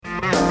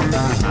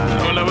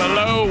Hello,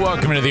 hello.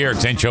 Welcome to the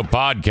Zane Show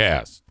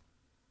Podcast.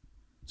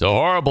 It's a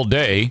horrible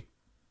day.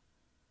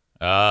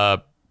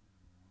 12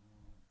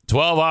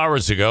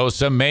 hours ago,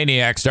 some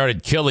maniac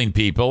started killing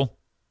people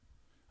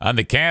on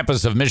the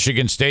campus of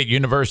Michigan State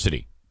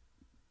University.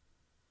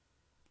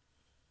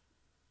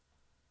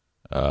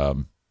 I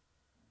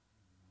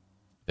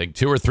think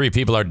 2 or 3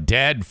 people are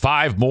dead,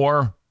 5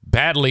 more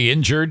badly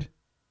injured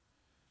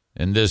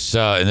in this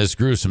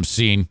gruesome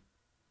scene.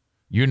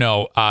 You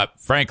know,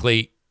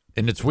 frankly,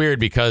 and it's weird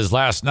because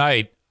last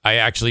night I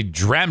actually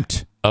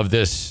dreamt of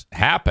this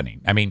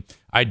happening. I mean,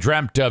 I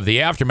dreamt of the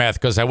aftermath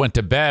because I went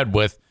to bed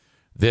with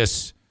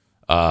this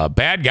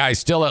bad guy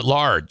still at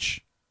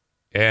large,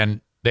 and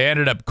they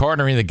ended up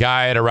cornering the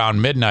guy at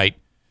around midnight,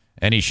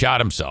 and he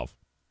shot himself.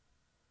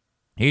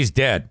 He's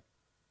dead.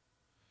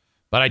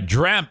 But I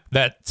dreamt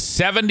that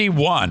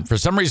 71, for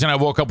some reason I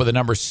woke up with the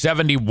number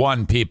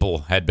 71 people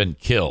had been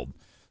killed.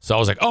 So I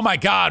was like, oh my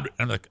God.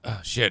 And I'm like,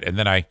 oh shit. And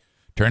then I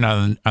turned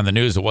on the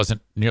news. It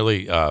wasn't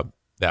nearly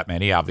that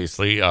many,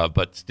 obviously,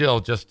 but still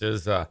just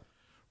as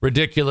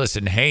ridiculous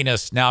and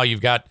heinous. Now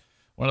you've got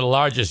one of the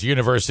largest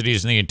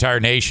universities in the entire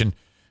nation.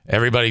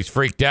 Everybody's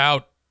freaked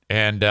out,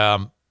 and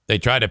they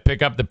try to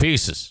pick up the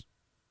pieces.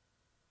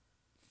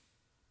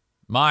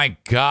 My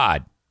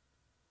God.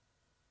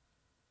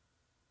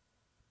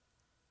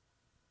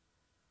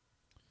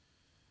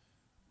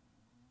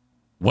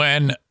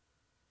 When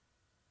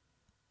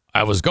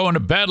I was going to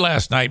bed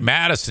last night,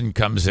 Madison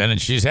comes in,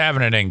 and she's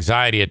having an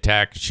anxiety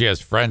attack. She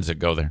has friends that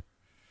go there.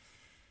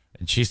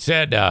 And she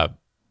said that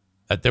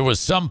there was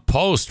some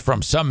post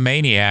from some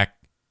maniac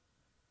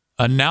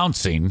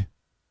announcing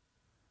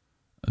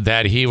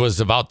that he was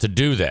about to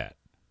do that.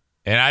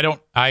 And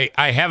I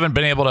haven't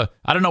been able to,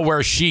 I don't know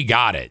where she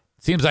got it.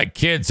 Seems like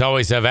kids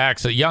always have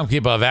access, young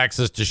people have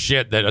access to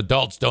shit that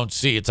adults don't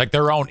see. It's like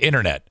their own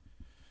internet.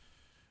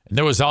 And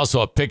there was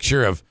also a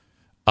picture of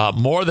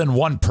more than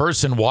one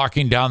person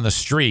walking down the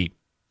street,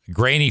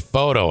 grainy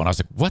photo. And I was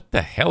like, what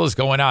the hell is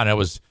going on? And it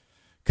was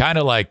kind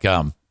of like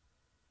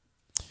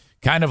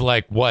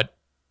what,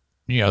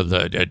 you know,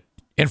 the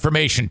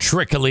information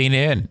trickling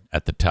in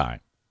at the time.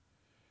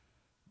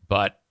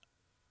 But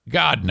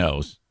God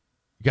knows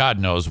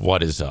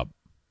what is up.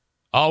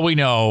 All we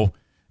know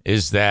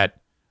is that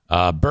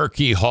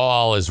Berkey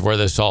Hall is where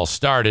this all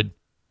started.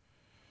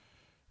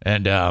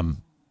 And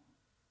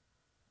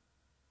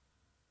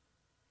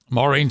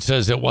Maureen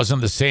says it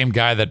wasn't the same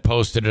guy that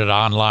posted it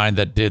online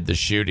that did the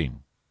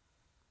shooting.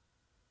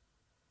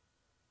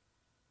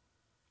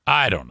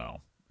 I don't know.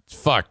 It's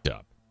fucked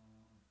up.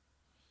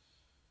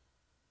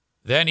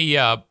 Then he,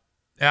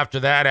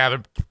 after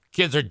that,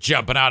 kids are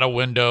jumping out of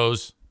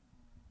windows.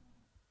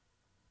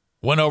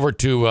 Went over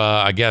to,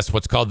 I guess,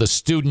 what's called the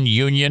Student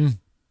Union.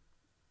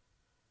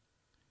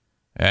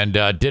 And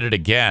did it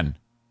again.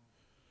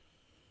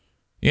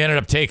 He ended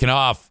up taking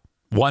off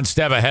one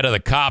step ahead of the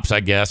cops,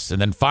 I guess.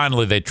 And then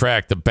finally they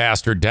tracked the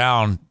bastard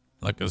down.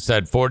 Like I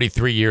said,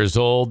 43 years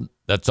old.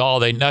 That's all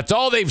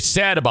they've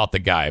said about the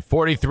guy.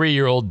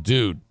 43-year-old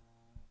dude.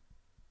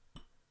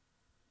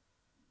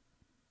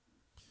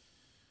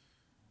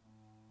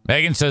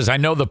 Megan says, I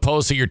know the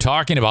post that you're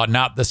talking about,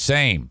 not the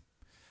same.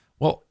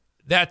 Well,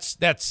 that's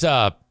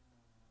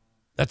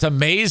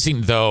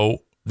amazing, though,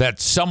 that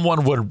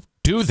someone would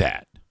do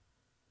that.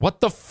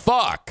 What the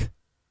fuck?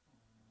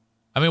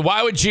 I mean,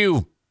 why would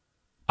you?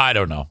 I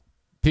don't know.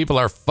 People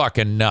are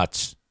fucking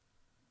nuts.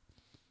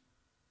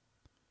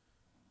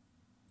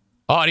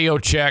 Audio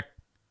check,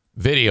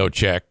 video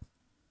check.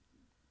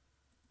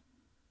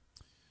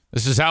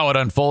 This is how it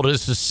unfolded.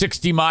 This is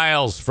 60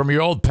 miles from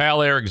your old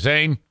pal Eric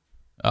Zane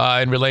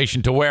in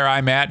relation to where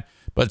I'm at.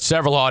 But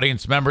several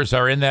audience members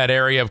are in that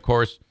area, of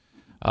course.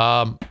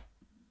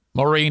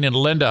 Maureen and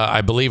Linda,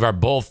 I believe, are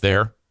both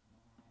there.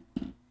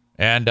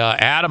 And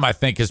Adam, I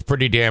think, is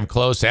pretty damn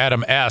close.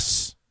 Adam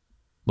S.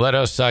 Let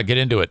us get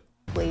into it.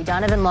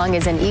 Donovan Long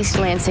is in East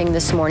Lansing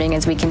this morning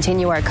as we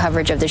continue our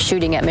coverage of the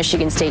shooting at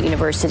Michigan State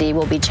University.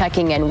 We'll be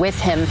checking in with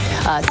him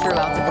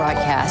throughout the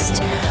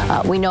broadcast.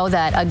 We know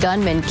that a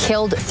gunman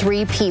killed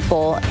 3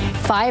 people.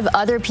 5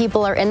 other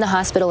people are in the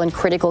hospital in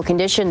critical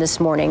condition this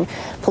morning.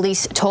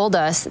 Police told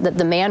us that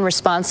the man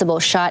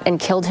responsible shot and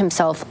killed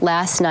himself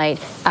last night,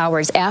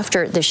 hours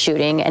after the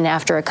shooting and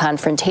after a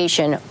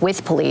confrontation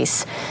with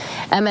police.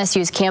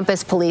 MSU's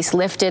campus police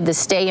lifted the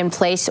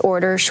stay-in-place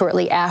order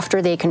shortly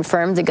after they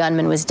confirmed the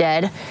gunman was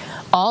dead.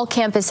 All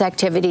campus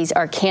activities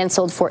are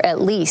canceled for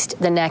at least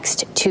the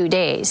next 2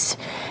 days.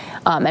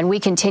 And we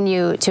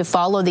continue to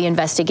follow the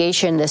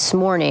investigation this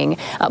morning.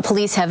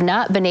 Police have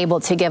not been able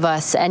to give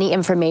us any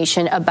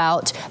information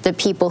about the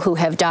people who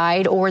have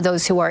died or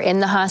those who are in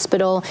the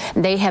hospital.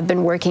 They have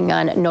been working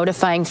on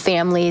notifying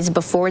families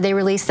before they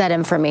release that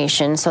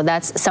information. So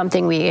that's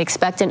something we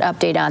expect an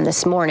update on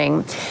this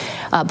morning.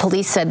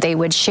 Police said they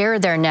would share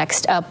their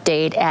next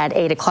update at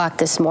 8 o'clock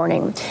this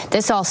morning.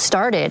 This all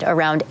started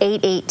around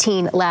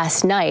 8:18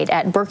 last night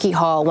at Berkey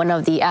Hall, one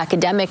of the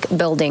academic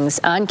buildings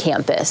on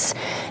campus.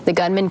 The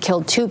gunman killed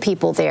killed 2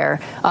 people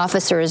there.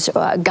 Officers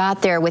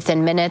got there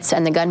within minutes,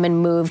 and the gunman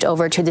moved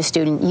over to the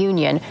student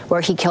union, where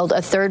he killed a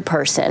 3rd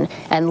person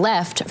and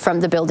left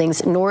from the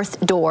building's north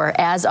door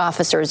as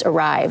officers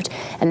arrived.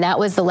 And that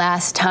was the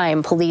last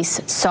time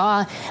police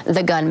saw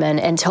the gunman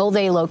until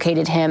they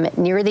located him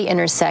near the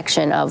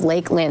intersection of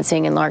Lake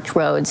Lansing and Lark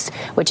Roads,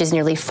 which is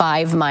nearly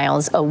 5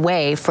 miles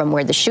away from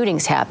where the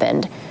shootings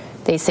happened.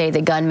 They say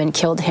the gunman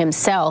killed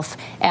himself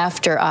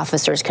after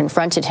officers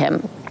confronted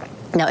him.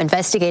 Now,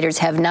 investigators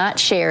have not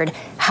shared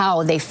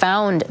how they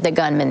found the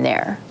gunman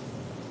there.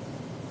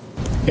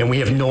 And we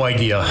have no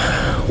idea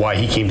why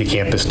he came to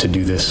campus to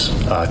do this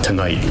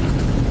tonight.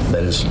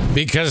 That is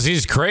because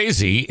he's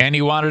crazy and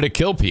he wanted to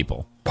kill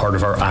people. Part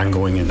of our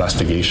ongoing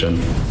investigation.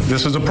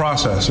 This is a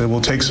process. It will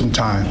take some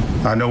time.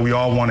 I know we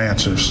all want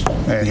answers,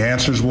 and the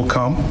answers will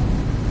come.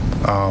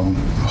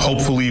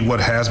 Hopefully what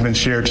has been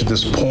shared to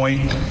this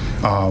point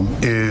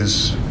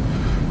is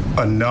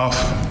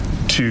enough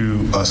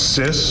to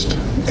assist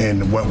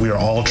in what we are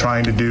all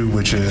trying to do,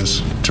 which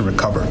is to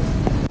recover.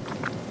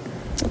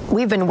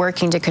 We've been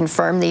working to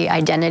confirm the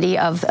identity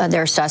of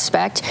their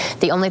suspect.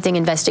 The only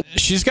thing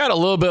She's got a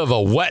little bit of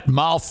a wet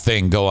mouth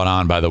thing going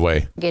on, by the way.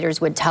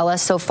 Investigators would tell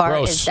us so far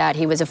is that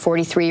he was a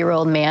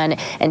 43-year-old man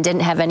and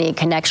didn't have any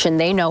connection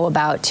they know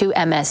about to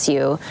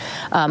MSU.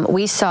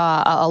 We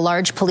saw a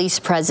large police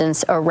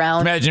presence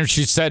around. Imagine if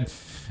she said,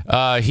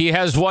 he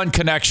has one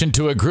connection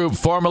to a group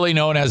formerly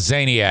known as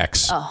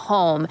Zaniacs. A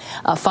home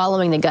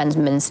following the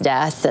gunman's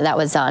death. That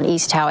was on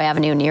East Howe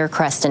Avenue near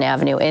Creston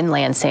Avenue in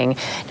Lansing.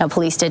 Now,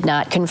 police did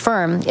not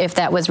confirm if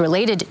that was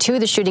related to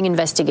the shooting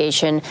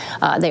investigation.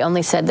 They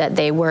only said that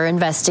they were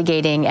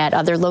investigating at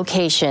other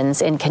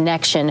locations in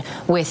connection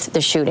with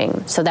the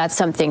shooting. So that's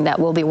something that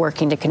we'll be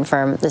working to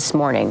confirm this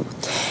morning.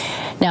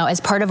 Now,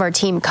 as part of our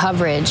team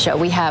coverage,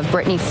 we have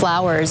Brittany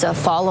Flowers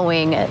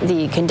following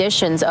the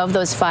conditions of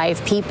those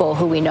 5 people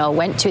who we know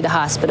went to the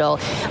hospital.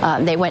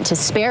 They went to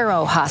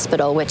Sparrow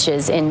Hospital, which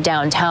is in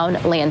downtown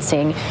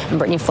Lansing. And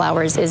Brittany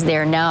Flowers is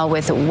there now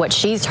with what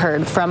she's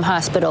heard from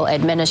hospital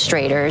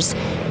administrators.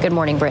 Good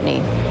morning,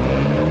 Brittany.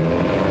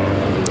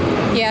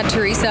 Yeah,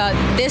 Teresa,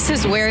 this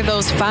is where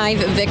those 5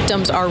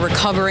 victims are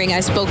recovering.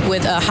 I spoke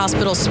with a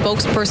hospital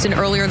spokesperson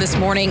earlier this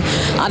morning.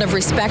 Out of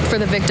respect for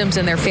the victims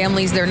and their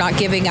families, they're not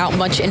giving out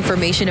much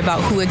information about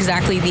who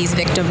exactly these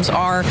victims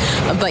are.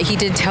 But he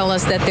did tell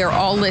us that they're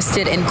all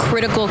listed in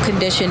critical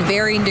condition,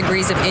 varying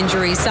degrees of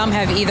injury. Some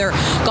have either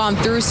gone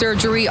through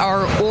surgery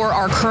or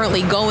are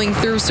currently going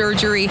through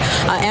surgery.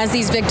 As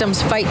these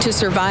victims fight to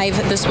survive,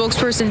 the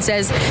spokesperson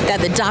says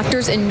that the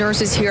doctors and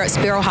nurses here at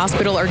Sparrow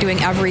Hospital are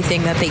doing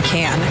everything that they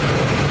can.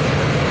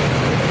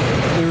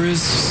 There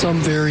is some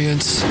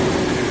variance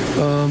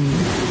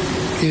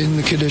in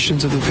the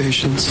conditions of the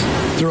patients.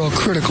 They're all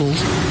critical.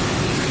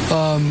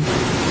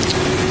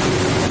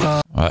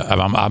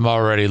 I'm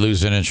already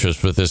losing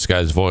interest with this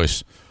guy's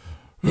voice.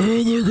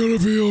 They're going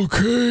to be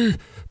okay,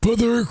 but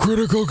they're in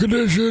critical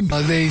condition.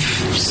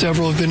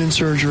 Several have been in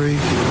surgery.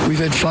 We've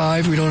had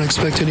 5. We don't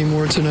expect any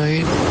more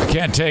tonight. I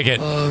can't take it.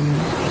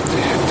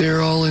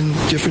 They're all in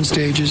different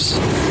stages.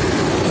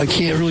 I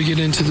can't really get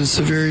into the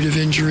severity of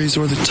injuries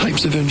or the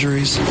types of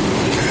injuries.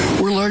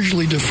 We're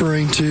largely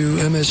deferring to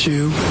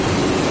MSU.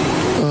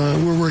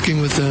 We're working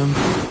with them.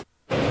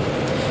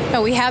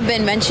 We have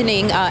been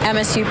mentioning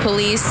MSU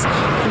police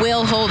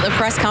will hold a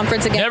press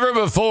conference again. Never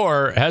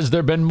before has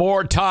there been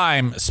more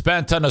time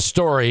spent on a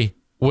story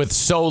with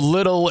so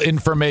little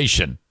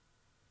information.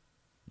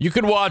 You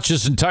could watch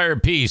this entire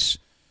piece,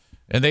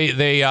 and they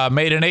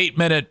made an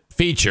 8-minute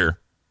feature,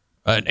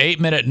 an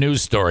 8-minute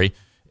news story,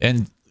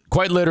 and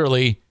quite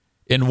literally,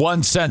 in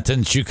one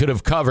sentence, you could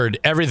have covered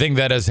everything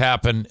that has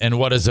happened and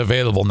what is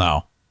available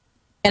now.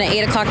 And at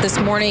 8 o'clock this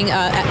morning,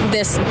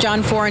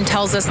 John Foran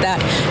tells us that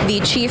the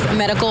chief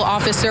medical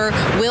officer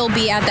will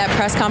be at that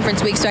press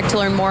conference. We expect to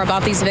learn more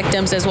about these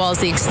victims as well as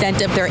the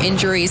extent of their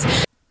injuries.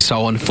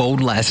 Saw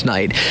unfold last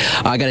night.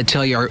 I got to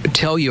tell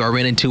you, I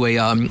ran into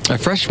a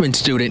freshman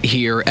student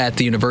here at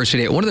the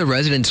university at one of the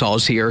residence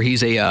halls here.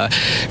 He's a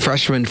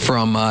freshman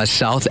from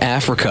South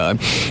Africa.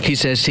 He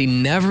says he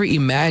never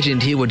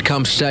imagined he would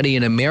come study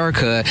in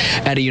America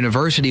at a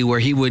university where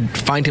he would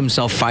find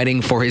himself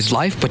fighting for his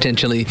life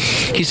potentially.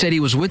 He said he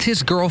was with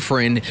his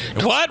girlfriend.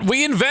 What?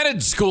 We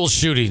invented school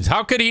shootings.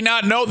 How could he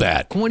not know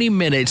that? 20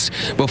 minutes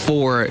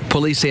before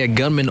police say a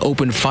gunman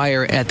opened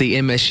fire at the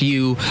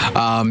MSU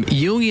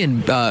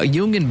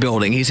Union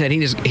building. He said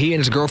he and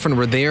his girlfriend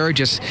were there.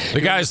 Just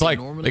the guy's like,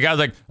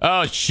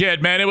 oh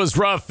shit, man, it was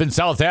rough in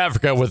South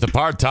Africa with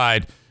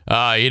apartheid,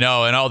 and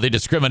all the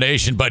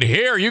discrimination. But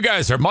here, you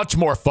guys are much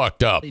more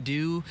fucked up. They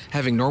do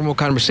having normal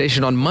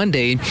conversation on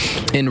Monday,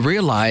 and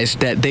realized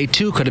that they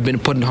too could have been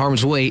put in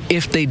harm's way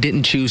if they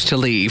didn't choose to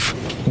leave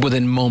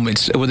within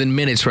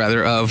minutes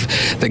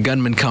of the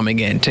gunman coming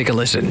in. Take a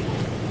listen.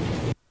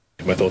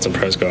 My thoughts and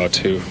prayers go out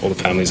to all the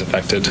families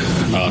affected,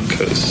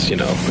 because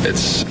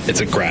it's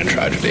a grand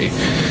tragedy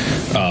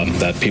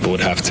that people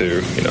would have to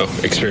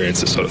experience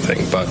this sort of thing.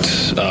 But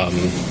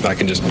I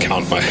can just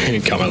count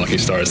my lucky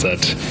stars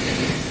that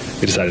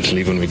we decided to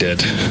leave when we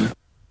did.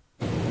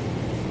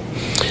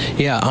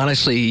 Yeah,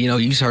 honestly,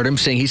 you heard him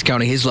saying he's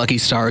counting his lucky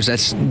stars.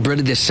 That's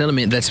really the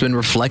sentiment that's been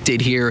reflected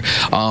here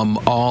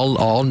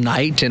all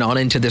night and on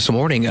into this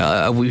morning.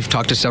 We've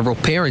talked to several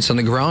parents on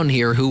the ground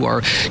here who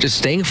are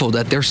just thankful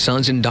that their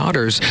sons and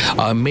daughters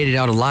made it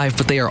out alive,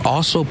 but they are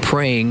also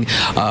praying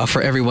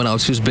for everyone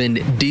else who's been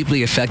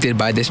deeply affected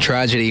by this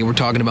tragedy. We're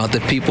talking about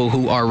the people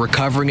who are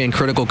recovering in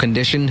critical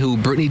condition, who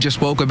Brittany just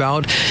spoke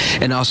about,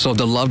 and also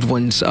the loved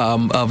ones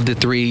of the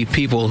 3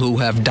 people who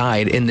have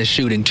died in this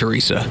shooting,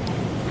 Teresa.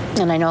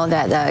 And I know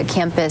that the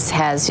campus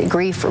has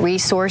grief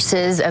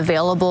resources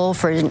available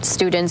for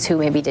students who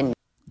maybe didn't.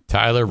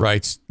 Tyler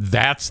writes,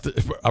 that's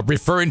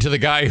referring to the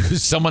guy who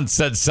someone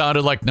said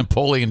sounded like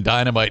Napoleon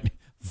Dynamite.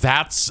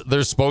 That's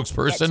their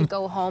spokesperson.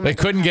 Go home. They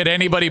couldn't get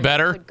anybody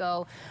better.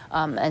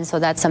 And so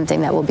that's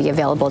something that will be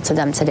available to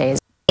them today.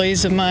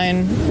 Employees of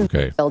mine.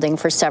 Okay. Building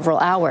for several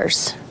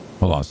hours.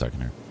 Hold on a second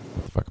here.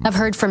 I've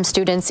heard from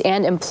students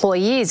and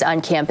employees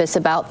on campus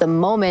about the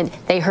moment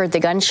they heard the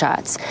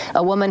gunshots.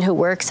 A woman who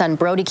works on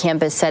Brody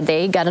campus said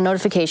they got a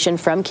notification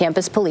from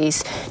campus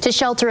police to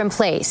shelter in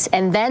place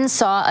and then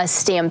saw a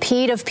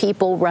stampede of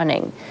people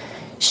running.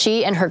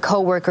 She and her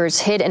coworkers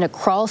hid in a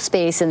crawl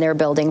space in their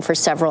building for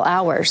several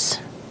hours.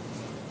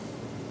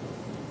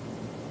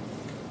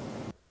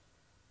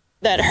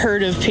 That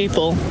herd of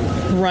people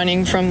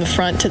running from the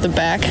front to the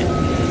back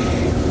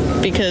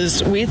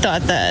because we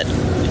thought that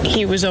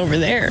he was over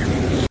there.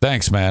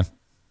 Thanks, man.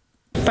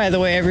 By the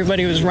way,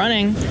 everybody was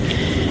running.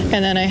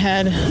 And then I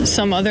had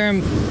some other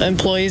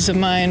employees of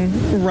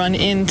mine run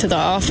into the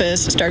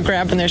office, start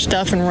grabbing their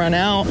stuff and run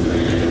out.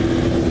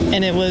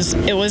 And it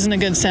wasn't a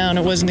good sound.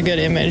 It wasn't a good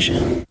image.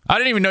 I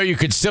didn't even know you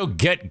could still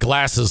get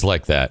glasses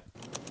like that.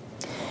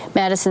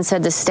 Madison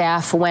said the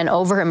staff went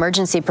over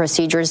emergency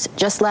procedures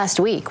just last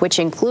week, which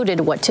included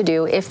what to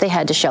do if they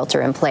had to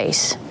shelter in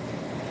place.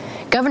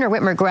 Governor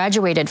Whitmer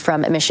graduated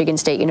from Michigan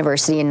State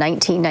University in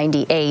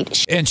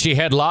 1998. And she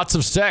had lots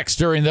of sex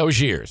during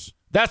those years.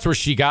 That's where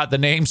she got the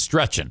name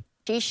Stretchin'.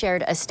 She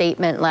shared a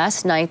statement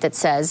last night that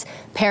says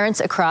parents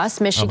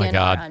across Michigan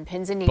are on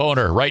pins and needles.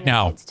 Boner right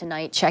now.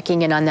 Tonight,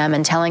 checking in on them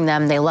and telling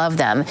them they love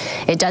them.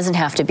 It doesn't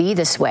have to be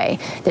this way.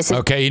 This is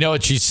okay, you know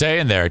what she's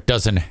saying there? It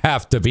doesn't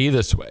have to be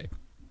this way.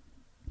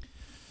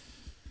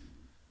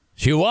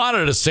 She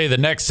wanted to say the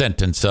next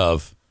sentence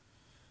of,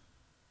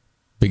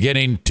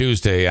 beginning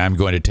Tuesday, I'm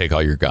going to take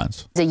all your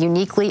guns. It's a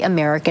uniquely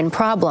American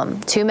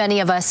problem. Too many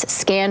of us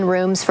scan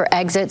rooms for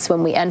exits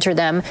when we enter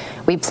them.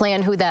 We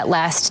plan who that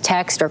last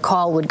text or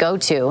call would go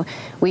to.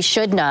 We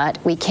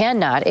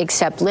cannot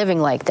accept living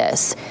like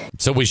this.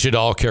 So we should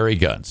all carry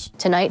guns.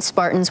 Tonight,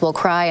 Spartans will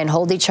cry and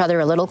hold each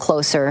other a little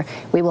closer.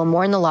 We will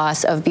mourn the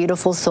loss of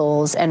beautiful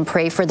souls and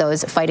pray for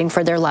those fighting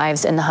for their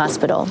lives in the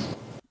hospital.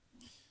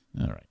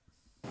 All right.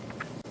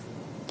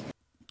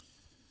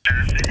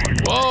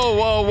 Whoa,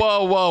 whoa,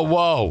 whoa, whoa,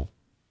 whoa.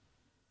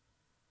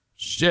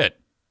 Shit.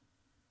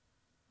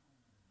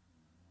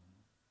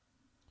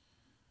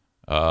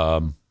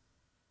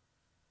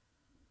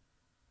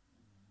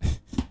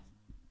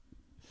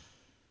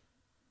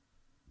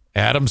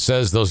 Adam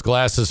says those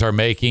glasses are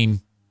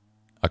making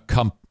a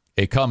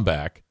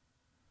comeback.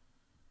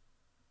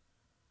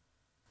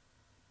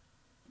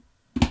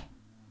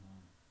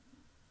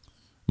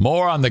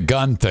 More on the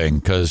gun thing,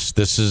 because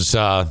this is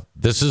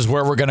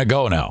where we're going to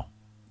go now.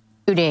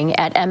 Shooting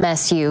at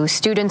MSU.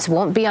 Students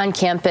won't be on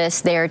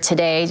campus there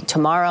today,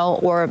 tomorrow,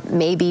 or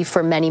maybe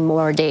for many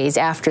more days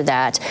after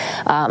that.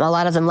 A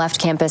lot of them left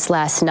campus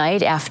last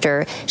night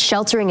after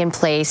sheltering in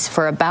place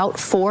for about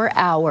 4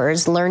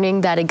 hours,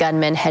 learning that a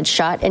gunman had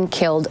shot and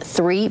killed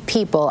 3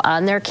 people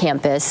on their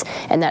campus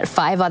and that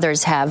 5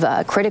 others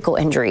have critical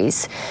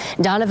injuries.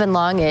 Donovan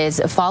Long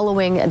is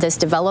following this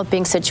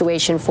developing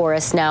situation for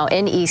us now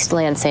in East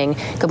Lansing.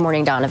 Good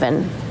morning,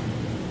 Donovan.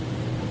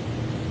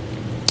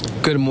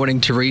 Good morning,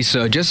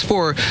 Teresa. Just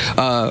for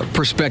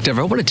perspective,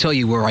 I want to tell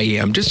you where I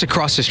am. Just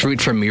across the street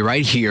from me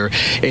right here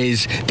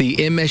is the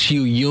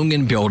MSU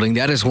Union building.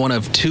 That is one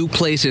of 2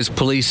 places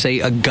police say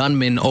a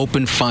gunman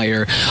opened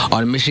fire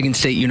on Michigan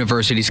State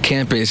University's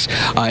campus,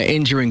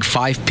 injuring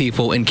 5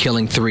 people and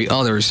killing 3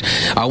 others.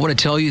 I want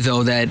to tell you,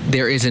 though, that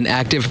there is an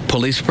active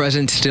police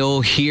presence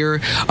still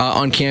here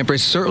on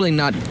campus, certainly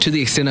not to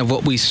the extent of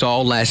what we saw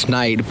last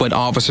night, but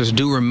officers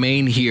do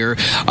remain here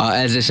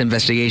as this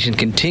investigation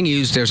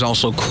continues. There's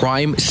also crime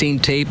scene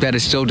tape that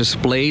is still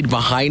displayed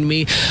behind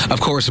me.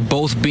 Of course,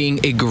 both being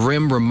a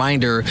grim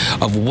reminder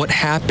of what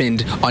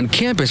happened on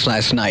campus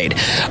last night.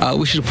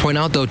 We should point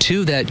out, though,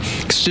 too, that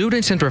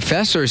students and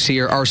professors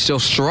here are still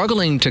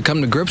struggling to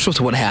come to grips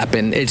with what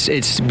happened.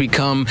 It's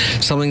become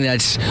something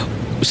that's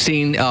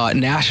seen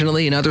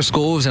nationally in other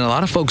schools, and a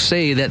lot of folks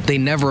say that they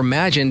never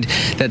imagined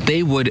that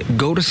they would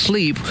go to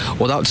sleep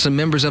without some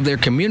members of their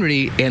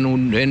community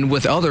and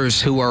with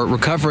others who are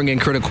recovering in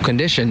critical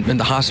condition in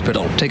the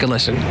hospital. Take a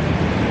listen.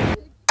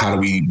 How do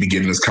we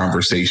begin this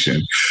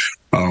conversation?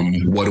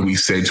 What do we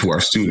say to our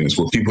students?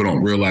 What people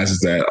don't realize is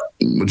that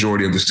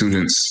majority of the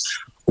students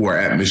who are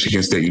at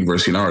Michigan State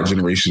University now are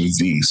Generation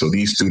Z. So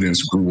these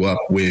students grew up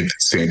with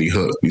Sandy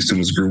Hook. These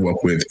students grew up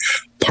with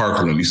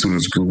Parkland. These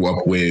students grew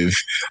up with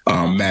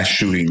mass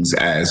shootings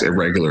as a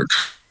regular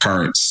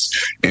occurrence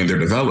in their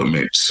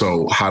development.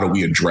 So how do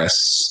we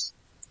address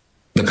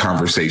the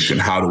conversation?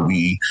 How do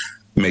we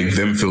make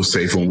them feel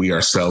safe when we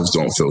ourselves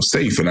don't feel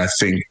safe? And I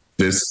think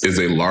this is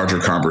a larger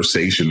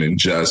conversation than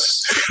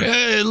just...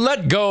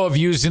 let go of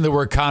using the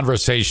word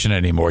conversation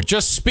anymore.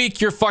 Just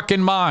speak your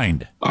fucking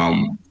mind.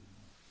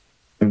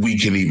 We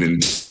can even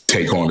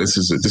take on this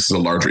is a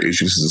larger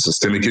issue. This is a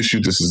systemic issue.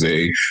 This is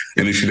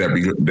an issue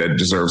that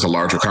deserves a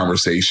larger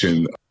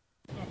conversation.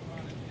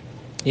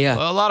 Yeah,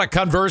 a lot of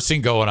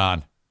conversing going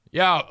on.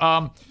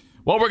 Yeah,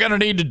 what we're going to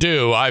need to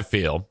do, I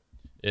feel,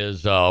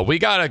 is we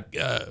got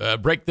to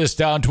break this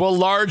down to a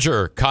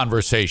larger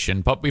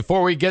conversation. But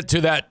before we get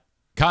to that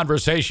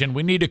conversation,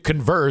 we need to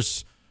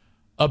converse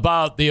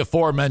about the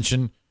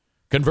aforementioned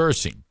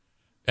conversing.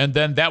 And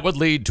then that would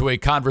lead to a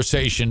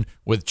conversation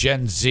with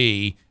Gen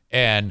Z,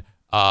 and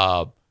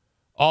all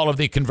of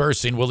the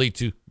conversing will lead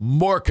to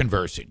more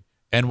conversing.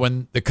 And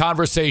when the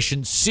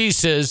conversation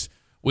ceases,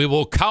 we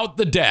will count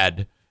the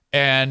dead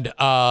and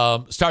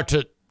start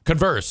to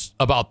converse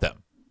about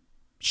them.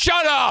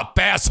 Shut up,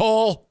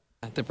 asshole!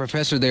 The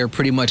professor there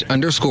pretty much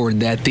underscored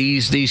that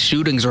these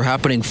shootings are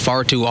happening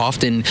far too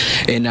often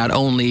in not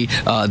only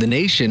the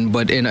nation,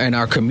 but in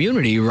our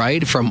community,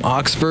 right? From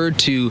Oxford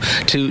to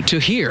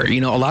here.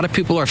 You know, a lot of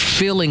people are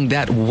feeling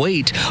that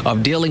weight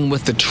of dealing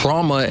with the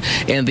trauma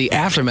and the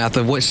aftermath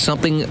of what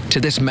something to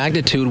this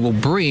magnitude will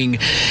bring.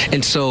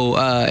 And so,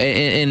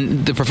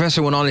 and the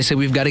professor went on and said,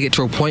 we've got to get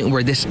to a point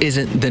where this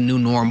isn't the new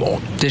normal.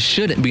 This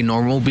shouldn't be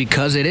normal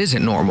because it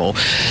isn't normal.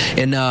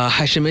 And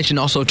I should mention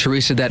also,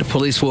 Teresa, that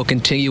police will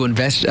continue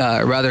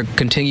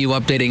continue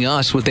updating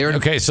us with their...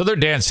 Okay, so they're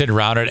dancing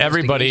around it.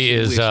 Everybody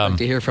is... We expect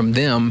to hear from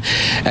them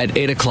at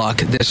 8 o'clock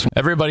this...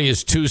 Everybody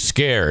is too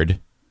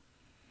scared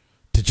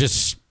to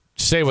just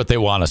say what they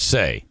want to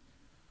say.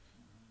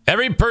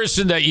 Every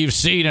person that you've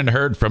seen and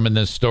heard from in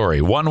this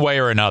story, one way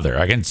or another,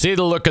 I can see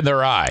the look in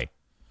their eye.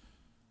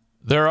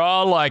 They're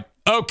all like,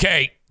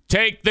 okay,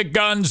 take the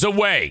guns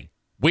away.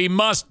 We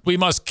must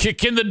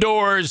kick in the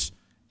doors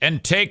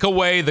and take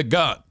away the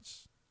guns.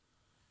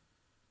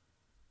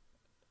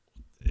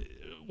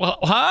 Well,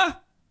 huh?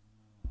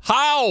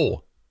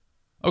 How?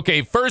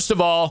 Okay, first of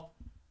all,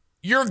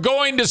 you're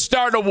going to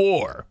start a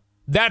war.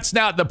 That's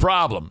not the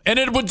problem. And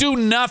it would do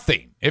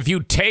nothing if you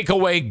take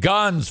away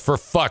guns, for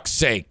fuck's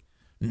sake.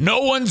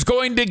 No one's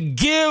going to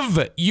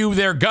give you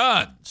their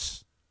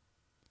guns.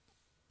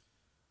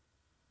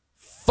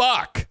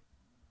 Fuck.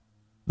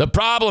 The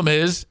problem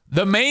is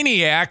the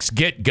maniacs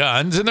get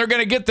guns, and they're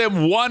going to get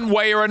them one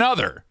way or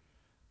another.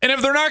 And if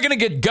they're not going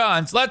to get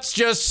guns, let's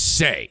just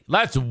say,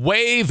 let's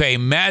wave a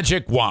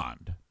magic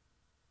wand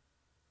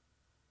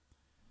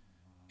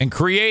and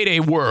create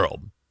a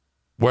world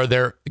where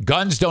their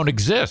guns don't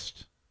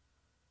exist.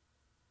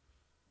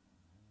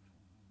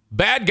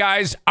 Bad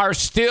guys are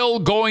still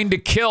going to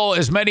kill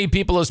as many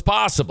people as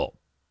possible.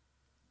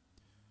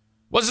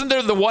 Wasn't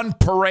there the one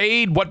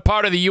parade, what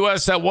part of the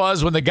U.S. that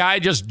was, when the guy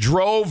just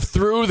drove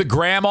through the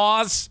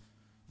grandmas?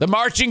 The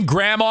marching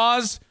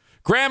grandmas?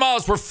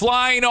 Grandmas were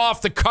flying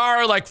off the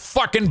car like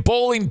fucking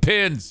bowling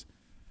pins.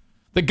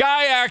 The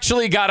guy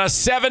actually got a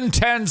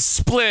 7-10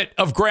 split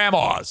of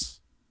grandmas.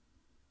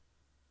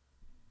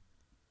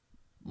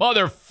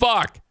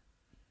 Motherfuck.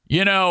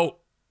 You know,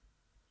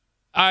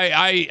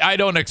 I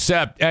don't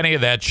accept any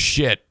of that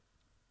shit.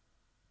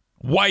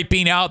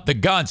 Wiping out the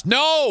guns.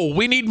 No,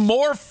 we need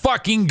more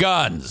fucking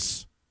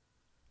guns.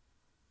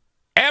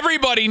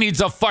 Everybody needs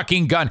a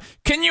fucking gun.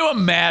 Can you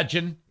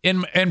imagine,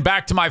 in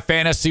back to my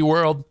fantasy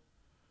world,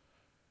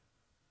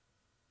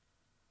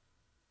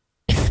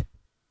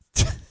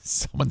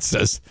 someone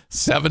says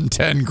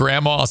 7-10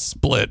 grandma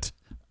split.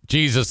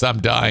 Jesus, I'm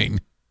dying.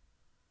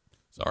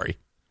 Sorry.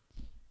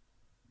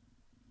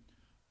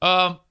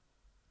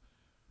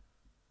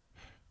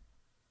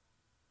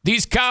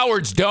 These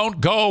cowards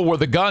don't go where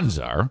the guns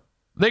are.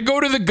 They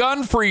go to the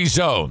gun-free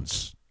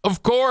zones.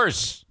 Of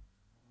course.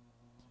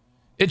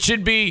 It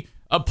should be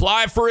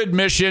apply for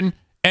admission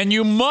and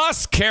you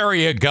must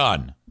carry a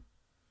gun.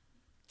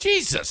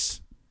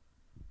 Jesus.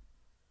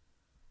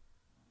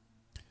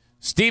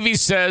 Stevie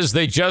says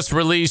they just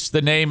released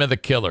the name of the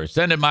killer.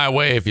 Send it my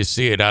way if you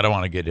see it. I don't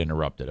want to get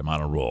interrupted. I'm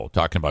on a roll.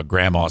 Talking about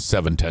Grandma's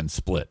 7-10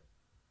 split.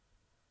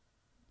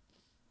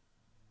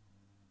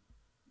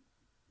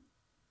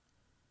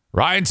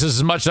 Ryan says,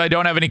 as much as I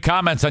don't have any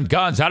comments on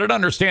guns, I don't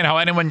understand how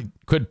anyone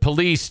could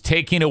police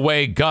taking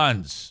away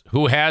guns.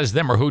 Who has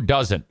them or who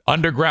doesn't?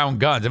 Underground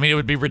guns. I mean, it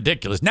would be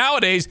ridiculous.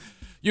 Nowadays,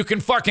 you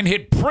can fucking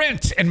hit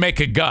print and make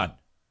a gun.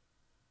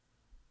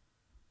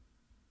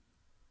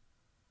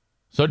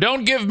 So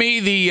don't give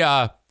me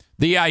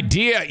the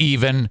idea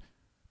even,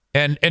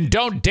 and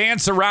don't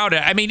dance around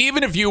it. I mean,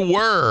 even if you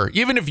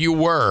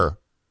had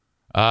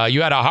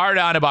a hard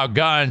on about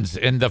guns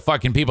and the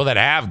fucking people that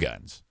have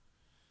guns,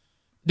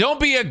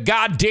 Don't be a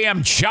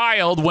goddamn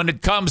child when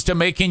it comes to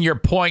making your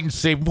point and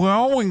say,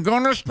 well, we're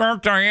going to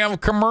start to have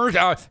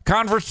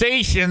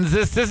conversations.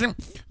 This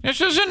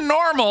isn't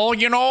normal.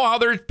 You know how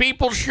there's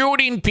people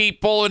shooting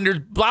people and there's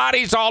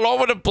bodies all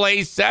over the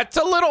place.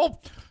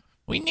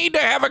 We need to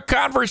have a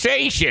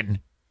conversation.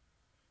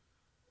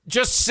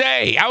 Just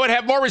say, I would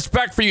have more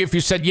respect for you if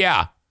you said,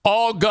 yeah,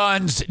 all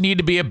guns need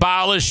to be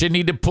abolished and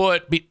need to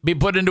be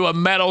put into a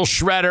metal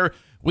shredder.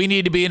 We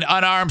need to be an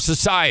unarmed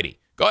society.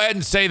 Go ahead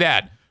and say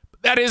that.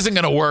 That isn't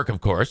going to work, of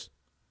course.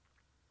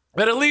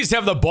 But at least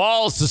have the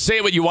balls to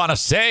say what you want to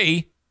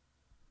say.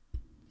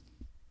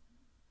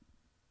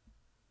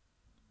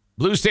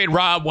 Blue State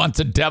Rob wants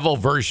a devil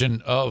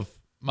version of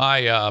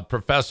my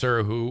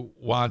professor who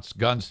wants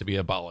guns to be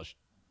abolished.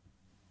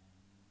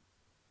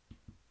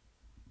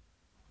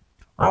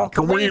 Oh,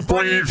 can we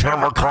please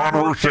have a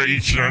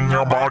conversation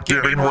about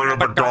getting rid of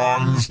the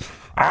guns?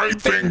 I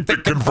think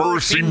that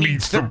conversing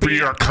needs to be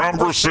a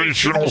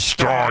conversational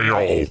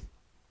style.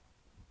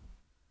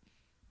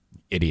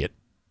 Idiot.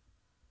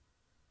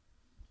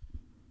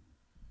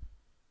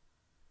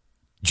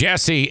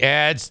 Jesse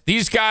adds,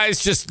 these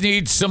guys just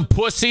need some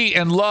pussy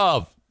and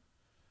love.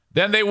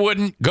 Then they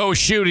wouldn't go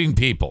shooting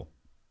people.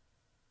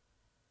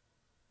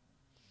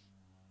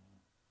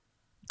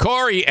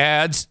 Corey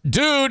adds,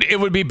 dude, it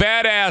would be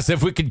badass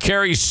if we could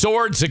carry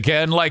swords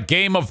again like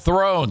Game of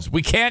Thrones.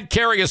 We can't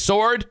carry a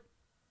sword?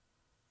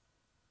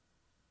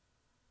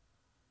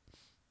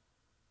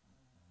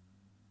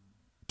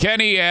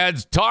 Kenny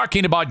adds,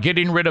 talking about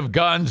getting rid of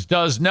guns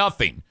does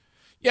nothing.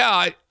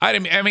 Yeah, I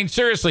mean,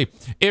 seriously,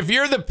 if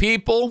you're the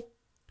people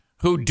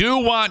who do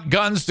want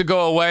guns to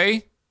go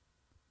away,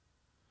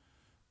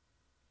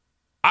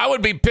 I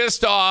would be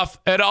pissed off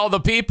at all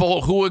the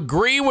people who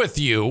agree with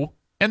you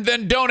and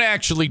then don't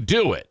actually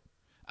do it.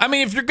 I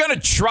mean, if you're going to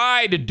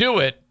try to do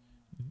it,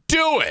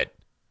 do it.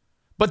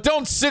 But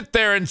don't sit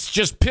there and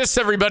just piss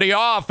everybody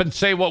off and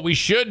say what we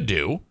should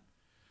do.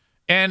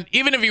 And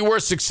even if you were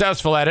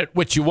successful at it,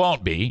 which you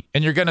won't be,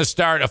 and you're going to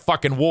start a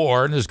fucking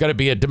war, and there's going to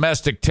be a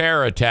domestic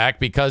terror attack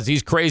because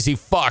these crazy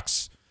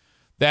fucks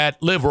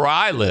that live where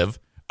I live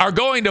are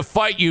going to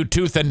fight you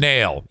tooth and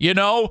nail. You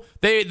know,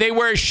 they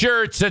wear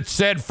shirts that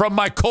said, from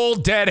my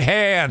cold, dead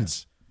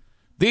hands.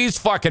 These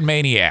fucking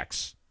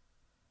maniacs.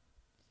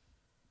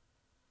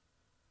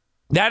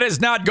 That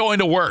is not going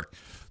to work.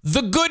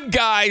 The good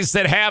guys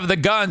that have the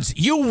guns,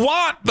 you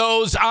want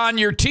those on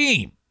your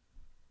team.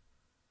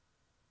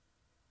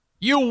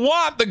 You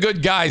want the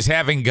good guys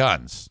having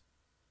guns.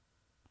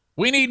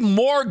 We need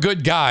more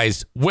good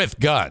guys with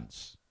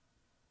guns.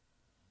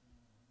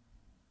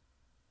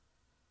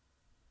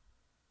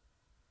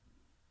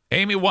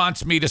 Amy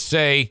wants me to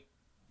say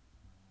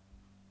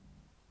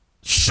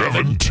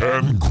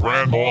 710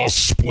 grandma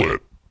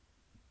split.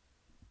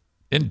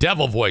 In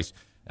devil voice.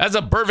 That's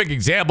a perfect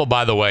example,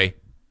 by the way,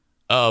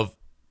 of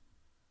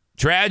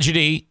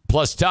tragedy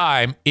plus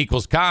time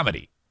equals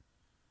comedy.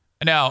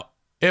 Now,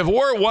 if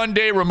we're one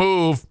day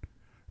removed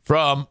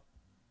from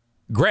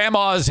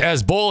grandmas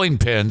as bowling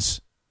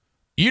pins,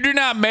 you do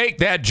not make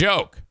that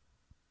joke.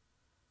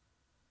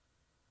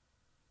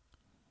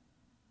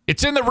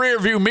 It's in the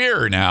rearview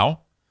mirror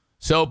now.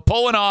 So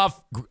pulling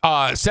off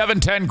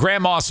 710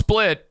 grandma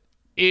split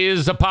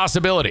is a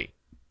possibility.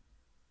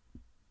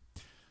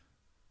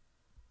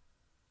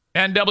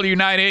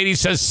 NW980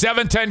 says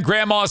 710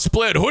 grandma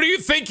split. Who do you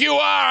think you are?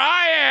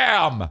 I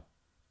am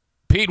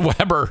Pete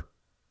Weber.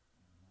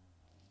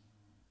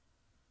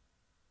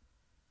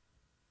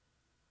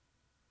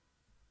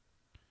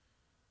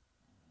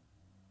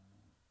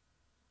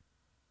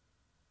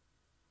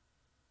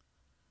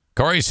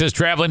 Corey says,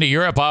 traveling to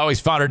Europe, I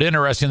always found it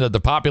interesting that the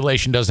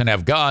population doesn't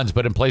have guns,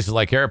 but in places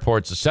like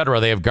airports,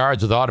 etc., they have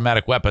guards with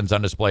automatic weapons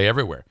on display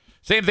everywhere.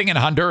 Same thing in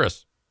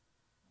Honduras.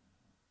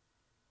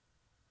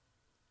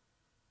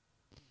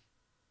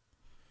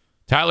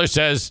 Tyler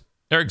says,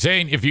 Eric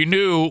Zane, if you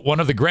knew one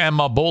of the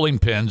grandma bowling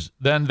pins,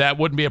 then that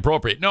wouldn't be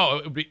appropriate.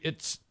 No,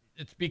 it's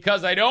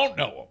because I don't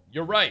know them.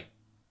 You're right.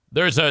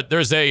 There's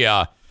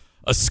a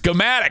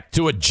schematic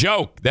to a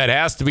joke that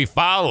has to be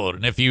followed,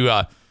 and if you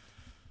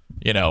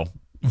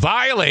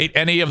violate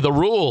any of the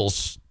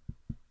rules,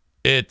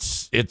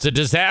 it's a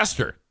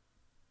disaster.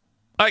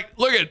 Like,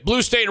 look at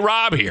Blue State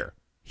Rob here.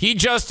 He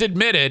just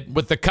admitted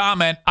with the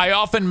comment, I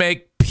often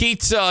make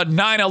pizza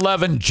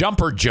 9/11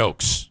 jumper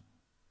jokes.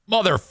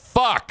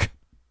 Motherfuck.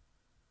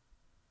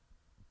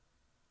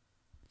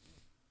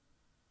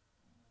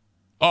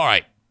 All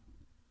right.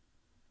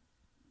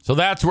 So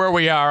that's where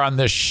we are on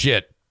this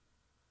shit.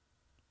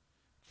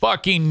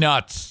 Fucking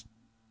nuts.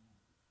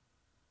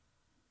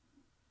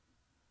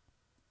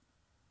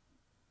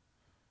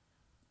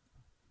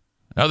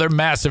 Another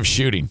massive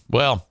shooting.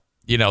 Well,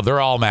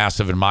 they're all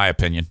massive in my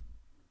opinion.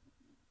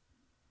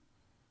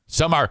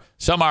 Some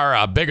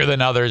are bigger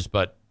than others,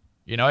 but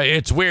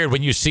it's weird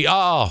when you see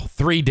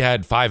 3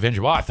 dead, 5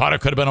 injured. Well, I thought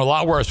it could have been a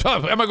lot worse.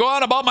 I'm gonna go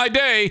on about my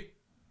day.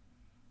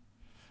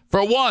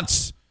 For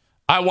once,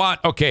 I want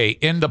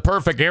in the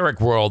perfect Eric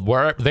world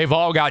where they've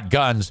all got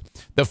guns,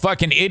 the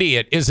fucking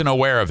idiot isn't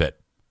aware of it.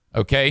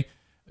 Okay,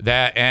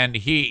 and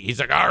he's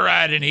like, all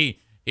right, and he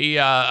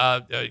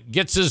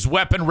gets his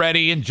weapon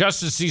ready, and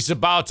just as he's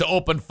about to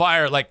open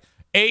fire, like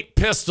 8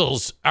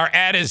 pistols are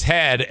at his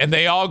head, and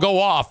they all go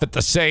off at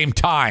the same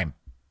time.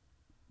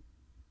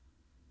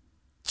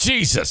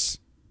 Jesus.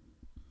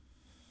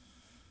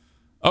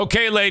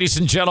 Okay, ladies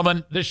and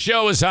gentlemen, the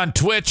show is on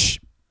Twitch,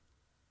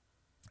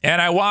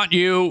 and I want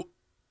you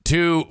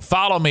to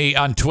follow me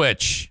on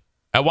Twitch.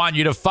 I want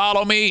you to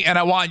follow me, and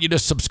I want you to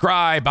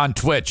subscribe on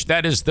Twitch.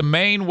 That is the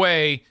main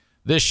way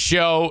this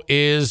show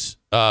is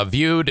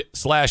viewed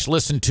 /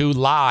 listened to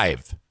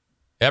live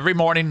every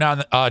morning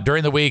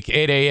during the week,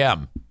 8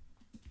 a.m.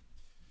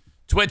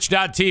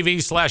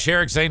 Twitch.tv /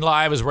 Eric Zane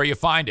Live is where you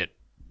find it.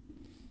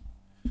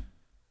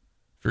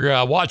 If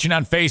you're watching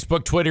on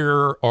Facebook,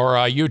 Twitter, or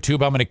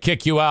YouTube, I'm going to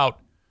kick you out.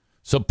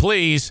 So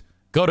please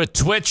go to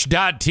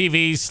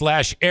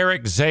twitch.tv /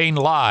 Eric Zane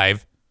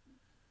Live.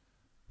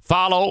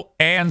 Follow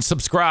and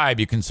subscribe.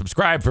 You can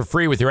subscribe for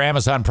free with your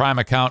Amazon Prime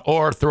account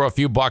or throw a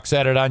few bucks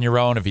at it on your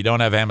own if you don't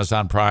have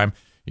Amazon Prime.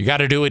 You got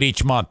to do it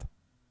each month.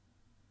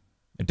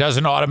 It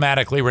doesn't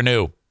automatically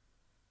renew.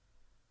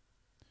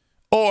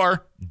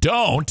 Or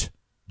don't.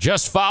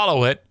 Just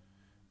follow it,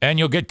 and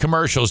you'll get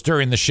commercials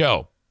during the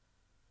show.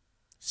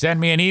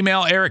 Send me an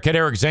email,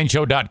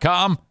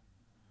 eric@ericzaneshow.com.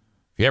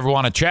 If you ever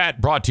want to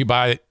chat, brought to you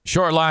by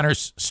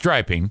Shortliners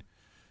Striping.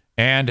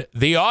 And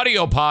the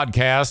audio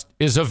podcast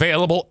is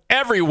available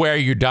everywhere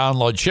you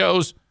download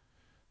shows.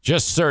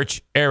 Just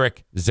search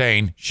Eric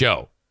Zane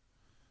Show.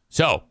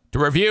 So, to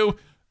review,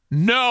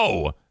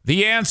 no,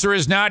 the answer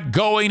is not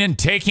going and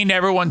taking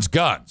everyone's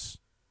guns.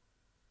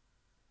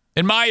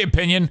 In my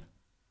opinion,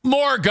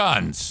 more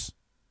guns.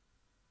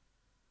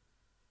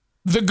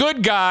 The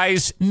good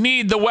guys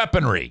need the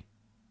weaponry.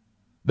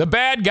 The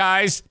bad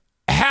guys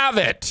have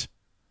it.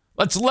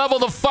 Let's level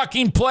the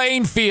fucking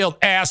playing field,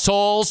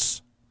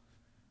 assholes.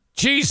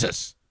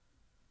 Jesus.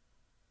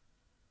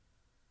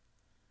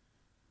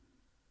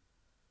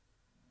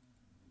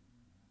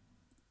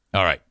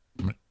 All right.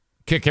 I'm going to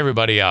kick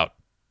everybody out.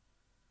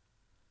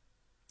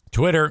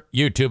 Twitter,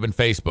 YouTube, and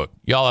Facebook.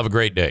 Y'all have a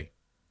great day.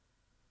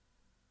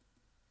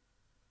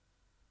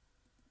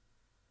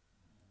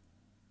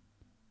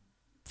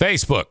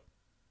 Facebook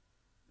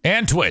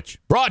and Twitch.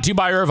 Brought to you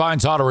by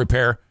Irvine's Auto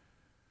Repair.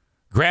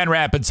 Grand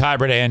Rapids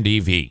Hybrid and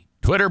EV.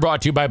 Twitter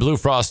brought to you by Blue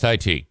Frost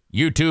IT.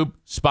 YouTube,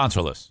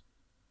 sponsorless.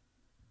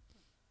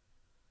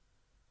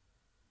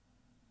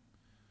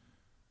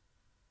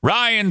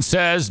 Ryan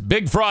says,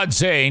 Big Fraud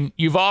Zane,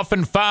 you've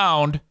often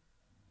found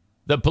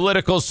the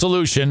political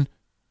solution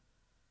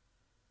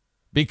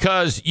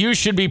because you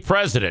should be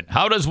president.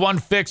 How does one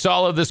fix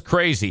all of this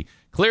crazy?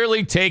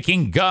 Clearly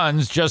taking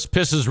guns just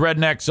pisses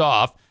rednecks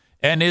off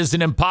and is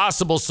an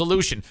impossible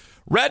solution.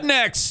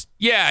 Rednecks,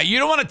 yeah, you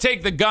don't want to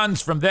take the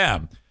guns from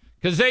them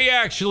because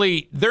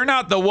they're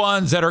not the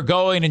ones that are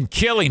going and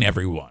killing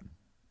everyone.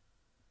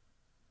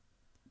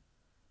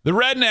 The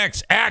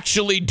rednecks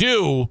actually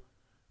do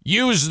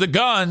use the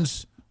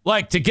guns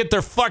like to get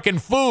their fucking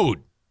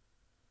food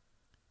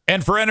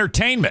and for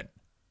entertainment.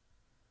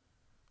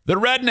 The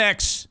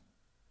rednecks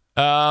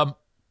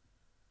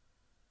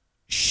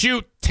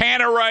shoot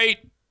tannerite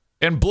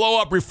and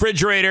blow up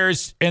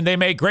refrigerators, and they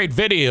make great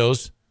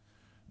videos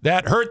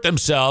that hurt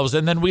themselves,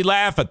 and then we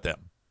laugh at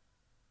them.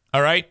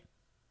 All right?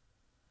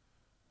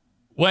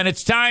 When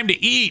it's time to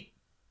eat,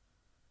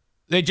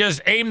 they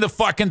just aim the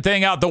fucking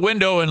thing out the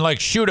window and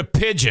like shoot a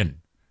pigeon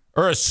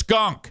or a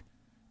skunk.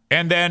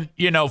 And then,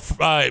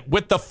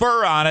 with the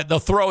fur on it, they'll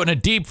throw it in a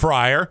deep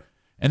fryer.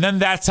 And then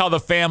that's how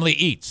the family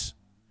eats.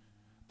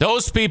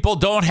 Those people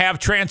don't have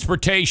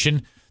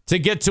transportation to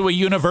get to a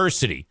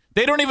university.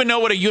 They don't even know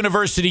what a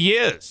university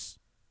is.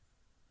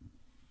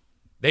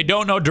 They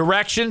don't know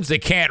directions. They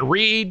can't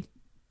read.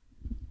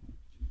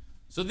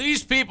 So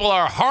these people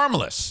are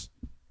harmless.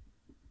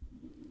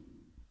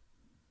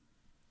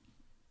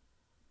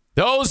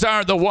 Those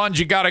aren't the ones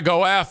you got to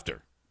go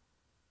after.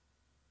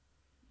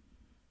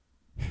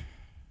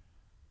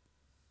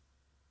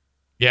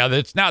 Yeah,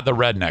 it's not the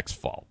rednecks'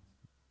 fault.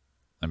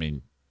 I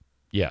mean,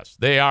 yes,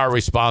 they are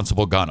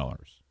responsible gun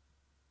owners,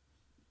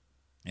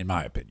 in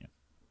my opinion.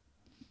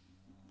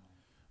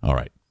 All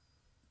right.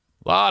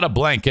 A lot of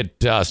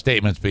blanket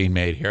statements being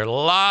made here. A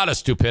lot of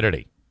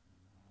stupidity.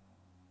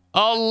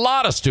 A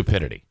lot of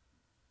stupidity,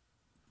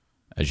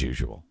 as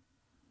usual.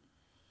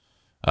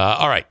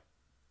 All right.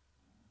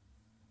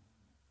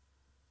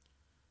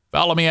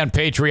 Follow me on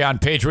Patreon,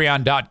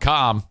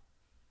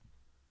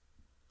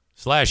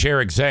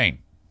 patreon.com/Eric Zane.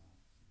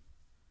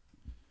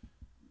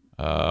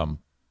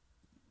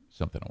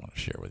 Something I want to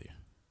share with you.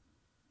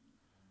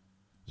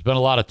 There's been a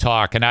lot of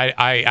talk, and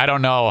I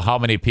don't know how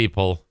many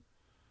people,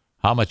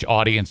 how much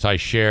audience I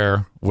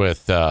share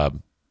with Free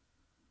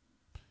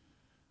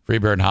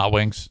Beer and Hot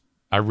Wings.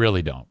 I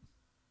really don't.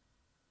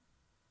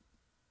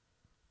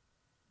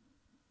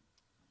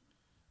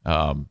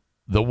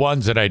 The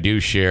ones that I do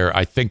share,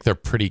 I think they're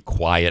pretty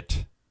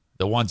quiet.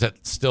 The ones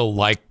that still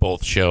like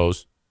both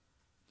shows,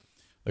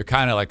 they're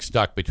kind of like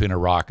stuck between a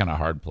rock and a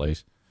hard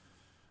place.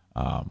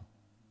 But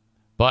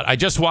But I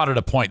just wanted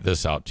to point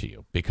this out to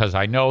you because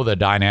I know the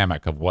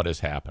dynamic of what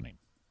is happening.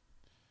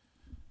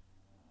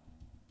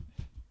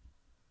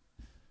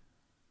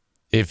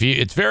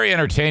 It's very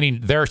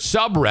entertaining. Their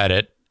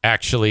subreddit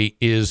actually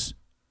is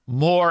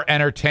more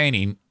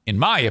entertaining, in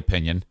my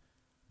opinion,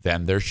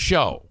 than their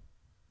show.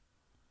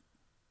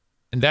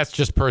 And that's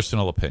just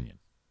personal opinion.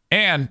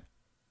 And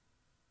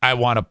I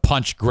want to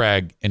punch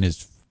Greg in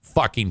his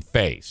fucking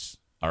face.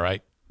 All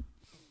right?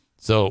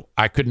 So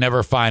I could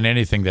never find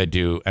anything they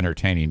do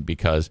entertaining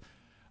because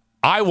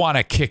I want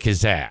to kick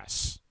his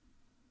ass.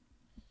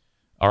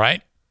 All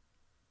right?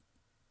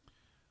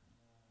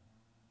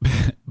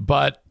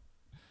 But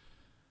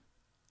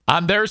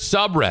on their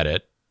subreddit,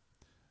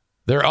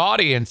 their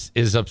audience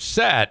is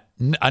upset.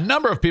 A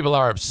number of people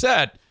are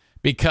upset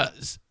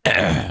because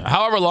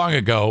however long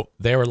ago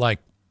they were like,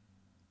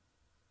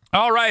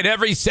 all right,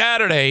 every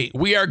Saturday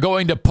we are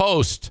going to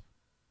post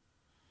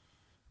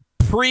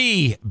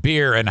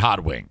pre-beer and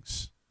hot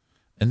wings.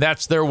 And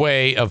that's their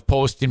way of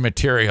posting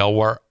material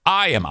where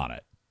I am on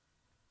it.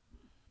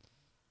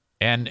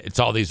 And it's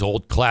all these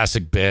old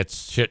classic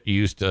bits, shit you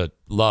used to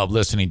love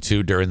listening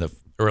to during the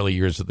early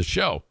years of the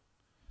show.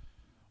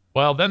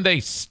 Well, then they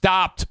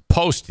stopped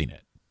posting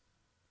it.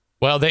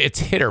 Well, it's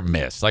hit or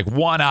miss. Like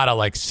 1 out of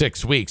like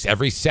 6 weeks.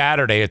 Every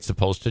Saturday it's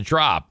supposed to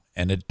drop,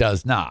 and it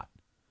does not.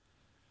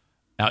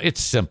 Now,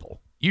 it's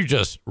simple. You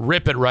just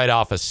rip it right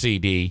off a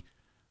CD,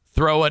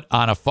 throw it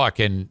on a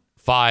fucking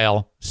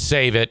file,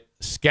 save it,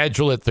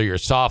 schedule it through your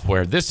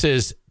software. This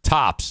is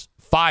tops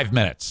 5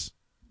 minutes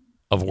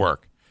of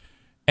work.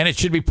 And it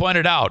should be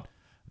pointed out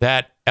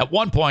that at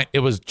one point it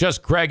was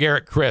just Greg,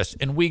 Eric, Chris,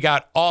 and we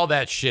got all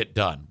that shit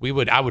done.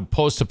 I would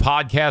post a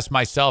podcast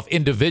myself,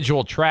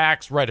 individual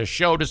tracks, write a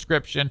show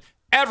description,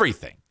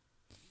 everything.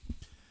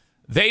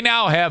 They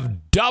now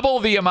have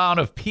double the amount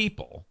of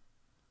people,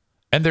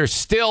 and they're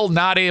still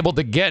not able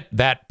to get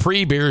that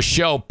pre-beer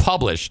show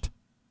published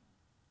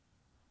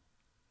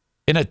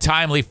in a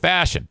timely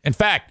fashion. In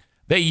fact,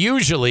 they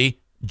usually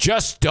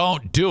just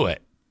don't do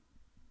it.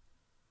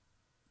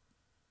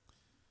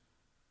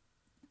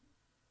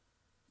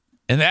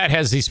 And that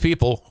has these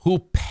people who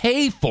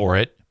pay for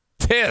it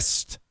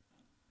pissed.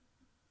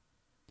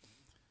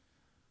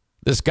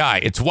 This guy,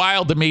 it's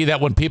wild to me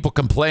that when people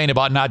complain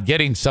about not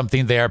getting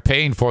something they are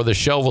paying for, the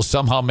show will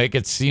somehow make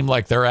it seem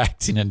like they're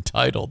acting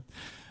entitled.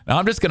 Now,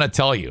 I'm just going to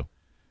tell you,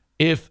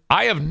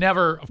 I've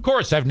never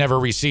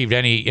received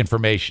any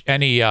information,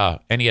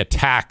 any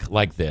attack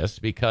like this,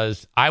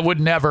 because I would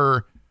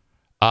never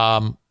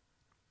underdeliver.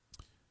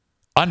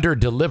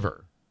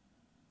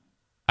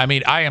 I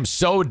mean, I am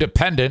so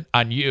dependent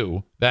on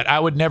you that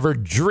I would never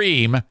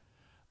dream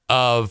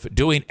of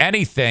doing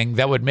anything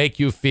that would make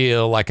you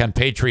feel like on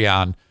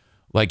Patreon,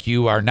 like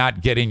you are not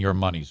getting your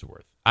money's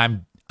worth.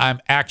 I'm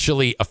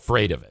actually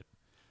afraid of it.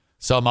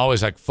 So I'm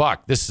always like,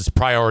 fuck, this is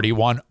priority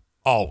one,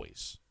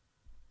 always.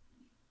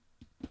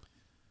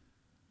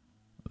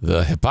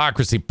 The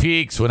hypocrisy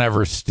peaks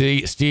whenever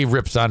Steve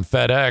rips on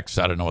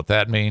FedEx. I don't know what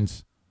that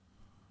means.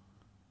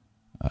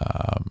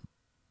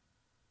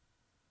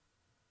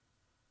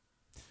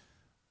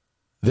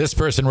 This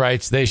person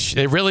writes, they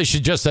really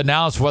should just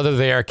announce whether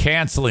they are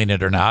canceling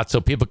it or not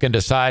so people can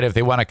decide if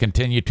they want to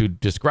continue to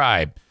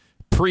describe.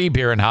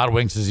 Pre-beer and hot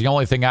wings is the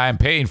only thing I am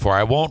paying for.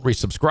 I won't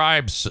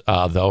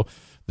resubscribe, though.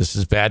 This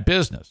is bad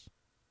business.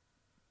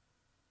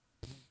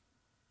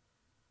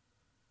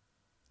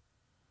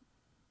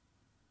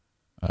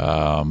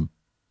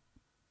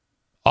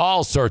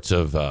 All sorts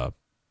of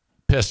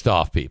pissed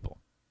off people.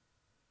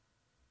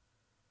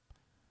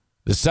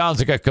 This sounds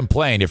like a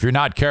complaint. If you're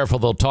not careful,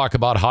 they'll talk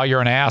about how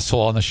you're an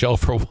asshole on the show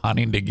for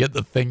wanting to get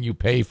the thing you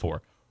pay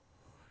for.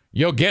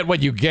 You'll get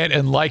what you get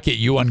and like it,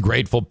 you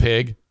ungrateful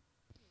pig.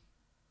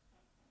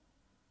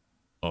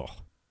 Oh.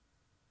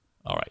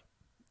 All right.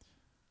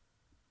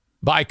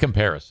 By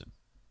comparison.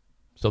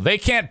 So they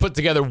can't put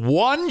together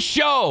one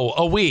show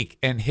a week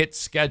and hit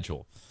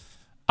schedule.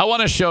 I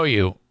want to show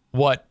you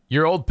what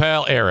your old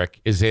pal Eric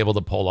is able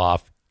to pull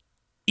off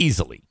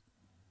easily.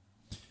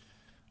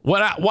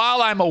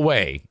 While I'm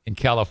away in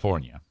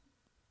California,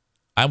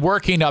 I'm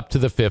working up to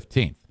the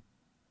 15th.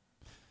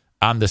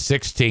 On the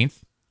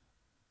 16th,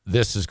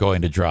 this is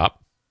going to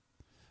drop.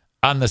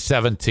 On the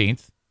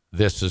 17th,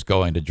 this is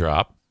going to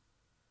drop.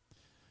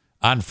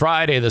 On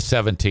Friday the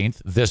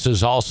 17th, this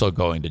is also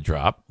going to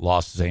drop.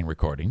 Lost Zane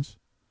Recordings.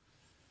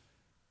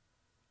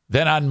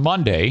 Then on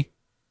Monday,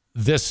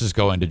 this is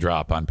going to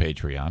drop on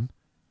Patreon.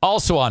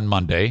 Also on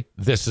Monday,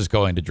 this is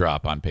going to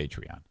drop on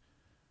Patreon.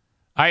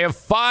 I have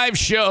 5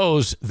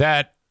 shows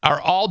that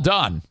are all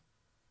done.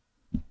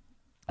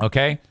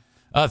 Okay?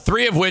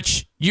 3 of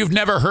which you've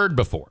never heard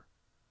before.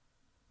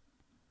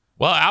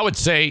 Well, I would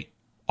say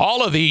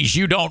all of these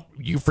you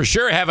for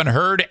sure haven't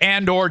heard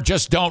and or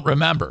just don't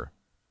remember.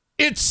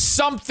 It's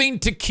something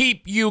to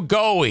keep you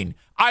going.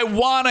 I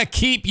want to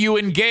keep you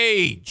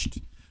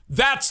engaged.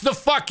 That's the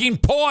fucking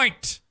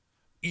point.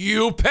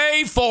 You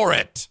pay for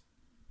it.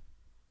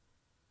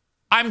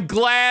 I'm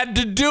glad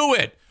to do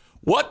it.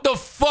 What the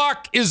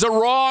fuck is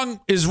wrong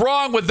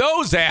with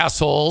those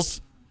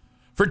assholes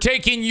for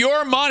taking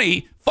your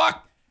money.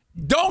 Fuck,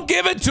 don't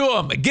give it to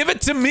them. Give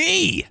it to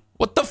me.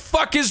 What the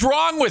fuck is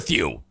wrong with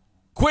you?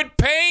 Quit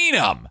paying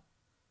them.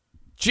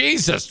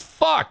 Jesus,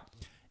 fuck.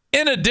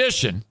 In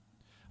addition,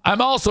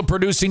 I'm also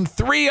producing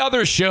 3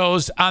 other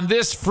shows on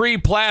this free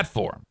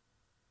platform.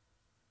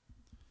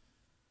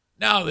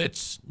 Now,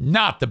 it's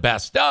not the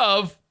best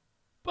of,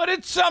 but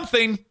it's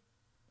something.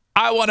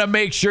 I want to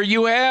make sure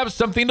you have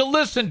something to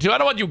listen to. I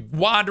don't want you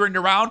wandering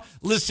around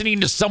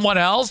listening to someone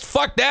else.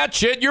 Fuck that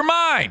shit. You're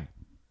mine.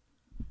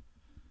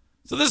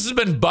 So this has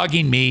been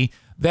bugging me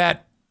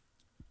that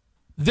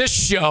this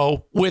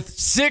show with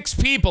 6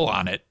 people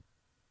on it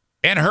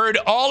and heard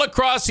all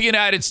across the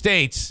United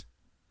States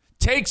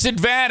takes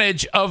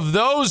advantage of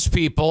those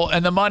people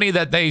and the money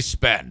that they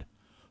spend.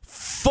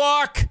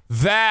 Fuck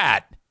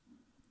that.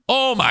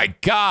 Oh my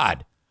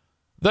God.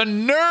 The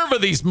nerve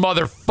of these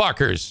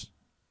motherfuckers.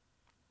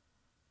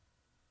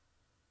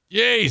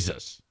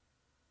 Jesus.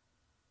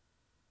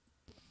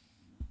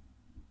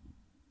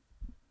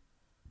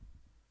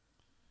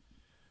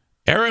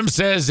 Aram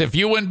says if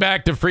you went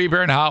back to Free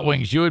Beer and Hot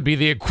Wings, you would be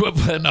the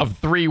equivalent of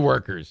 3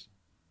 workers.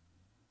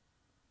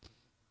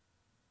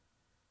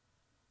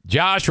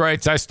 Josh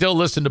writes, I still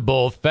listen to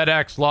both.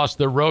 FedEx lost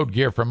their road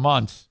gear for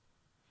months.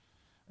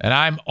 And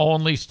I'm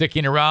only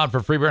sticking around for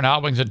Free Beer and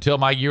Hot Wings until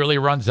my yearly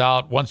runs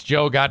out. Once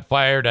Joe got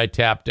fired, I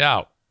tapped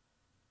out.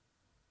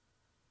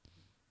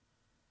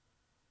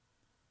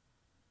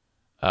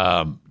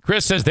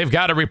 Chris says they've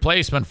got a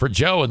replacement for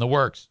Joe in the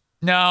works.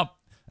 No,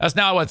 that's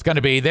not what it's going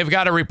to be. They've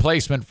got a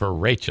replacement for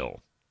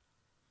Rachel.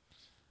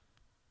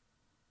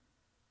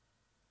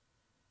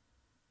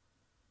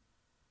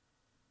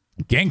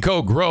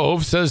 Ginkgo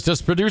Grove says,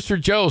 does producer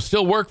Joe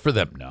still work for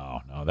them?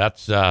 No,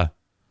 that's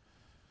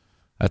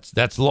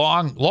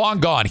long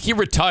gone. He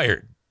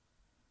retired.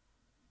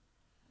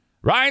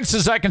 Ryan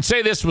says, I can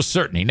say this with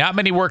certainty. Not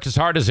many work as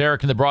hard as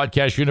Eric in the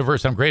broadcast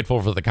universe. I'm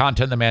grateful for the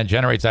content the man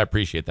generates. I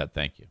appreciate that.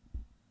 Thank you.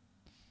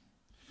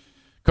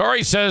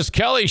 Corey says,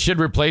 Kelly should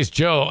replace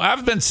Joe.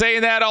 I've been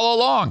saying that all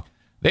along.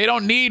 They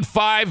don't need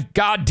 5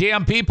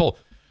 goddamn people.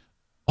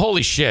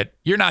 Holy shit.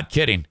 You're not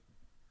kidding.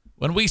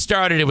 When we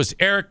started, it was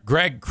Eric,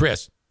 Greg,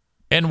 Chris,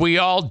 and we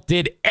all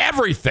did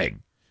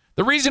everything.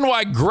 The reason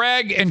why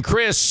Greg and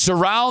Chris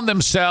surround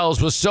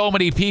themselves with so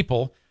many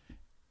people,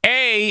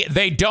 A,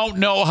 they don't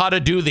know how to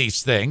do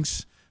these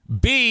things.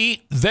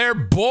 B, they're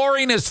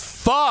boring as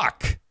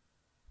fuck.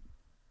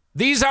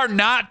 These are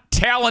not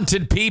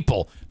talented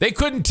people. They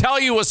couldn't tell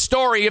you a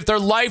story if their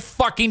life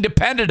fucking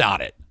depended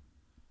on it.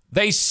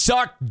 They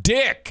suck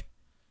dick.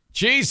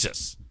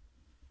 Jesus.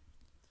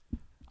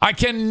 I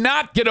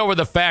cannot get over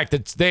the fact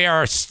that they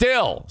are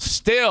still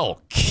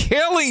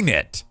killing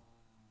it.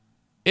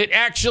 It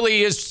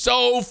actually is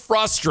so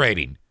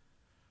frustrating.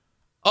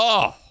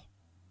 Oh,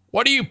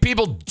 what are you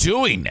people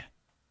doing?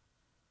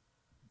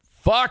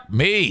 Fuck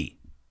me.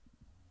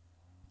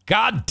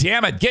 God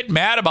damn it. Get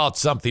mad about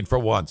something for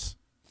once.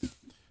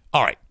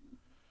 All right.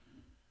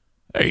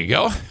 There you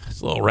go.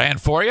 It's a little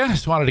rant for you.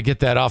 Just wanted to get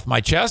that off my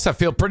chest. I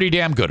feel pretty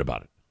damn good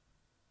about it.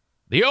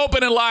 The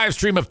open and live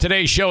stream of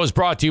today's show is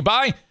brought to you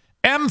by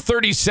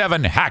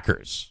M37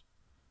 Hackers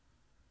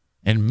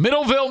in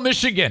Middleville,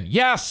 Michigan.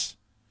 Yes.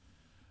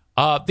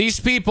 These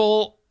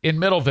people in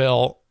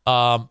Middleville,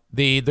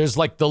 there's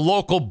like the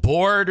local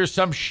board or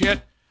some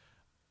shit.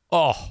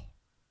 Oh.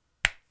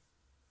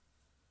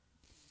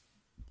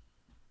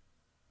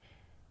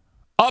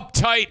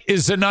 Uptight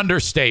is an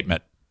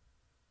understatement.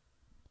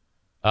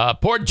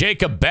 Poor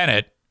Jacob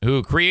Bennett,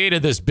 who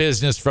created this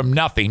business from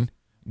nothing,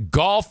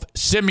 golf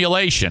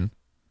simulation,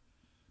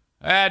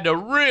 had to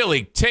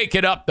really take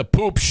it up the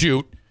poop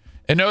chute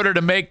in order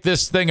to make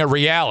this thing a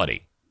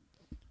reality.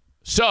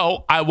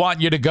 So I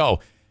want you to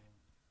go.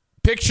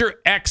 Picture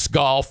X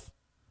Golf,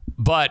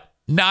 but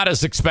not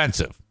as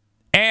expensive.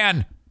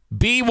 And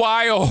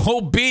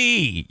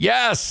BYOB,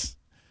 yes,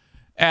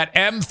 at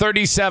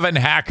M37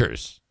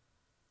 Hackers.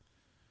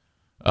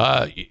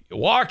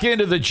 Walk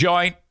into the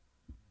joint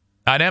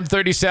on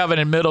M37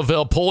 in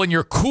Middleville, pulling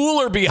your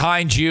cooler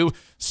behind you,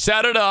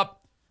 set it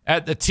up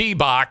at the tee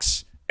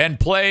box, and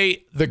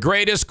play the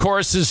greatest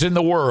courses in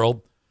the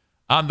world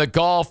on the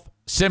golf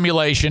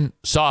simulation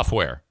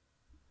software.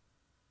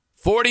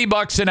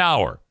 $40 an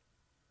hour.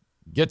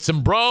 Get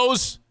some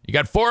bros. You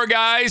got 4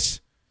 guys.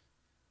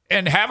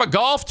 And have a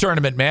golf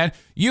tournament, man.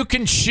 You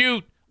can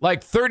shoot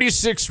like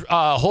 36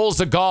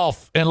 holes of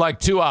golf in like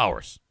 2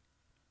 hours.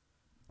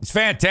 It's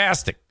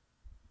fantastic.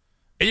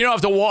 And you don't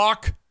have to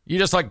walk. You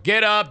just like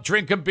get up,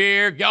 drink a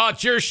beer. Oh,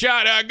 it's your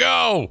shot.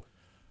 Go.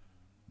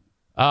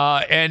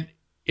 And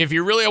if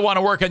you really want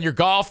to work on your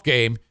golf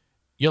game,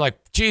 you're like,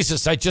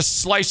 Jesus, I just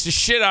sliced the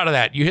shit out of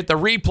that. You hit the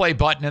replay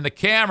button and the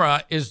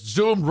camera is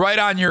zoomed right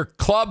on your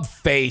club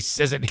face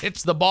as it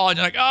hits the ball. And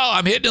you're like, oh,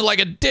 I'm hitting it like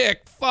a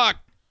dick. Fuck.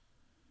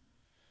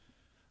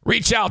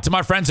 Reach out to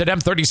my friends at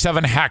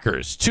M37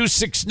 Hackers.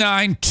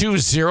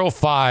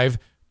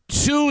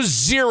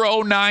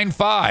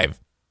 269-205-2095.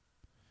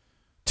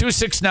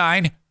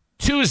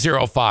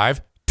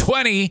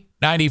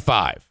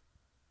 269-205-2095.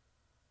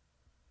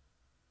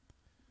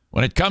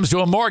 When it comes to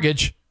a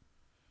mortgage,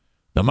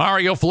 the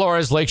Mario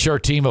Flores Lakeshore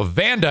team of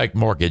Van Dyke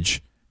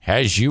Mortgage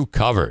has you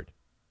covered.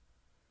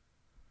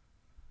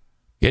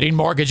 Getting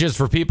mortgages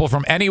for people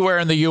from anywhere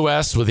in the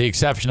U.S. with the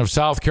exception of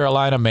South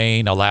Carolina,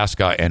 Maine,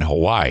 Alaska, and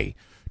Hawaii.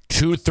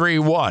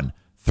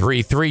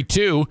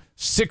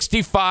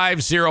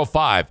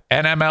 231-332-6505.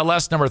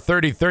 NMLS number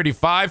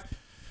 3035.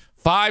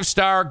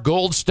 5-star,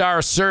 gold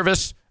star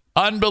service.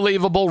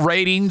 Unbelievable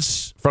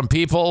ratings from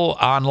people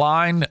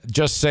online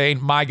just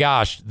saying, my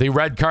gosh, the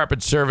red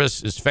carpet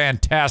service is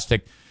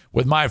fantastic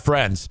with my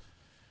friends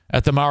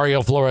at the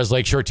Mario Flores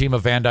Lakeshore team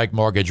of Van Dyke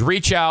Mortgage.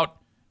 Reach out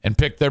and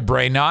pick their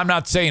brain. Now, I'm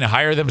not saying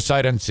hire them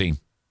sight unseen.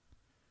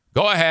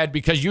 Go ahead,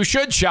 because you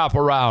should shop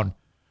around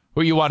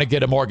who you want to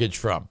get a mortgage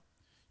from.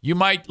 You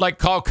might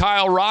call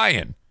Kyle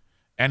Ryan,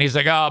 and he's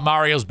like, oh,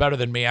 Mario's better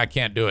than me. I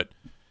can't do it.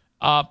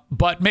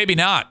 But maybe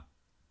not.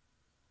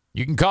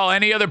 You can call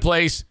any other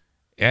place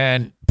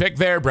and pick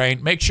their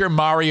brain. Make sure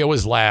Mario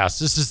is last.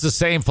 This is the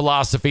same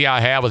philosophy I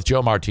have with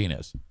Joe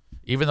Martinez.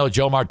 Even though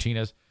Joe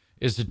Martinez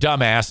is a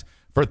dumbass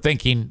for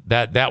thinking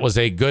that was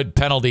a good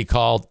penalty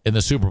called in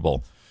the Super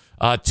Bowl.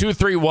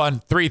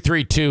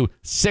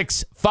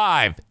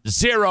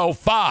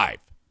 231-332-6505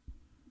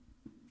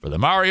 for the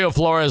Mario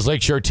Flores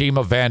Lakeshore team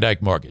of Van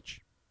Dyke Mortgage.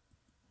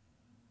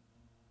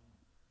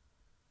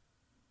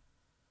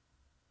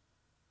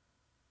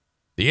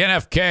 The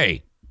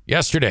NFK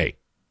yesterday,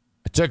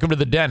 I took him to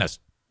the dentist.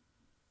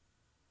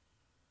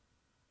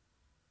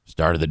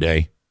 Start of the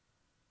day,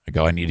 I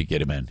go, I need to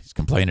get him in. He's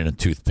complaining of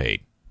tooth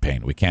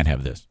pain. We can't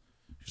have this.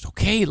 He's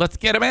okay, let's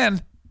get him in.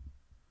 I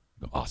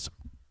go, awesome.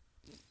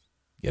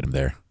 Get him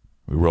there.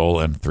 We roll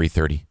in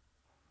 3:30.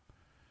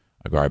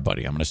 I go, all right,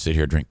 buddy, I'm going to sit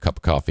here, drink a cup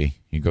of coffee.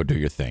 You go do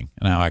your thing.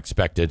 And I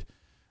expected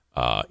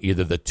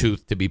either the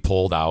tooth to be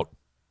pulled out.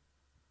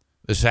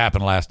 This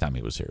happened last time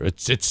he was here.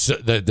 It's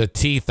the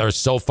teeth are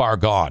so far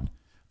gone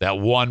that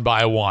one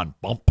by one,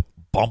 bump,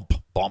 bump,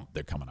 bump,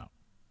 they're coming out.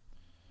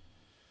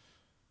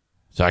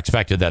 So I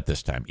expected that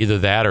this time. Either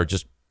that or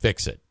just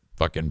fix it.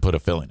 Fucking put a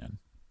filling in.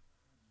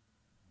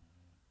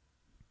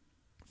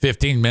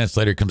 15 minutes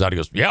later, he comes out. He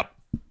goes, yep,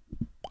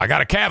 I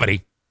got a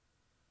cavity.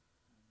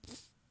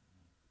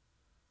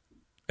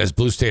 As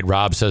Blue State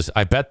Rob says,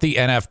 I bet the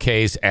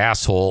NFK's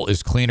asshole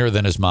is cleaner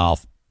than his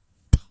mouth.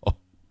 Oh,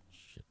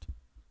 shit.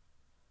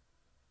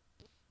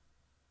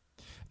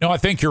 No, I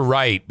think you're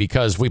right,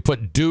 because we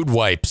put dude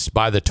wipes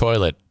by the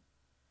toilet.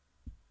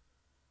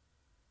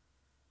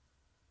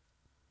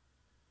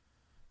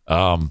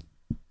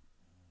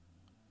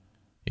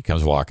 He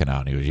comes walking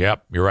out and he goes,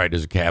 yep, you're right,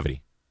 there's a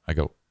cavity. I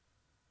go,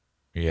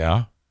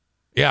 yeah,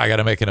 I got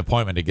to make an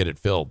appointment to get it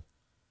filled.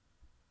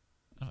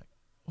 I'm like,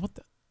 what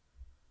the?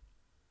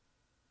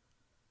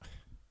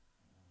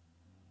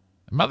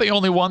 Am I the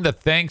only one that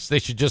thinks they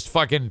should just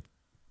fucking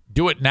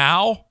do it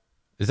now?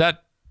 Is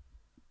that?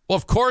 Well,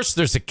 of course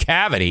there's a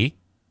cavity.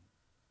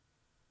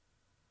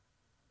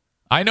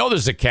 I know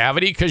there's a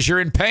cavity because you're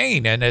in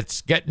pain and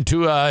it's getting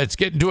to a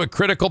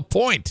critical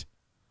point.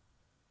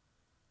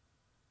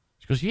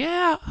 She goes,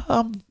 yeah,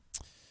 gonna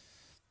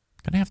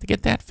have to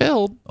get that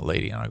filled, the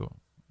lady. And I go,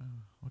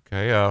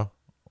 okay.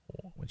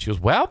 She goes,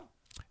 well,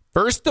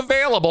 first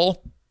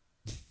available,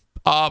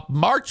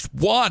 March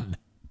 1.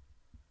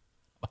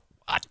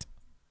 What?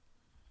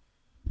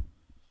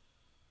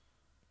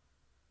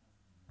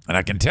 And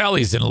I can tell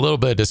he's in a little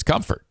bit of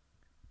discomfort.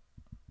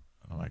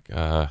 I'm like,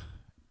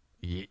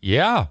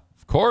 yeah,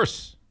 of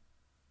course.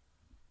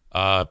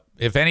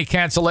 If any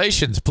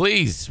cancellations,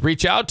 please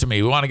reach out to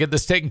me. We want to get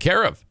this taken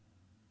care of.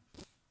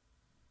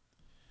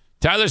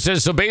 Tyler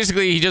says, so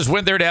basically he just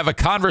went there to have a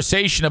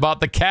conversation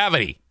about the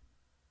cavity.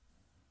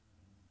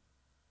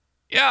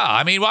 Yeah,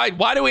 I mean, why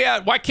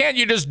can't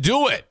you just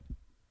do it?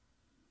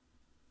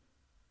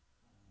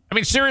 I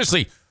mean,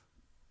 seriously,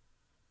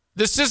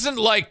 this isn't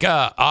like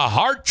a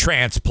heart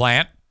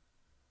transplant.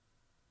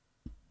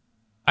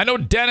 I know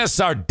dentists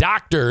are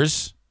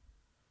doctors,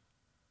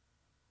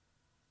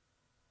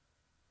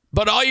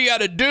 but all you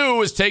got to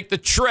do is take the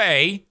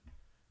tray,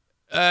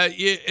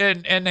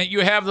 and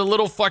you have the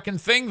little fucking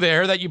thing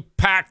there that you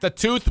pack the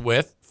tooth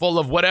with, full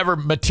of whatever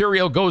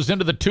material goes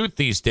into the tooth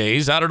these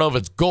days. I don't know if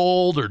it's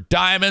gold or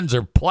diamonds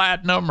or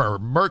platinum or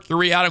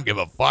mercury. I don't give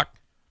a fuck.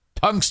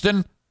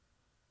 Tungsten.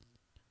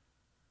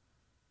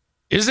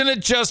 Isn't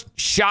it just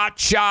shot,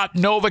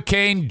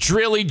 Novocaine,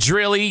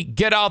 drilly,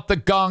 get out the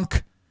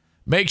gunk,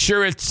 make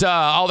sure it's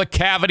all the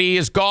cavity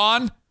is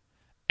gone,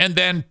 and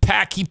then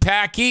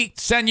packy,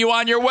 send you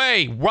on your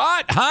way.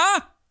 What?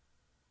 Huh?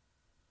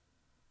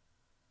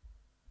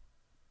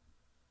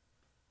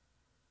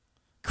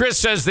 Chris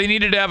says they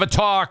needed to have a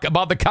talk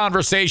about the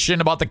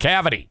conversation about the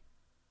cavity.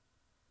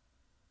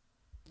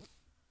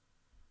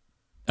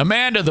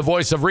 Amanda, the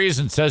voice of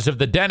reason, says if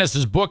the dentist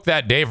is booked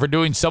that day for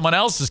doing someone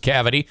else's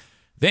cavity,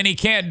 then he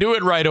can't do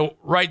it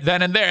right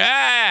then and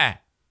there.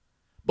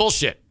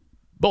 Bullshit.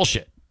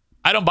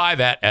 I don't buy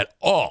that at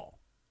all.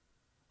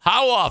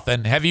 How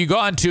often have you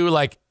gone to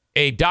like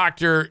a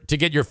doctor to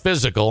get your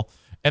physical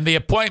and the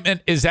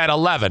appointment is at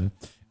 11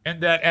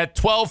 and that at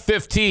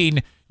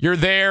 12:15 you're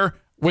there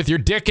with your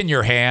dick in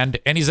your hand,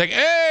 and he's like,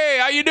 hey,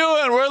 how you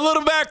doing? We're a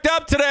little backed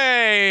up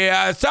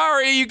today.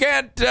 Sorry, you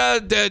can't.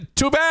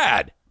 Too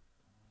bad.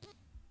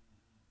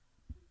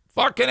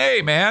 Fucking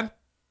A, man.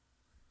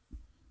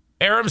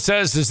 Aram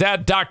says, is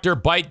that Dr.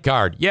 Bite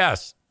Guard?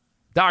 Yes.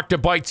 Dr.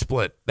 Bite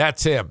Split.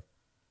 That's him.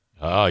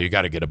 Oh, you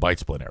got to get a bite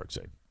split, Eric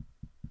said.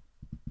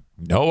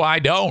 No, I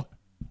don't.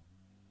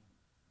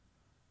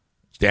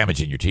 It's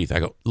damaging your teeth. I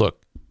go,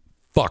 look,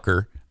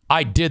 fucker,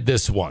 I did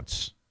this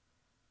once.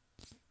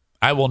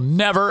 I will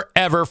never,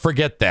 ever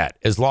forget that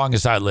as long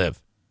as I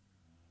live.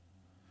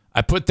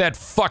 I put that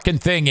fucking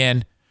thing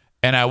in,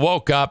 and I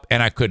woke up,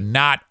 and I could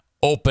not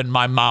open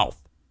my mouth.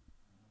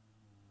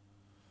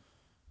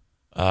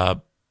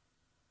 The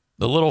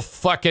little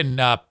fucking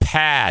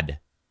pad,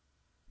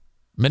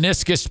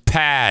 meniscus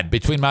pad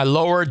between my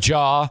lower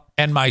jaw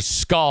and my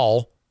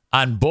skull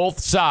on both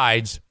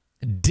sides,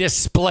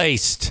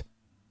 displaced,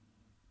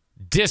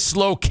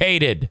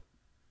 dislocated.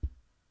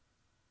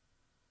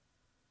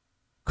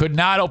 Could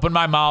not open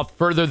my mouth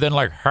further than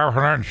like half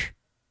an inch.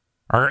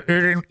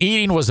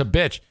 Eating was a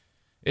bitch.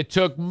 It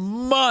took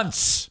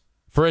months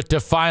for it to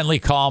finally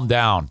calm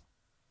down.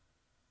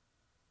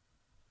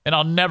 And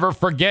I'll never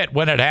forget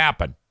when it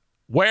happened.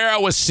 Where I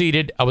was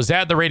seated, I was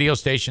at the radio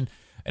station,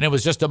 and it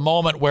was just a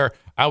moment where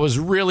I was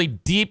really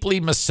deeply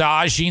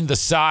massaging the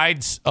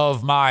sides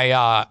of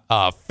my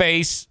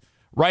face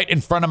right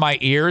in front of my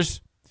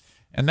ears.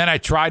 And then I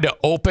tried to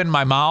open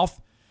my mouth,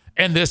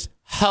 and this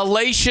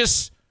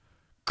hellacious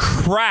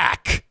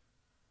crack.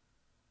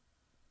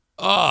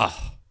 Ugh.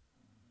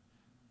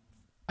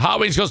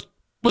 Howie goes,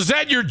 was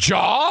that your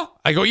jaw?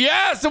 I go,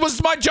 yes, it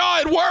was my jaw.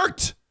 It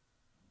worked.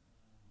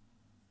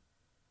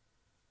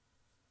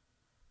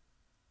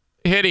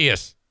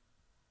 Hideous.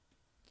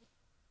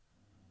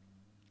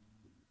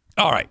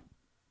 All right.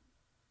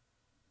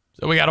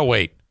 So we got to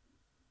wait.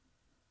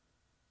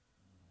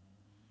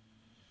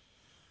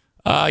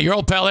 Your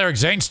old pal Eric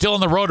Zane still on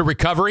the road to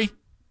recovery.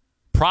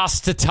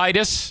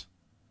 Prostatitis.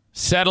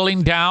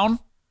 Settling down.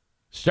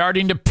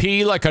 Starting to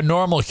pee like a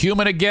normal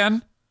human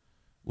again.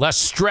 Less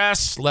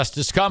stress. Less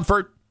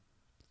discomfort.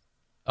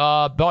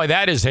 Boy,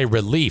 that is a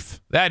relief.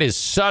 That is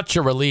such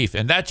a relief.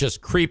 And that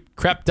just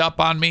crept up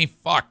on me.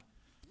 Fuck.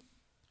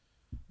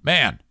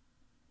 Man.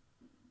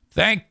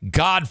 Thank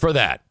God for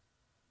that.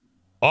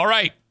 All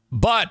right.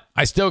 But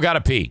I still got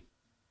to pee.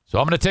 So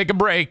I'm going to take a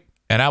break.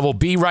 And I will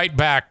be right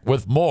back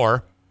with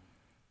more.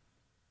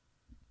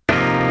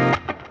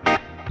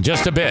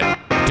 Just a bit.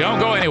 Don't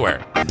go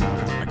anywhere.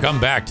 I come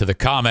back to the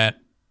comment.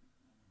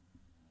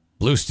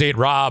 Blue State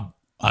Rob,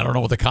 I don't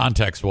know what the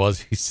context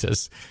was. He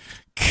says,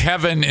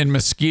 Kevin in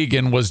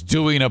Muskegon was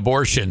doing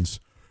abortions.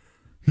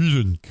 He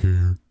didn't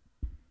care.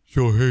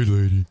 So, hey,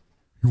 lady,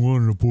 you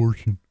want an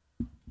abortion?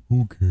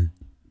 Okay.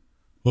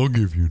 I'll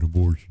give you an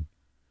abortion.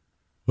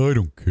 I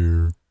don't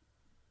care.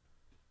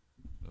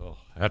 Oh,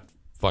 that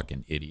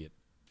fucking idiot.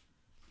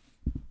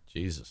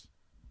 Jesus.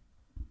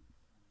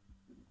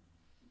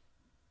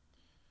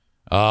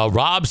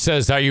 Rob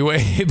says, are you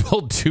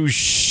able to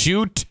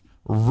shoot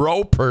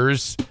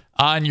ropers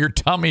on your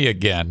tummy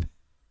again?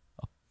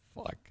 Oh,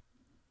 fuck.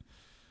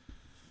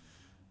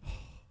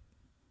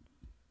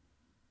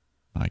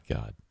 My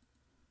God.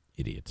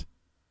 Idiot.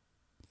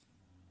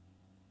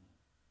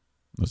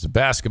 It was a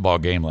basketball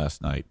game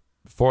last night.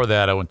 Before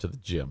that, I went to the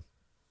gym.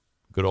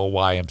 Good old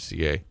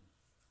YMCA.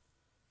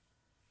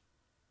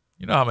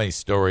 You know how many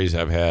stories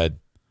I've had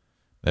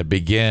that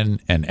begin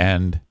and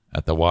end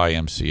at the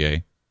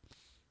YMCA?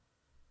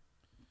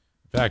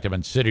 In fact, I've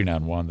been sitting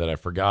on one that I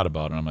forgot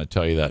about, and I'm going to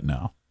tell you that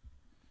now.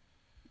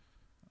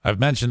 I've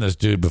mentioned this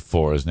dude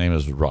before. His name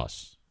is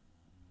Russ.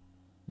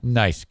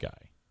 Nice guy.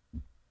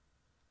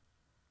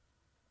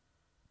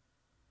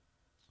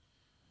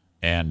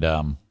 And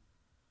now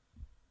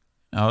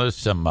there's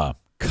some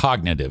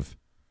cognitive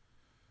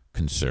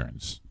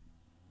concerns.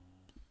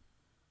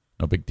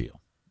 No big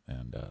deal.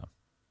 And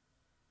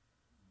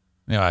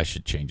I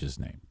should change his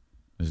name.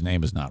 His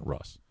name is not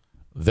Russ.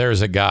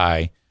 There's a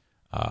guy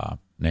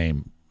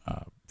named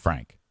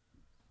Frank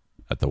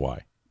at the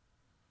Y.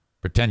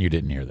 Pretend you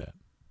didn't hear that.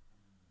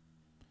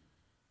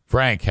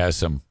 Frank has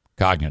some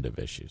cognitive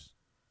issues.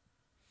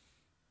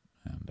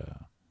 And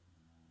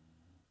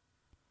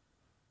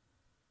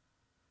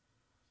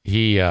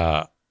he's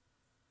kind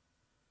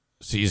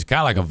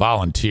of like a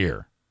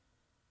volunteer.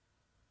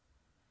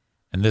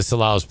 And this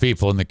allows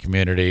people in the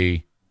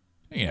community,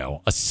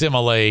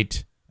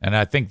 assimilate. And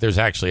I think there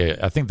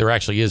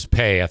actually is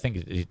pay. I think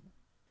it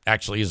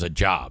actually is a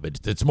job.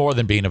 It's more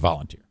than being a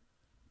volunteer.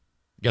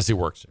 I guess he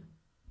works there.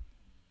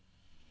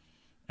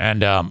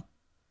 And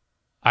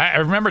I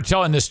remember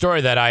telling this story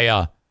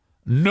that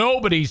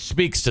nobody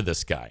speaks to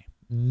this guy.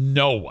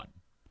 No one.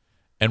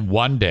 And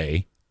one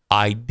day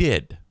I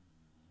did.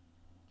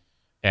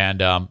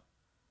 And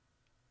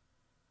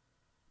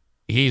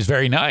he's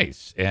very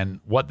nice. And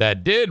what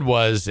that did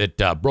was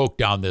it broke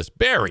down this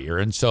barrier.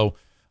 And so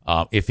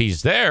if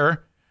he's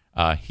there,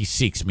 he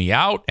seeks me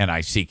out and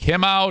I seek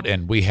him out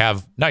and we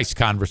have nice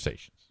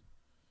conversations.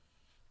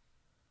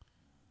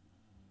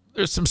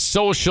 There's some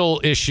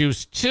social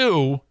issues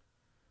too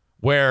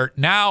where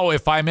now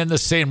if I'm in the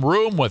same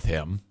room with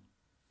him,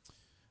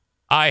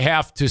 I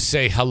have to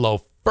say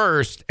hello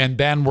first, and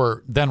then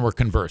we're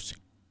conversing.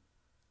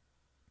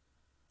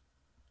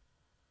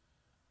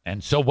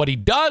 And so what he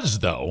does,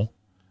 though,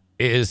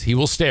 is he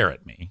will stare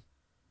at me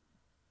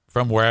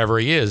from wherever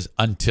he is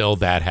until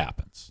that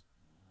happens.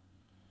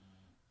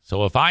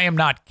 So if I am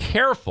not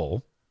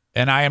careful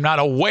and I am not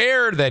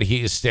aware that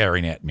he is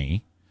staring at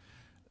me,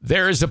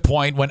 there is a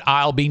point when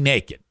I'll be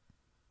naked,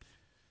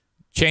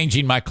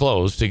 changing my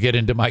clothes to get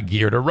into my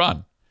gear to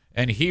run.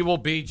 And he will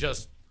be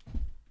just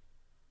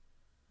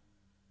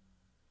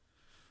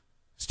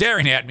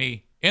staring at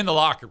me in the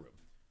locker room.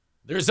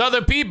 There's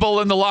other people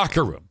in the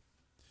locker room,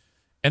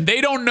 and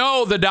they don't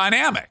know the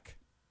dynamic.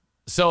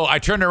 So I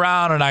turn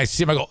around and I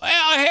see him. I go,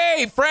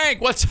 hey,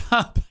 Frank, what's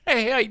up?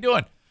 Hey, how you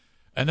doing?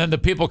 And then the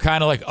people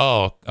kind of like,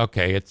 oh,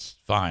 okay, it's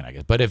fine, I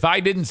guess. But if I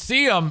didn't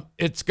see him,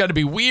 it's going to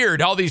be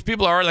weird. All these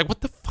people are like,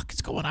 what the fuck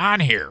is going on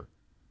here?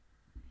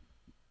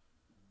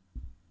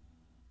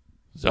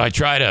 So I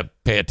try to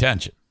pay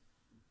attention.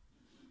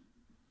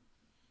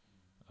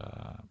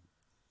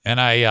 And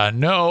I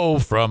know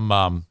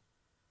from,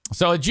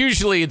 so it's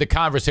usually the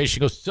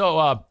conversation goes,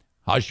 so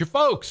how's your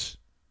folks?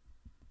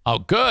 Oh,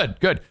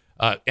 good.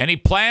 Any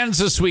plans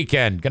this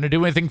weekend? Going to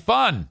do anything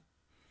fun?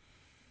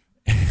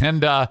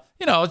 And,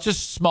 it's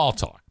just small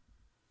talk.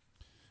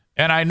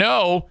 And I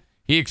know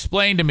he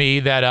explained to me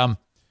that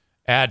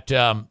at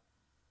the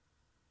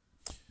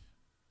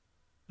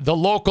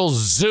local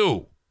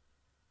zoo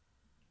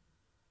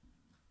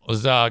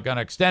was going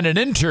to extend an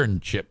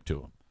internship to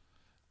him.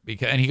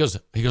 And he goes,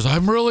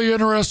 I'm really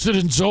interested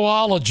in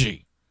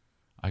zoology.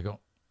 I go,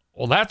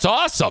 well, that's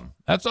awesome.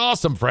 That's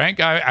awesome, Frank.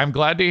 I'm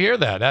glad to hear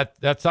that.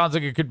 That sounds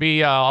like it could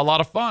be a lot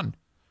of fun.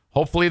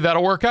 Hopefully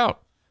that'll work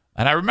out.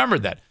 And I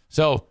remembered that.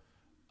 So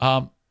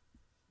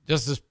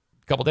just this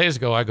couple days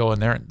ago, I go in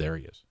there, and there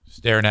he is,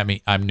 staring at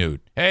me. I'm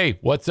nude. Hey,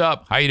 what's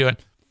up? How you doing?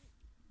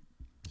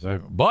 So,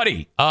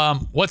 buddy,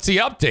 what's the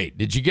update?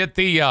 Did you get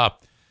the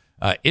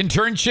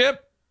internship?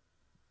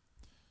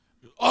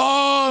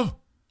 I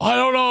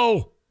don't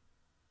know.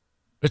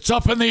 It's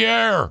up in the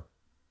air.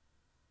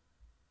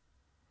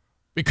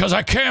 Because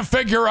I can't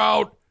figure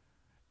out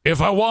if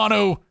I want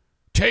to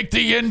take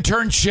the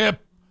internship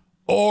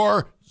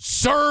or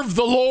serve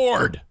the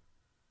Lord.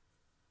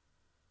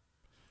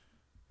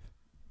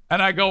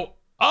 And I go,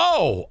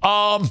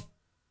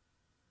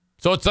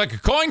 so it's like a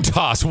coin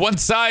toss. One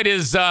side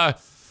is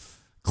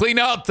clean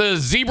out the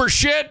zebra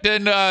shit,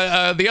 and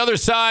the other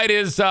side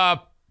is, I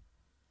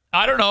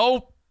don't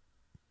know,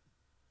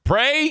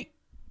 pray.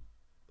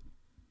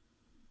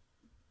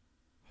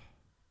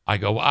 I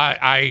go,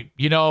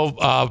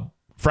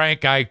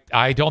 Frank,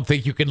 I don't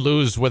think you can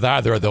lose with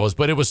either of those.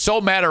 But it was so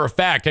matter of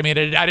fact. I mean,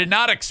 I did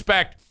not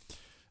expect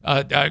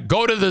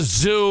go to the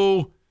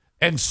zoo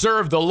and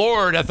serve the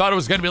Lord. I thought it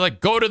was going to be like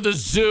go to the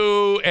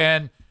zoo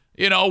and,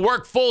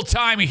 work full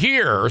time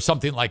here or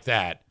something like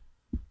that.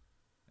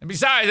 And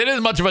besides, it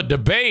isn't much of a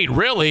debate,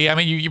 really. I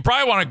mean, you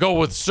probably want to go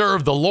with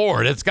serve the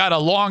Lord. It's got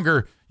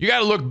you got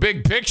to look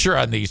big picture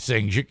on these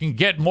things. You can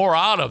get more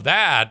out of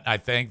that, I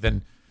think,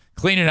 than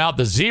cleaning out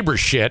the zebra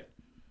shit.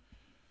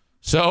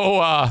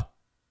 So,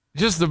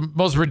 just the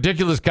most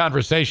ridiculous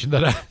conversation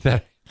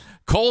that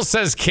Cole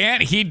says,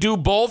 can't he do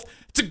both?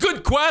 It's a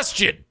good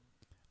question.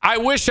 I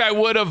wish I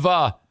would have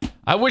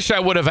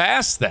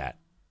asked that.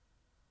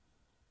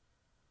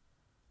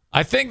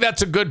 I think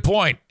that's a good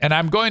point, and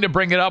I'm going to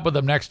bring it up with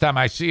him next time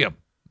I see him.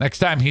 Next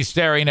time he's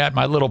staring at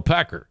my little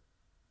pecker.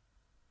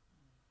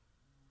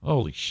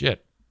 Holy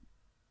shit.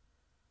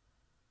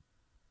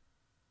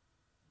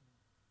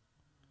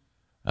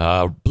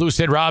 Blue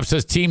Sid Rob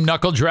says, Team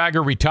Knuckle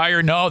Dragger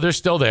retire. No, they're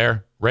still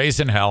there.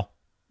 Raising hell.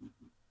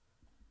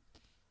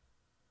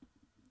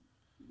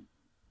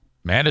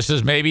 Amanda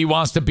says maybe he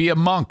wants to be a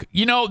monk.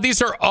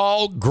 These are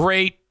all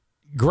great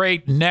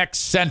next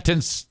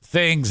sentence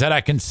things that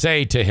I can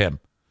say to him.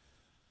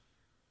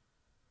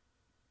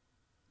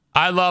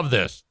 I love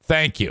this.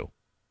 Thank you.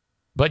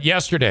 But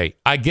yesterday,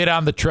 I get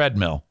on the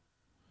treadmill,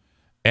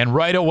 and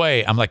right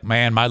away, I'm like,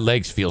 man, my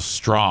legs feel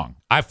strong.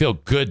 I feel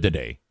good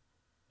today.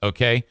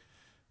 Okay?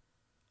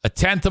 A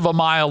tenth of a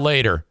mile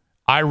later,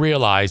 I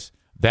realize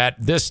that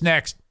this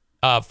next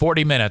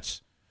 40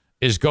 minutes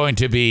is going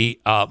to be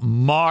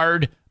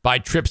marred by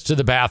trips to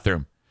the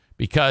bathroom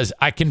because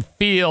I can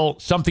feel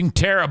something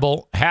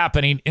terrible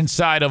happening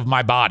inside of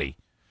my body.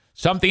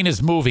 Something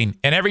is moving,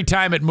 and every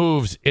time it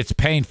moves, it's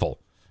painful.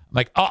 I'm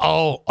like,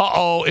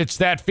 uh-oh, it's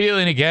that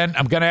feeling again.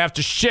 I'm going to have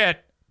to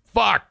shit.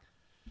 Fuck.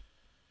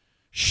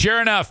 Sure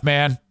enough,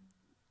 man,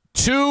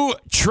 2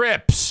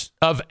 trips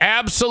of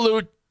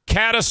absolute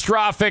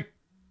catastrophic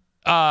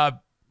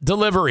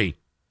delivery,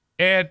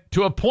 and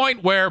to a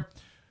point where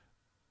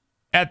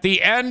at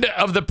the end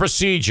of the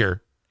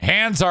procedure,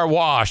 hands are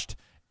washed,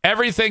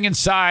 everything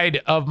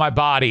inside of my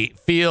body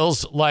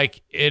feels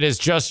like it has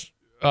just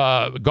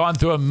gone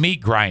through a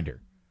meat grinder.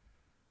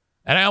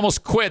 And I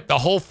almost quit the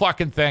whole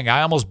fucking thing.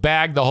 I almost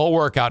bagged the whole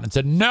workout and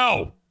said,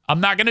 no, I'm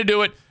not going to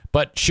do it.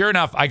 But sure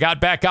enough, I got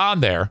back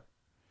on there,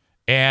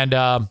 and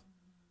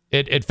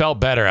It felt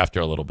better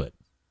after a little bit.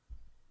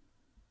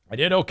 I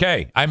did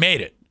okay. I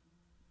made it.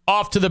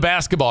 Off to the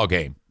basketball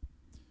game.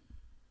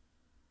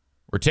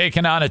 We're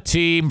taking on a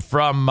team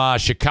from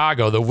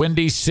Chicago, the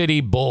Windy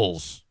City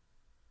Bulls.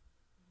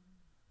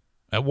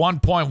 At one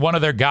point, one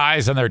of their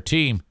guys on their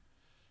team,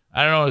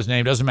 I don't know his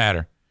name, doesn't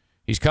matter.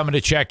 He's coming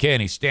to check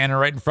in. He's standing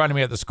right in front of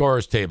me at the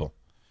scorer's table.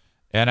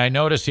 And I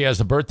notice he has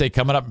a birthday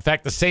coming up. In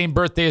fact, the same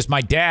birthday as my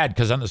dad,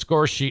 because on the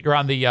score sheet or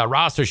on the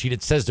roster sheet,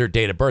 it says their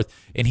date of birth.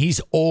 And he's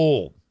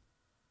old.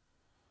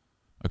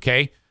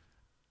 Okay?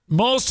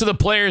 Most of the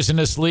players in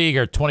this league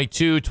are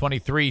 22,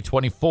 23,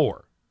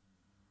 24.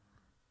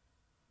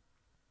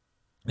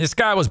 This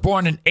guy was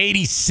born in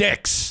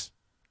 86.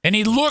 And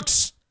he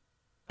looks,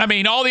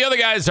 all the other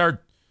guys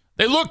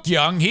they look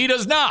young. He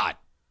does not.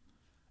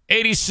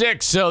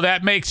 86, so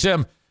that makes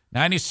him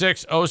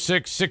 96,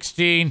 06,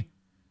 16.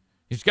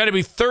 He's got to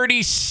be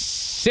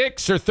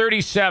 36 or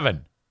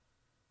 37.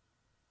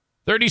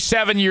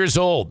 37 years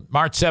old,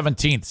 March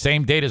 17th,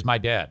 same date as my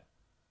dad.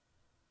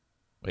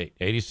 Wait,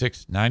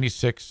 86,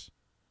 96.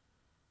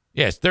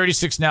 Yes,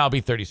 36 now, I'll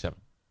be 37.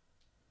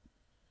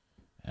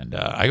 And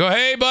I go,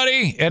 hey,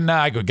 buddy. And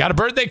I go, got a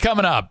birthday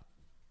coming up.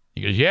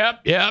 He goes,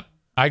 yep.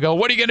 I go,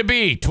 what are you going to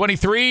be,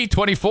 23,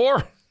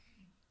 24?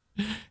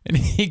 And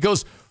he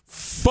goes,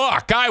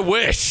 fuck, I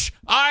wish.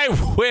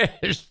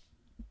 It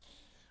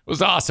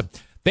was awesome.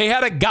 They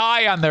had a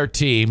guy on their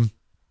team,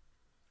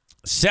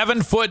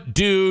 7-foot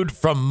dude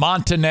from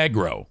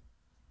Montenegro,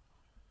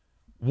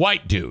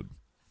 white dude,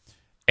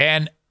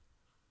 and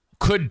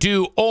could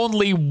do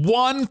only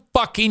one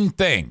fucking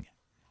thing.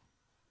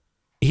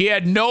 He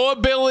had no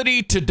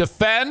ability to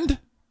defend,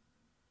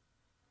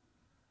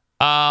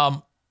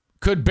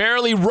 could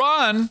barely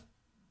run.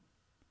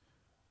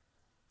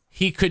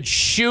 He could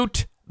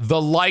shoot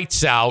the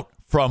lights out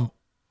from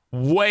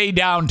way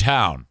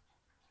downtown.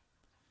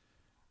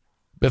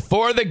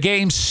 Before the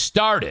game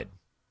started,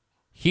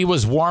 he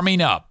was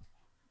warming up.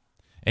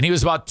 And he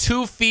was about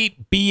 2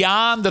 feet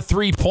beyond the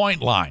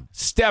three-point line,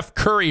 Steph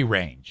Curry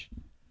range.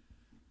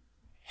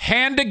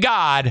 Hand to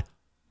God,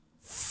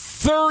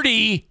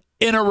 30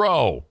 in a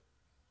row.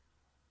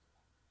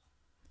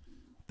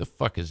 The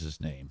fuck is his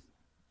name?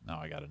 Now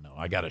I got to know.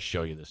 I got to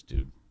show you this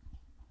dude.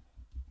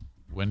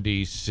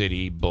 Windy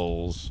City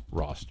Bulls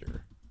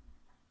roster.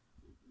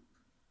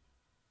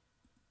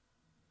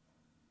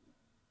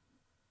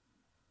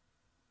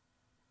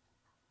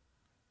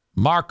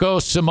 Marko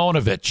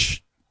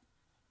Simonovic.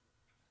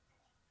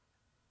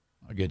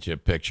 I'll get you a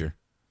picture.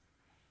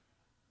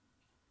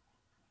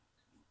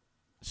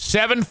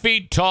 7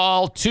 feet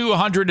tall,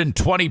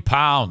 220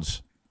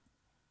 pounds.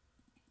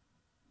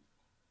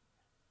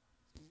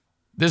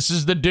 This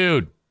is the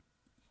dude.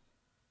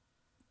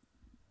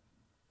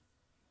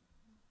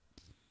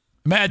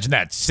 Imagine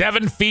that.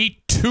 7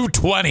 feet,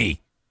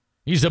 220.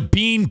 He's a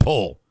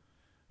beanpole.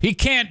 He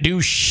can't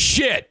do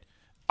shit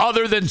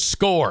other than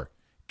score.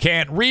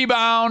 Can't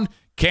rebound,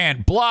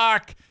 can't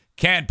block,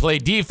 can't play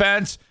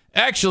defense.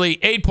 Actually,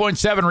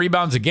 8.7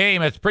 rebounds a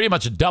game. It's pretty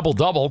much a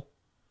double-double.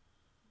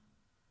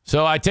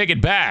 So I take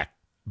it back.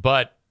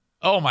 But,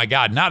 oh my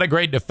God, not a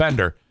great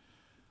defender.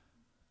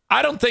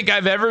 I don't think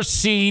I've ever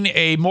seen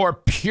a more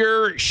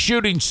pure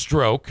shooting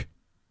stroke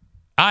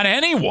on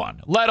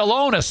anyone, let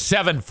alone a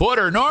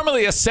 7-footer.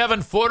 Normally a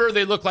 7-footer,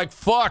 they look like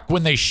fuck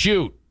when they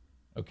shoot.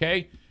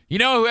 Okay? You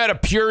know who had a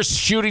pure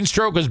shooting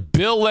stroke was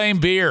Bill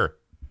Laimbeer.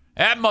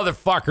 That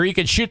motherfucker, he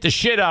can shoot the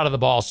shit out of the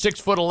ball,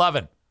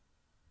 6'11".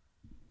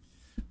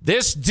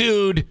 This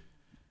dude,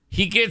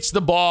 he gets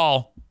the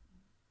ball.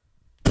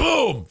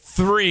 Boom,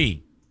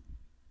 3.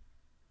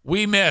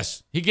 We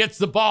miss. He gets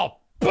the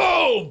ball.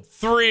 Boom,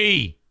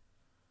 3.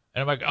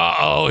 And I'm like,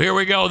 uh-oh, here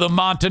we go, the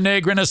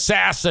Montenegrin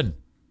assassin.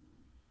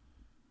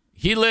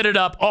 He lit it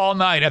up all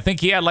night. I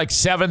think he had like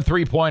 7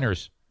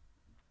 3-pointers.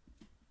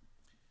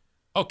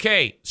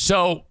 Okay,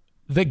 so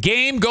the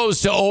game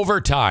goes to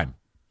overtime.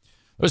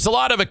 There's a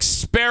lot of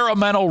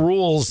experimental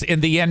rules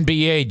in the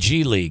NBA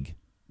G League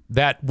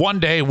that one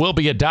day will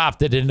be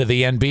adopted into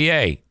the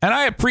NBA. And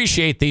I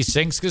appreciate these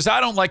things because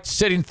I don't like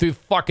sitting through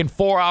fucking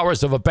 4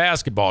 hours of a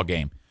basketball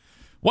game.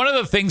 One of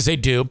the things they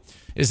do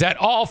is that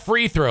all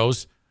free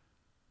throws,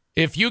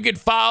 if you get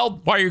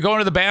fouled while you're going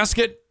to the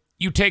basket,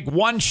 you take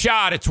one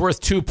shot, it's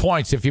worth 2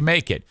 points if you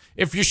make it.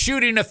 If you're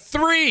shooting a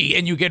 3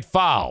 and you get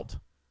fouled,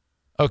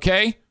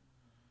 okay,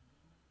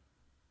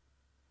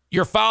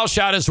 your foul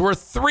shot is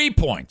worth 3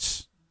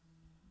 points.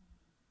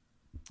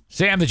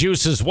 Sam the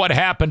Juice says, what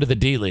happened to the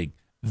D-League?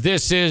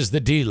 This is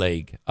the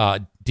D-League.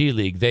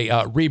 D-League. They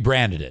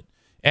rebranded it.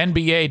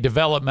 NBA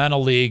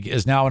Developmental League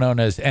is now known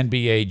as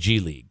NBA G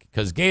League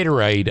because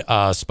Gatorade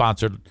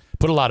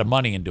put a lot of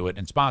money into it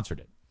and sponsored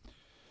it.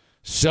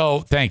 So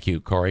thank you,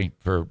 Corey,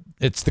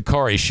 it's the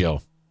Corey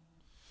Show.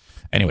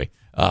 Anyway,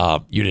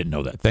 you didn't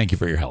know that. Thank you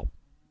for your help.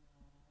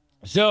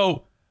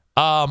 So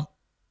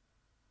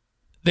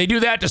they do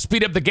that to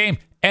speed up the game.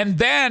 And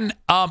then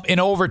in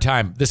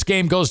overtime, this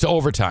game goes to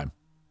overtime.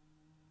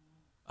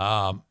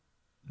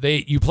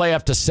 You play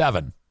up to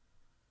 7.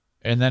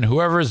 And then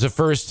whoever is the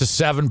first to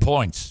 7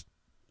 points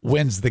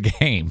wins the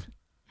game.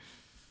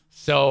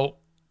 So,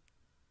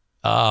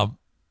 it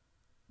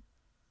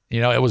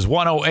was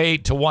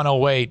 108 to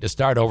 108 to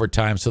start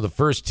overtime. So the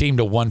first team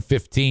to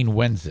 115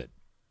 wins it.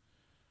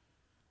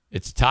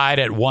 It's tied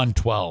at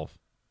 112.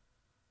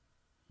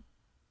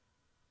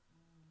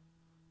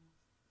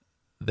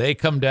 They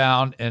come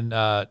down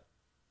and,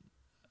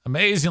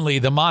 amazingly,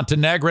 the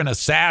Montenegrin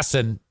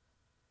assassin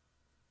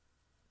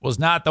was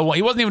not the one.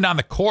 He wasn't even on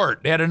the court.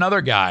 They had another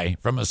guy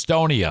from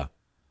Estonia.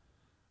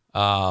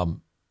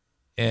 And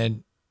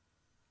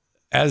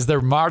as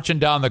they're marching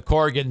down the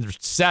court, getting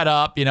set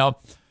up, the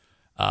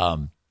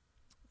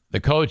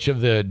coach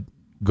of the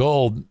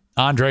Gold,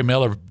 Andre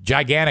Miller,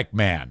 gigantic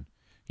man,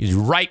 he's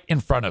right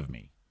in front of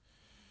me.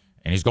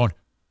 And he's going,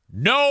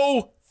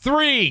 no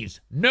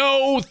threes,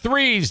 no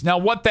threes. Now,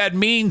 what that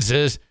means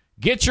is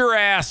get your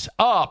ass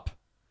up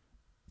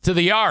to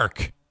the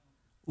arc.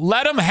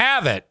 Let them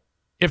have it.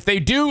 If they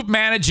do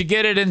manage to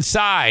get it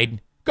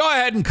inside, go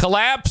ahead and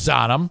collapse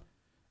on them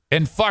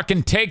and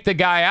fucking take the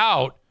guy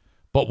out.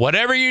 But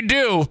whatever you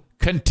do,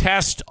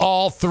 contest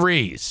all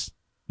threes.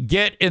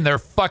 Get in their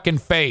fucking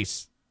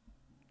face.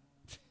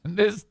 And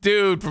this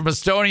dude from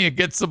Estonia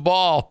gets the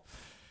ball.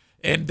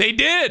 And they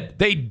did.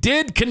 They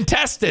did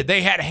contest it.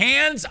 They had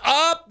hands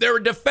up. They were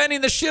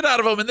defending the shit out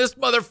of him. And this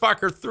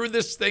motherfucker threw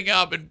this thing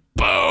up and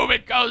boom,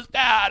 it goes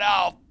down.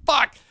 Oh,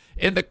 fuck.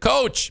 And the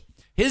coach,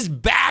 his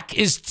back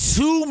is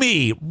to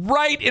me,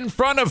 right in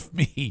front of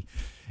me.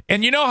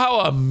 And you know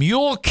how a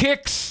mule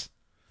kicks?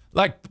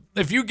 Like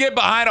if you get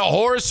behind a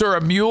horse or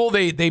a mule,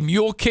 they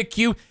mule kick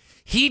you.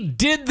 He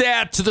did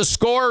that to the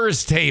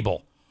scorer's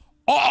table.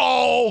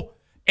 Uh-oh.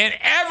 And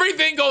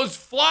everything goes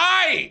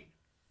flying.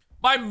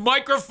 My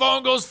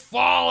microphone goes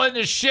falling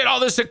to shit, all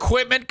this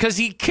equipment, because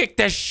he kicked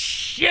the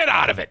shit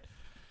out of it.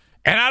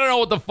 And I don't know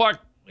what the fuck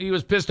he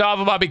was pissed off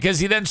about, because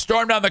he then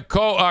stormed on the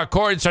court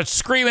and started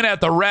screaming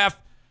at the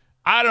ref.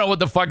 I don't know what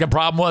the fucking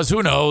problem was.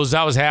 Who knows?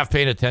 I was half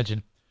paying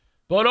attention.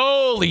 But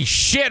holy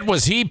shit,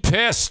 was he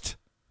pissed.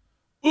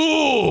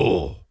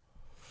 Ooh.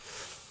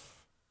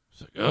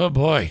 Oh,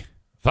 boy.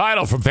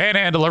 Final from Van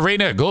Andel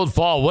Arena, Gold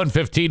Fall,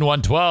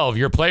 115-112.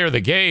 Your player of the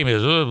game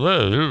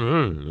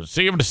is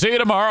see you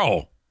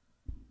tomorrow.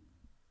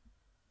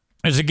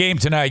 There's a game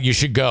tonight. You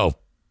should go.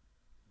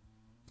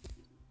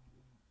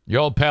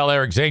 Your old pal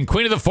Eric Zane,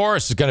 Queen of the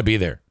Forest, is going to be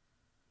there.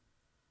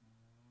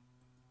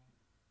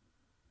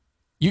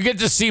 You get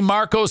to see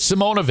Marko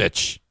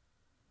Simonovic.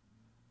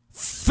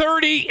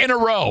 30 in a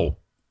row.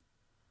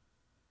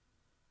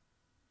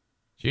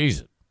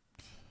 Jesus.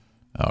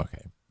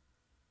 Okay.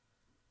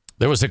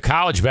 There was a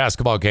college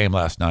basketball game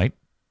last night.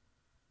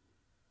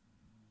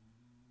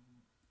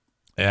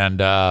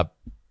 And I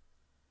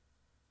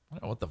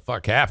don't know what the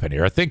fuck happened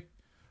here. I think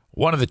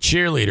one of the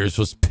cheerleaders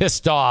was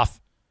pissed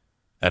off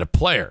at a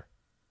player.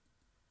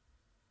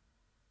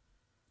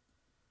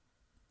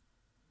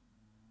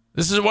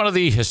 This is one of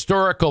the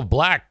historical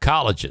black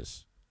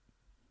colleges.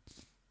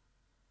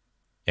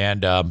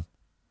 And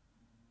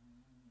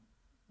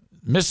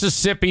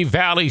Mississippi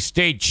Valley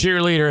State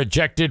cheerleader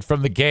ejected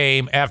from the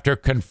game after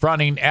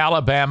confronting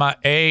Alabama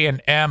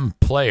A&M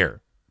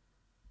player.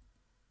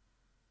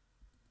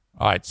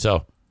 All right,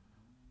 so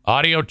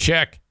audio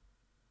check.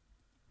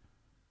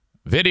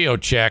 Video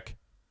check.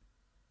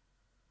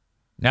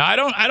 Now, I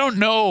don't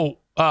know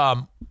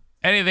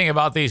anything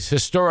about these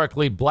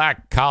historically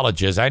black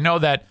colleges. I know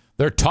that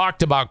they're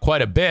talked about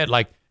quite a bit.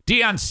 Like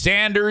Deion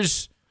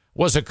Sanders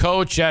was a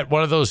coach at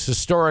one of those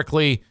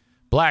historically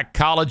black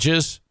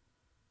colleges.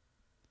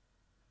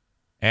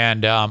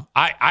 And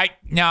I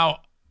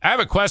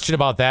have a question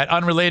about that,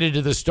 unrelated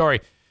to the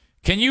story.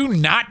 Can you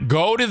not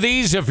go to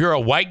these if you're a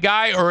white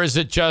guy, or is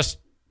it just,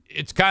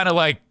 it's kind of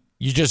like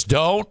you just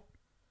don't?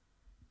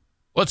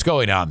 What's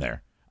going on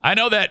there? I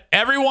know that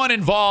everyone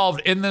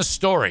involved in this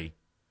story,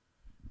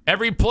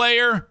 every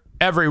player,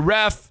 every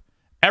ref,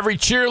 every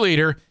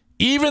cheerleader,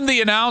 even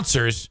the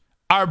announcers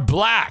are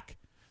black.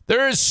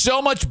 There is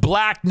so much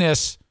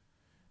blackness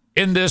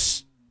in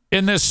this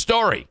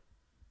story.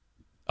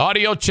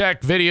 Audio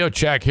check, video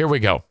check. Here we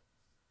go.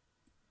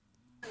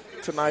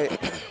 Tonight,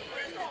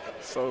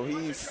 so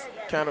he's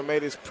kind of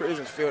made his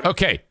prison feel.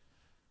 Okay,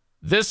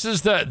 that's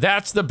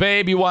the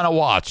babe you want to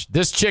watch.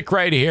 This chick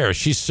right here,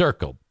 she's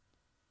circled.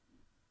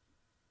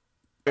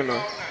 In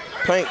the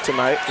paint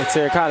tonight, and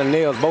Terracotta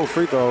nails both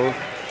free throws.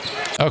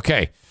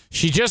 Okay,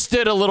 she just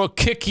did a little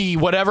kicky,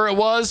 whatever it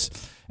was,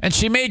 and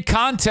she made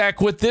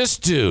contact with this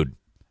dude.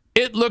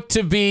 It looked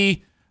to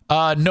be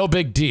no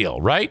big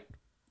deal, right?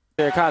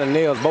 Terracotta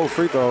nails both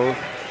free throws.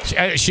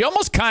 She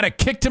almost kind of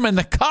kicked him in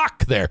the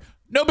cock there.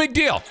 No big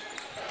deal.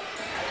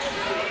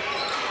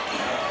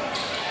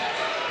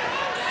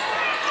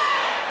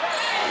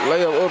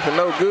 Layup up and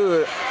no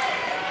good.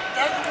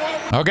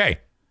 Okay.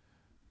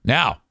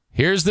 Now,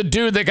 here's the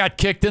dude that got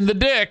kicked in the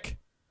dick.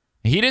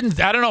 He didn't,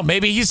 I don't know,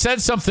 maybe he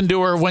said something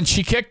to her when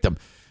she kicked him.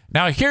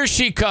 Now, here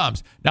she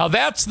comes. Now,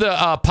 that's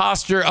the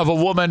posture of a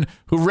woman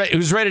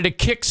who's ready to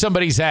kick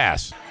somebody's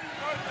ass.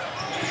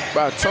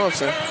 By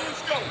Thompson.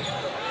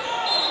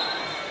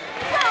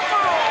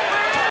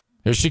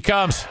 Here she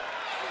comes.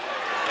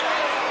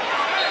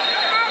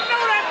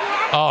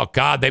 Oh,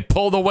 God, they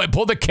pulled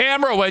the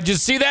camera away. Did you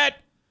see that?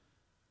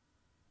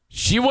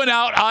 She went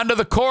out onto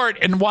the court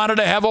and wanted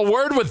to have a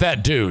word with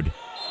that dude.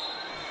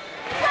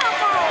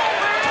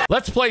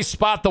 Let's play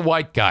Spot the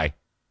White Guy.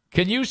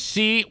 Can you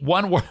see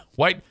one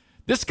white?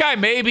 This guy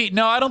maybe.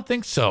 No, I don't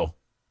think so.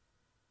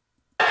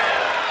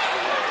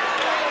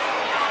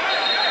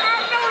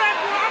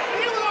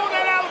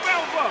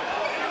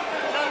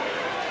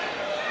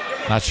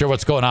 Not sure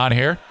what's going on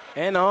here.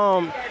 And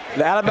the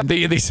Alabama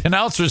these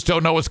announcers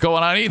don't know what's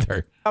going on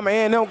either.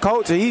 A&M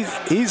coach,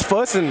 he's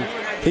fussing.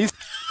 He's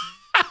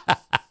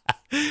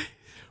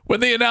when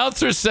the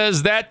announcer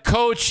says that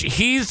coach,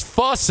 he's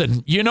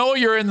fussing. You know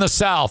you're in the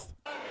South.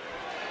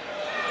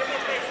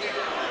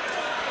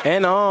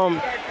 And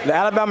the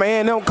Alabama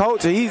A&M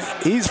coach,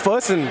 he's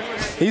fussing.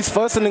 He's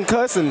fussing and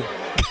cussing.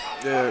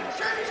 Yeah.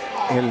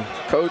 And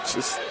coach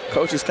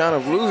is kind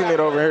of losing it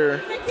over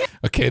here.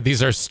 Okay,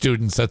 these are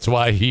students. That's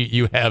why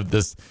you have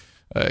this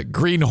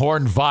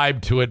greenhorn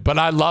vibe to it, but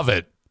I love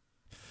it.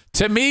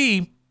 To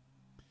me,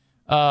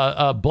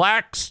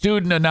 black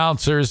student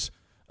announcers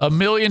a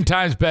million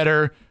times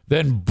better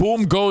than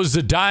boom goes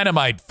the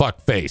dynamite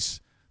fuckface.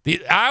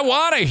 I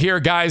want to hear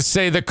guys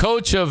say the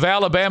coach of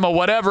Alabama,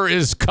 whatever,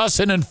 is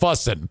cussing and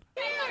fussing.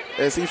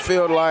 Does he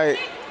feel like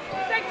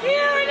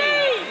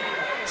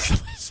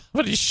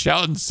somebody's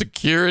shouting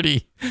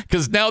security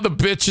because now the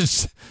bitch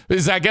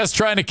is I guess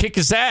trying to kick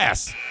his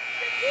ass.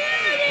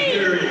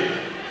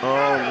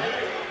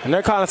 And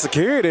they're calling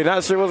security,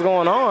 not sure what's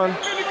going on.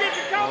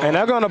 And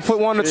they're going to put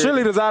one of the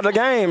cheerleaders out of the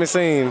game, it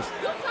seems.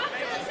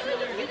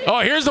 Oh,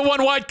 here's the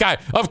one white guy.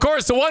 Of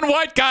course, the one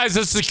white guy is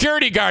a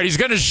security guard. He's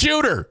going to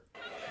shoot her.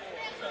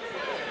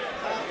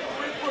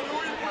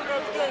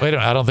 Wait a minute,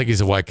 I don't think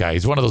he's a white guy.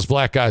 He's one of those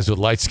black guys with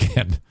light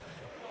skin.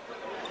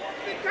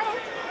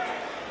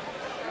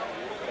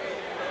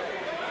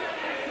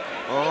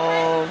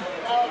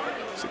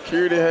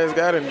 Security has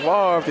got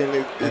involved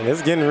and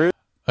it's getting real.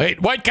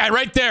 Wait, white guy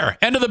right there,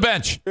 end of the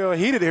bench. Real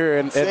heated here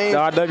at the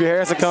R.W.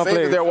 Harrison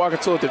Complex. They're walking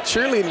toward the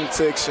cheerleading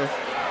section.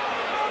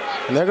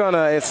 And they're going to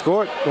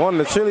escort one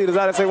of the cheerleaders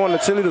out. They say one of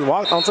the cheerleaders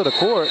walk onto the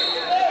court.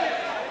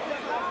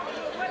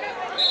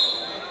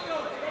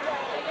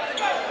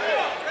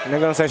 And they're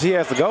going to say she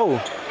has to go.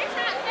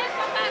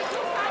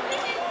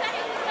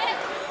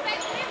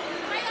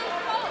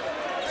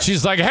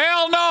 She's like,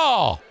 hell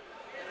no.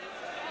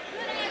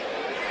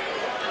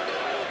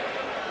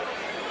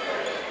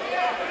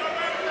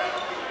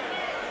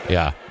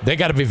 Yeah, they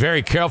got to be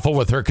very careful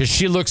with her because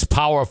she looks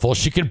powerful.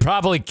 She can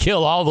probably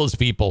kill all those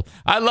people.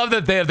 I love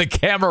that they have the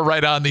camera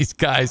right on these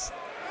guys.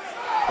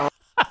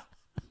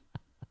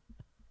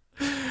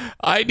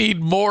 I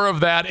need more of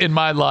that in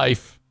my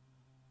life.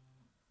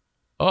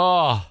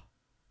 Oh,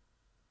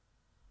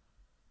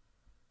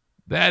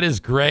 that is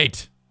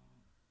great.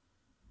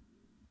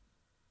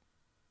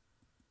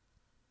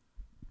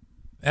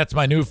 That's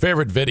my new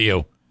favorite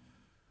video.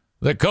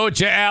 The coach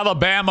of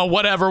Alabama,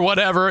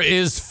 whatever,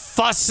 is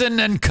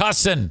fussing and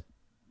cussing.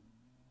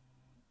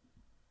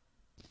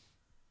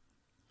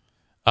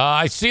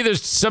 I see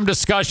there's some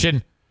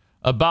discussion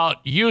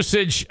about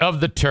usage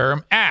of the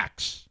term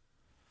axe.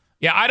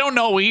 Yeah, I don't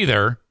know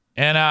either,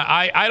 and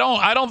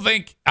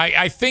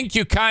I think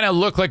you kind of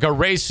look like a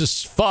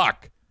racist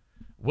fuck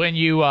when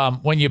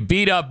you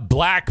beat up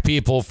black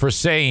people for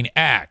saying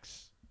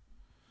axe.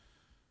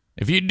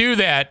 If you do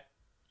that,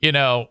 you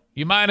know,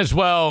 you might as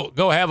well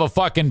go have a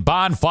fucking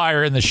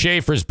bonfire in the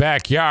Schaefer's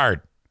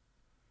backyard.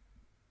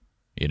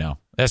 You know,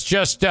 that's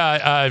just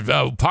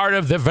part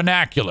of the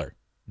vernacular.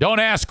 Don't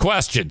ask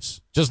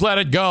questions. Just let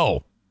it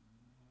go.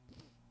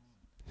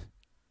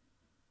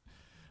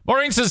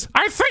 Maureen says,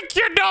 I think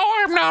you know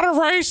I'm not a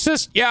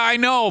racist. Yeah, I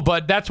know,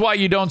 but that's why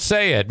you don't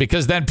say it,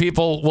 because then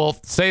people will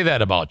say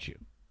that about you.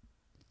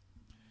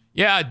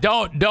 Yeah,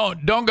 don't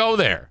go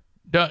there.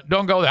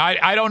 Don't go there.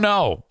 I don't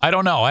know.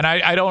 And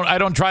I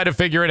don't try to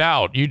figure it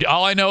out.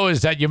 All I know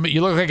is that you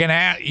look like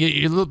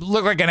you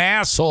look like an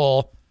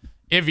asshole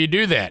if you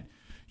do that.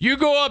 You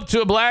go up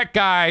to a black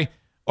guy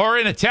or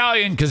an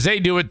Italian, because they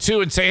do it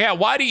too, and say, yeah,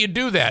 why do you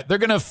do that? They're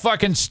gonna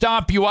fucking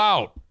stomp you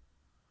out.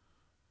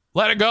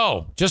 Let it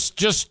go.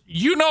 Just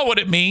you know what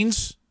it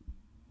means.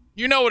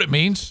 You know what it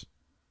means.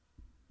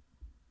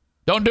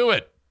 Don't do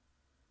it.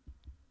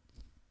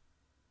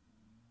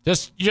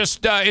 Just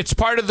it's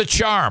part of the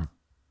charm.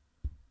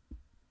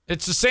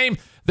 It's the same.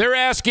 They're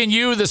asking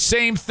you the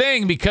same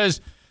thing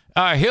because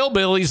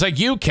hillbillies like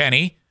you,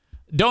 Kenny,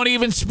 don't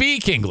even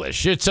speak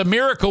English. It's a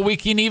miracle we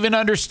can even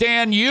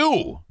understand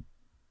you.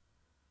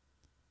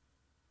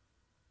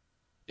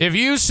 If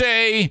you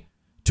say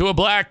to a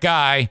black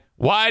guy,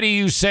 why do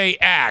you say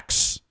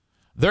axe?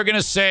 They're going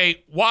to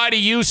say, why do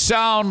you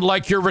sound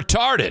like you're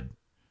retarded?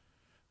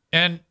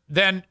 And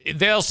then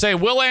they'll say,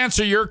 we'll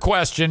answer your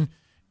question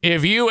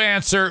if you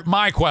answer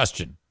my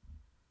question.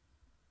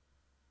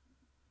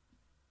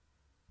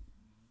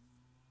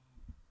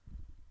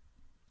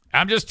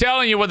 I'm just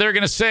telling you what they're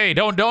going to say.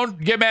 Don't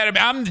get mad at me.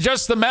 I'm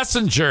just the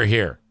messenger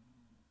here.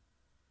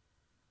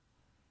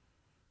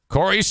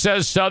 Corey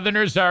says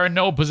Southerners are in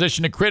no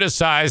position to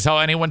criticize how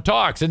anyone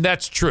talks, and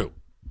that's true.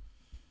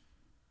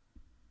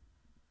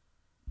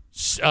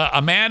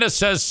 Amanda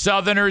says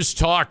Southerners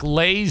talk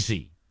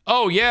lazy.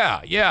 Oh,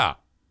 yeah.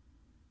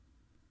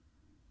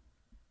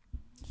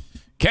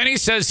 Kenny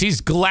says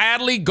he's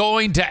gladly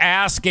going to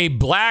ask a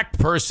black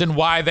person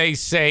why they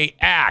say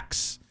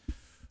axe.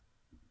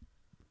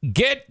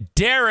 Get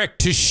Derek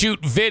to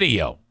shoot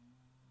video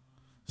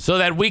so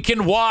that we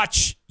can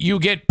watch you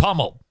get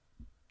pummeled.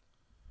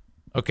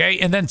 Okay?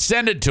 And then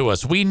send it to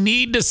us. We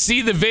need to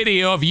see the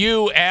video of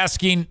you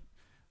asking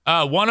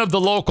one of the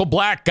local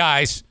black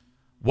guys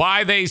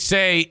why they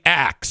say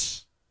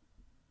axe.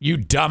 You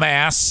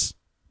dumbass.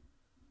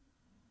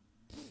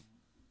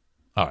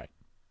 All right.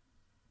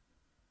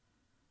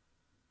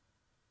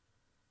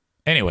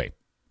 Anyway,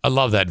 I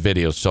love that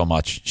video so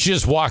much. She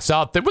just walks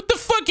out there. What the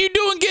fuck you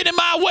doing getting in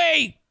my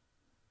way?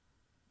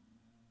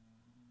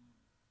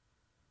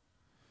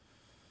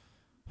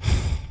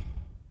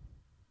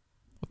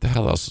 What the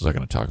hell else was I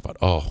going to talk about?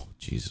 Oh,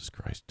 Jesus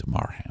Christ.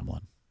 Damar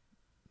Hamlin.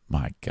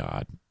 My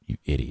God, you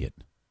idiot.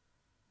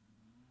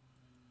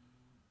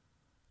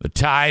 The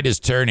tide is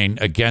turning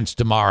against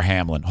Damar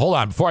Hamlin. Hold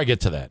on, before I get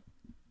to that.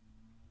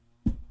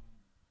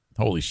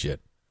 Holy shit.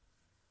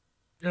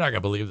 You're not going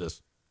to believe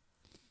this.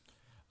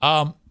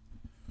 The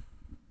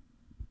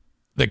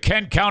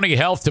Kent County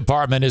Health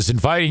Department is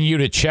inviting you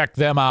to check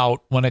them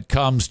out when it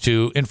comes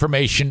to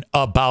information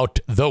about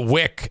the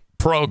WIC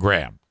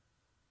program.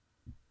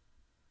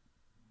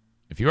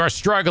 If you are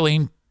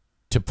struggling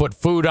to put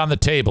food on the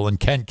table in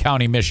Kent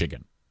County,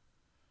 Michigan,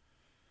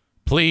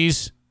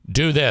 please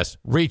do this.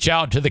 Reach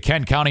out to the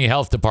Kent County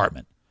Health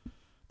Department.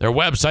 Their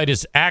website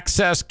is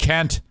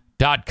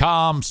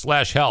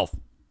accesskent.com/health.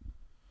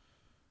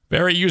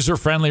 Very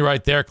user-friendly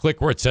right there.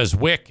 Click where it says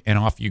WIC, and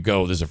off you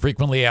go. There's a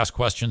frequently asked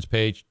questions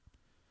page.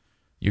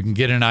 You can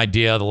get an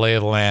idea of the lay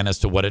of the land as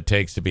to what it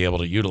takes to be able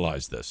to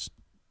utilize this.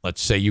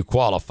 Let's say you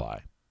qualify.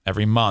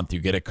 Every month you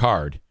get a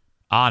card.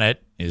 On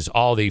it is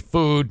all the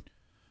food,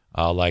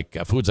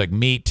 foods like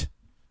meat,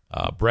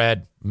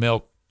 bread,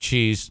 milk,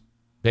 cheese,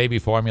 baby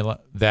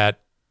formula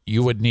that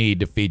you would need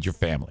to feed your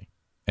family.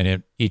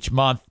 And each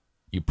month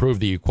you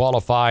prove that you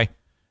qualify,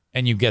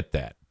 and you get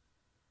that.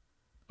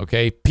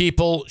 Okay?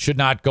 People should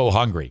not go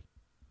hungry.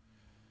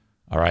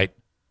 All right?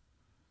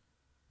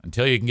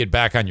 Until you can get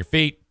back on your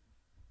feet.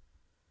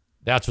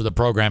 That's what the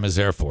program is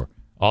there for.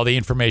 All the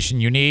information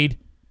you need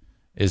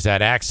is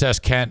at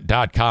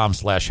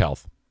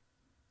accesskent.com/health.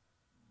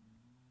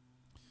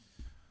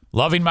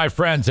 Loving my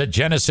friends at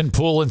Jennison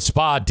Pool and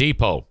Spa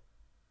Depot.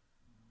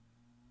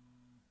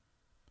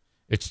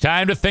 It's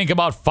time to think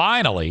about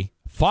finally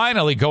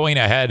going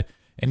ahead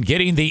and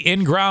getting the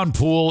in-ground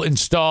pool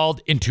installed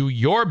into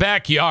your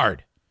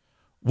backyard.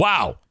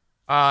 Wow.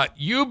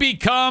 You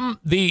become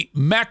the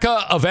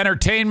mecca of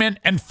entertainment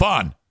and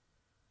fun.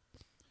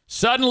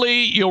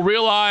 Suddenly, you'll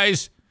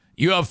realize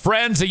you have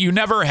friends that you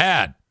never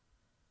had.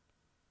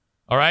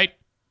 All right?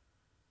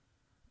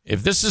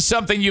 If this is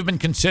something you've been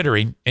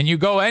considering and you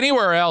go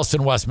anywhere else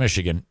in West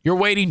Michigan, you're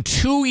waiting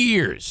 2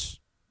 years.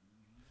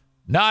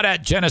 Not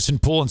at Jennison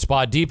Pool and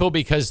Spa Depot,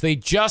 because they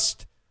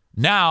just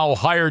now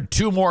hired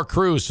 2 more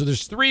crews. So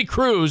there's 3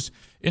 crews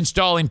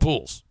installing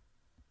pools.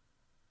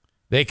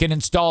 They can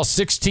install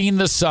 16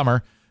 this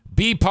summer.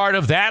 Be part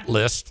of that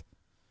list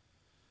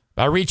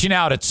by reaching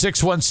out at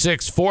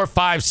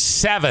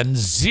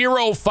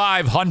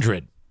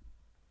 616-457-0500.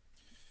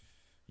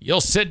 You'll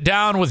sit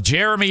down with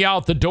Jeremy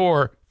out the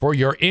door for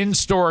your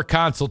in-store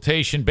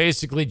consultation.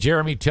 Basically,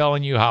 Jeremy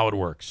telling you how it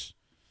works.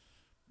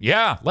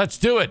 Yeah, let's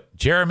do it.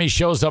 Jeremy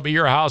shows up at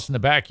your house in the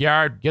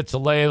backyard, gets a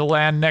lay of the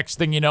land. Next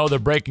thing you know, they're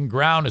breaking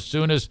ground as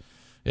soon as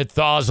it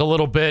thaws a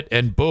little bit,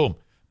 and boom,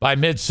 by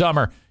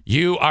midsummer,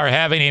 you are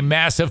having a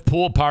massive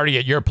pool party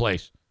at your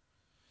place.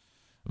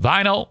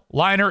 Vinyl,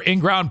 liner,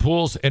 in-ground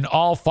pools, and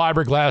all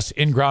fiberglass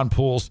in-ground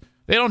pools.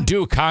 They don't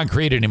do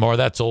concrete anymore.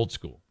 That's old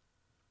school.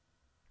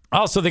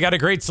 Also, they got a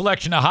great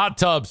selection of hot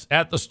tubs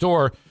at the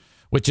store,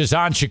 which is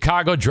on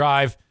Chicago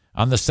Drive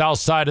on the south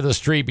side of the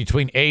street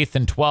between 8th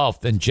and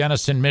 12th in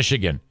Jennison,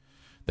 Michigan.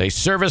 They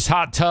service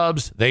hot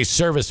tubs. They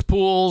service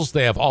pools.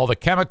 They have all the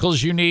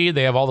chemicals you need.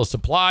 They have all the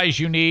supplies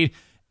you need.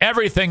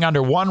 Everything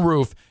under one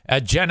roof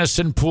at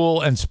Jennison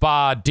Pool and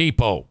Spa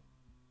Depot.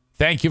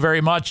 Thank you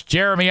very much,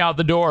 Jeremy out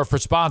the door, for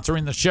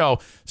sponsoring the show.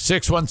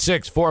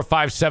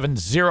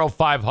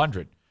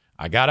 616-457-0500.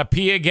 I got to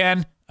pee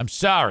again. I'm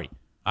sorry.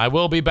 I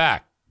will be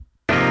back.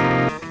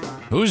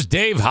 Who's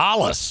Dave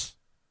Hollis?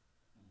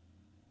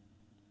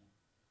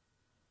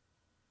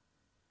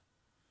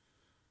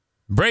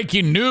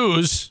 Breaking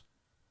news.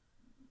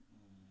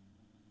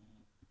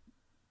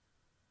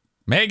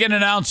 Megan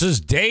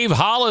announces Dave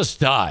Hollis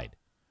died.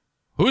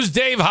 Who's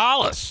Dave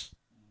Hollis?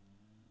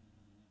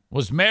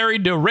 Was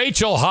married to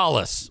Rachel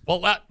Hollis.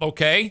 Well,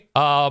 okay.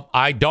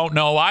 I don't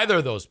know either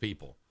of those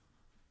people.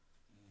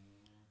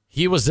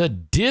 He was a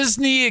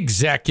Disney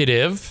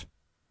executive,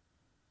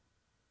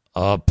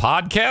 a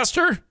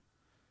podcaster,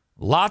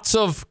 lots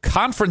of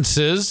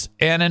conferences,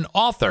 and an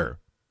author.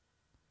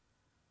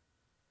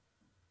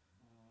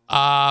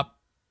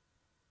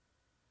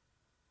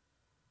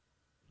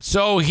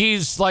 So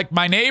he's like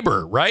my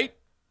neighbor, right?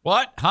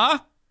 What? Huh?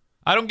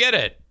 I don't get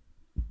it.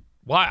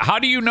 Why? How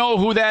do you know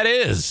who that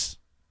is?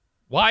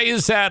 Why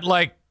is that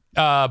like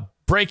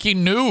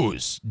breaking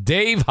news?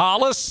 Dave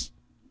Hollis?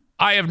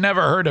 I have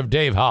never heard of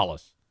Dave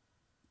Hollis.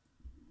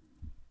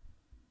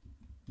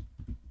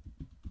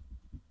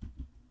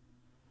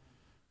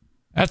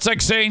 That's like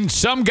saying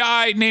some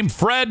guy named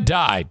Fred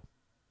died.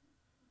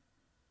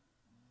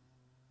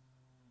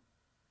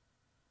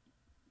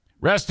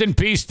 Rest in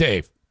peace,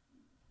 Dave.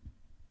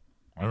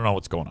 I don't know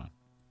what's going on.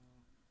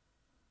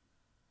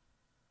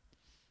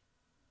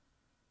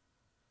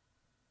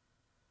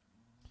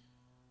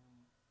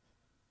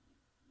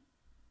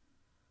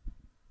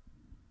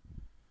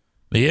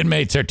 The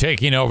inmates are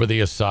taking over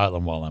the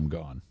asylum while I'm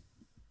gone.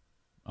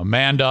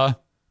 Amanda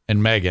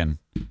and Megan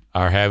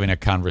are having a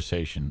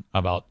conversation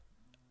about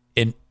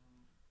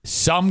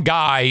some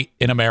guy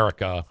in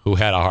America who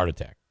had a heart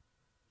attack.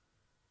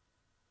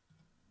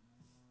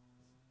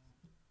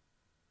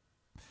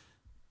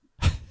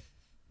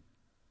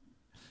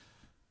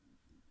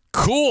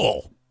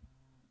 Cool.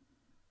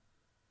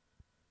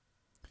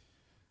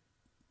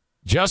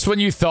 Just when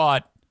you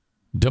thought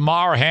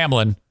Damar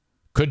Hamlin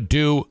could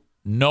do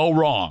no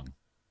wrong,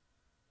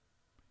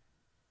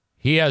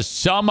 he has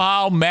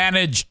somehow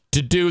managed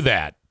to do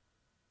that.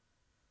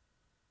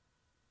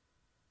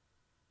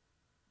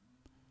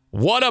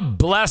 What a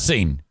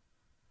blessing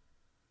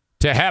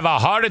to have a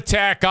heart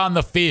attack on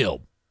the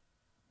field.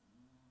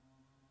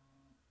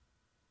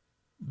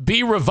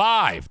 Be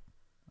revived.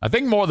 I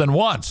think more than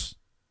once.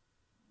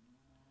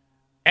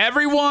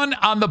 Everyone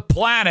on the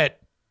planet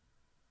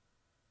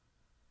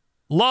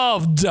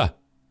loved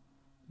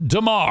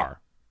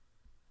Damar.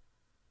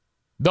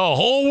 The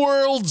whole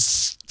world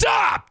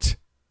stopped.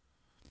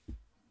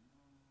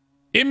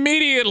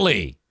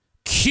 Immediately.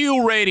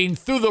 Q rating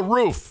through the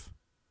roof.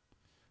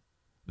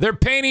 They're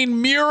painting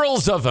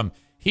murals of him.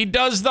 He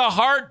does the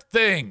heart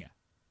thing.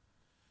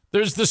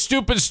 There's the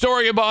stupid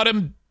story about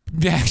him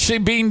actually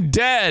being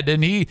dead.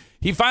 And he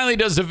finally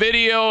does a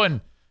video and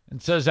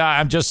says,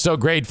 I'm just so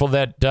grateful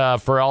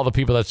that for all the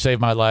people that saved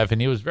my life. And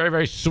he was very,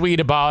 very sweet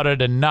about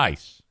it and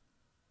nice.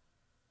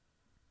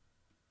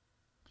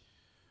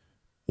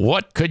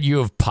 What could you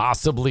have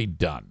possibly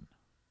done?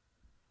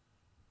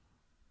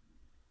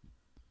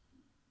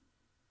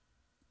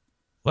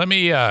 Let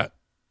me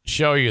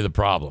show you the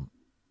problem.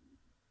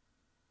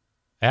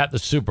 At the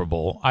Super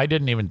Bowl, I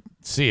didn't even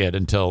see it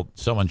until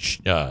someone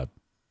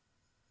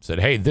said,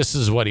 hey, this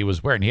is what he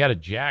was wearing. He had a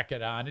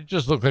jacket on. It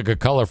just looked like a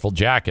colorful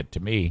jacket to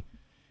me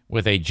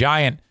with a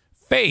giant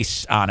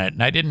face on it.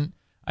 And I didn't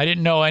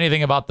know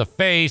anything about the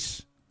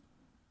face,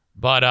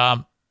 but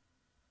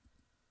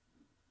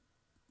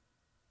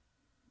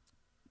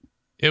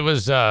it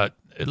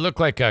looked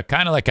like a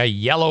kind of like a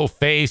yellow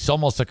face,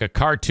 almost like a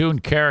cartoon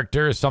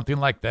character or something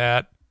like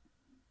that.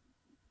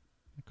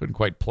 I couldn't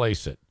quite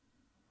place it.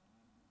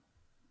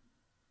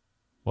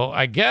 Well,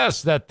 I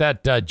guess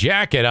that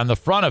jacket on the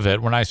front of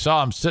it, when I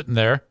saw him sitting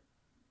there,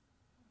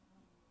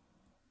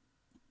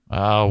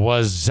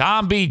 was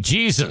Zombie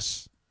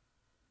Jesus.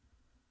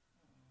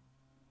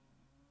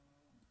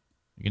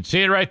 You can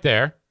see it right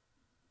there.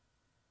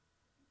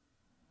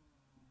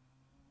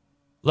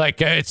 Like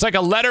it's like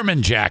a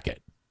Letterman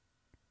jacket.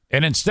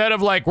 And instead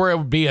of like where it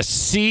would be a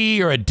C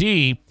or a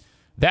D,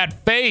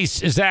 that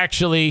face is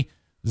actually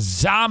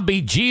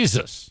Zombie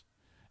Jesus.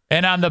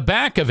 And on the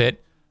back of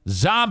it,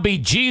 Zombie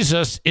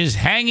Jesus is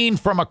hanging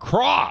from a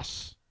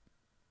cross.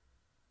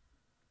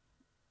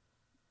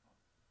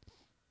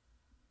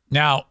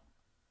 Now,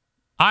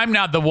 I'm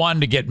not the one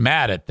to get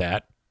mad at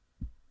that.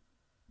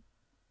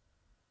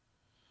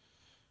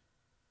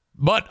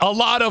 But a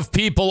lot of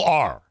people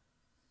are.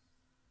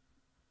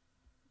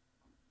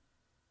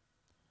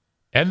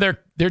 And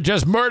they're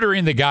just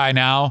murdering the guy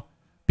now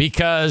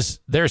because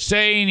they're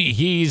saying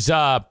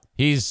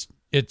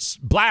it's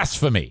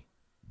blasphemy.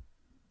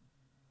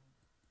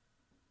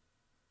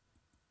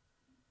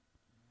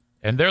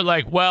 And they're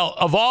like, well,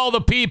 of all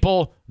the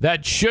people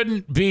that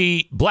shouldn't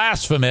be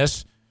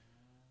blasphemous,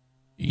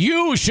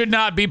 you should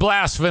not be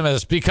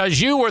blasphemous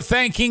because you were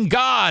thanking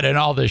God and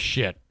all this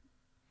shit.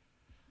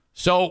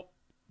 So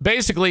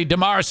basically,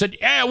 Damar said,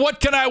 yeah, what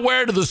can I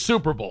wear to the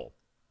Super Bowl?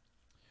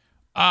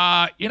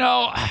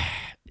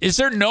 Is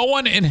there no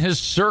one in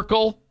his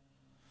circle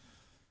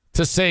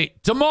to say,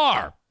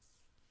 Damar,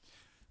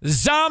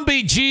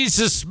 Zombie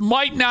Jesus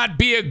might not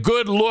be a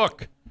good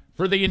look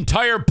for the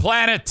entire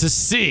planet to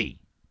see?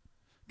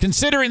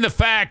 Considering the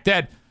fact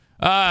that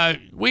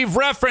we've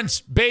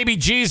referenced baby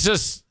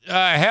Jesus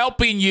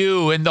helping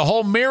you and the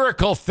whole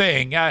miracle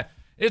thing.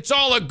 It's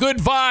all a good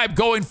vibe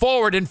going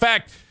forward. In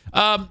fact,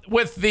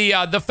 with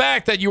the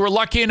fact that you were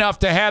lucky enough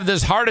to have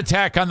this heart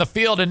attack on the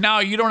field and now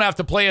you don't have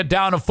to play a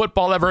down of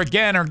football ever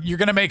again or you're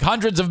going to make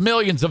hundreds of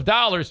millions of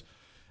dollars,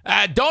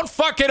 don't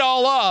fuck it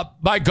all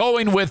up by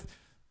going with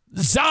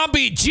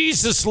Zombie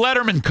Jesus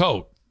Letterman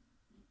coat.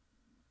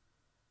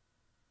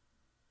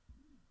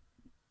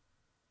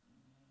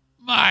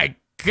 My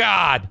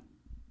God.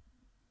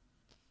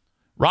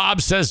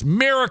 Rob says,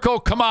 miracle,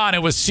 come on,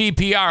 it was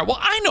CPR. Well,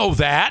 I know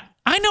that.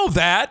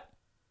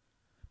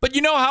 But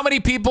you know how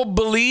many people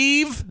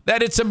believe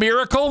that it's a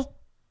miracle?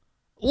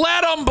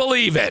 Let them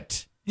believe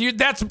it.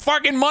 That's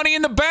fucking money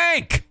in the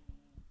bank.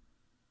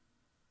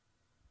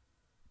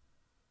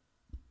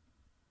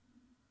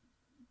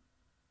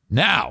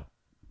 Now,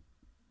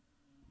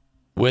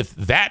 with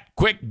that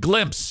quick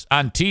glimpse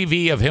on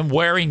TV of him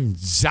wearing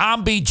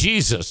zombie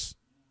Jesus,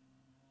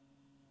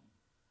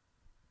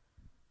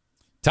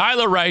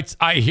 Tyler writes,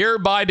 I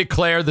hereby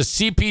declare the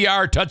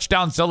CPR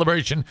touchdown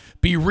celebration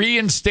be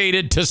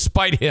reinstated to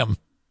spite him.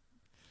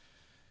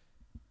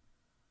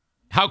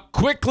 How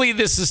quickly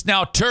this is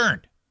now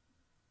turned.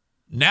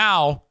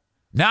 Now,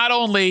 not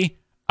only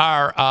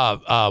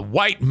are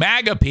white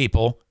MAGA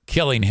people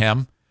killing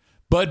him,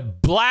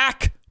 but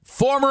black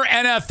former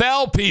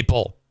NFL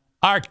people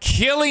are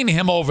killing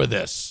him over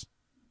this.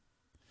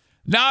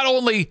 Not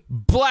only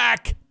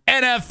black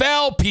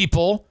NFL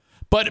people,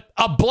 but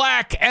a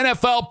black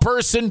NFL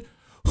person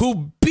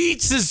who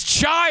beats his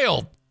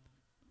child.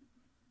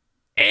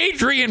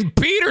 Adrian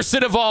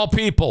Peterson, of all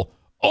people,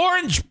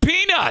 Orange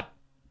Peanut,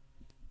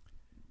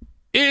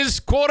 is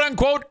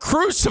quote-unquote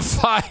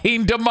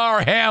crucifying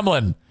Damar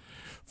Hamlin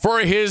for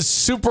his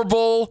Super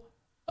Bowl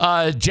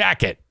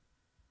jacket.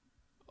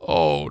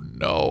 Oh,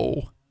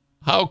 no.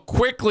 How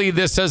quickly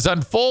this has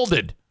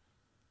unfolded.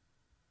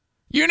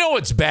 You know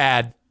it's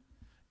bad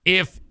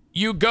if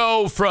you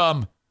go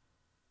from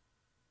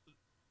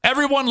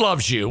everyone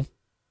loves you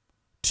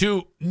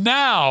to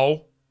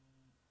now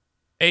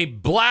a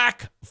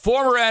black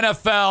former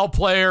NFL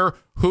player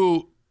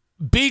who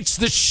beats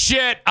the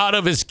shit out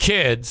of his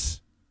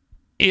kids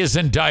is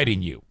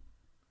indicting you.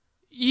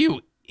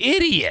 You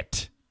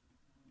idiot.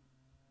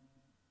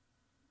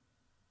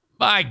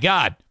 My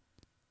God.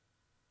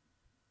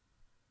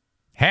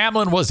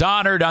 Hamlin was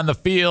honored on the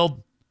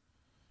field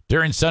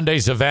during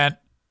Sunday's event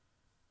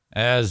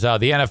as the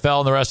NFL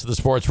and the rest of the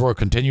sports world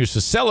continues to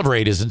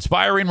celebrate his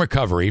inspiring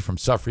recovery from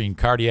suffering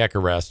cardiac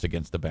arrest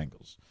against the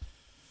Bengals.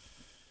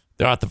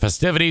 Throughout the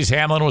festivities,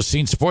 Hamlin was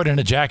seen sporting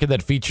a jacket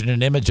that featured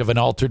an image of an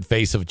altered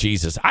face of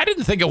Jesus. I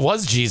didn't think it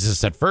was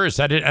Jesus at first.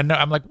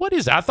 I'm like, what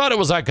is that? I thought it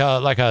was like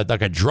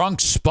a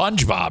drunk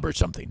SpongeBob or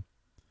something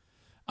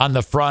on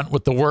the front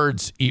with the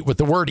word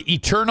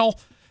eternal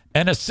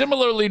and a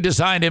similarly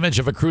designed image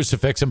of a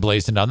crucifix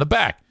emblazoned on the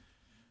back.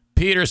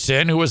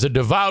 Peterson, who was a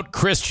devout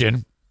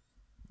Christian,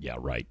 yeah,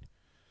 right,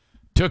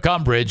 took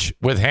umbrage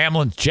with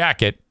Hamlin's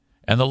jacket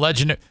and the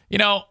legend. You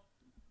know,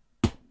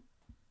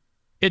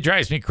 it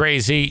drives me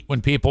crazy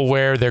when people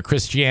wear their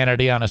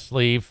Christianity on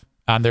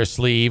their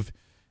sleeve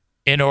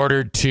in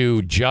order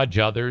to judge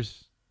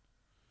others.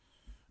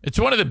 It's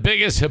one of the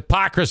biggest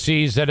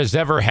hypocrisies that has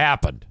ever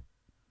happened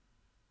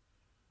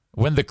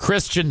when the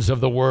Christians of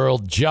the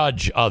world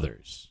judge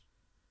others.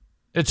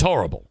 It's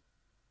horrible.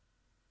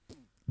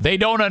 They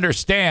don't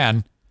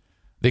understand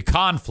the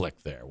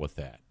conflict there with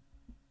that.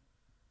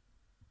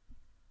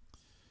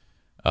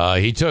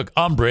 He took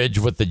umbrage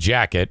with the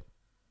jacket,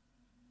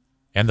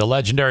 and the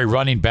legendary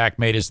running back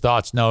made his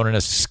thoughts known in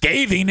a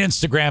scathing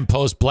Instagram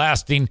post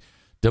blasting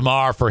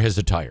Damar for his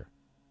attire.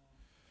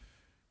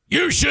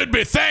 You should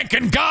be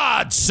thanking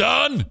God,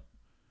 son,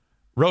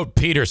 wrote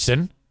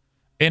Peterson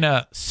in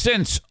a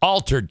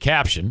since-altered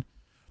caption.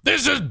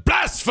 This is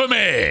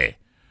blasphemy.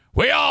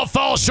 We all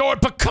fall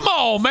short, but come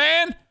on,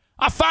 man.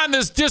 I find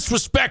this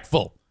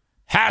disrespectful.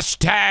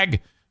 Hashtag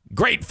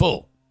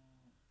grateful.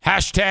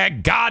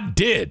 Hashtag God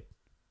did.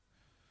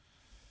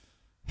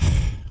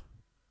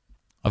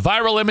 A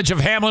viral image of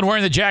Hamlin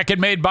wearing the jacket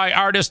made by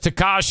artist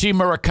Takashi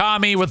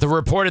Murakami with the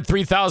reported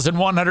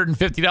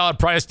 $3,150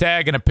 price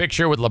tag and a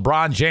picture with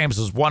LeBron James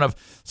was one of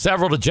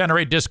several to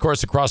generate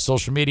discourse across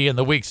social media in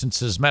the week since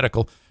his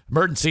medical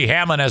emergency.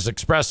 Hamlin has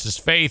expressed his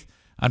faith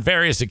on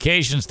various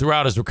occasions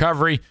throughout his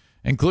recovery,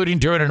 including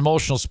during an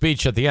emotional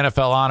speech at the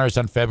NFL Honors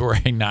on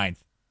February 9th.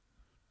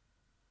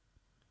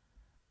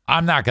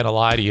 I'm not going to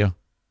lie to you.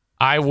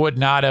 I would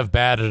not have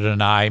batted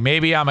an eye.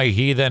 Maybe I'm a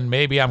heathen.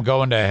 Maybe I'm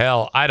going to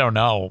hell. I don't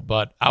know.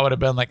 But I would have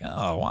been like,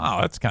 oh, wow,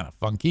 that's kind of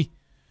funky.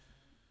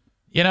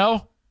 You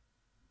know?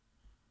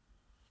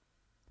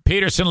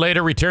 Peterson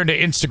later returned to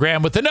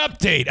Instagram with an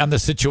update on the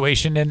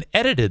situation and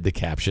edited the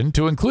caption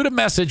to include a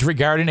message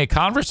regarding a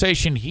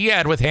conversation he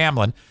had with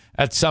Hamlin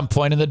at some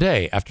point in the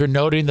day. After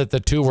noting that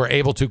the two were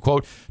able to,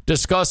 quote,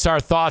 discuss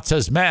our thoughts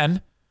as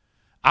men,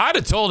 I'd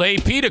have told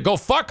AP to go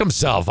fuck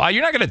himself.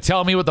 You're not going to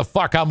tell me what the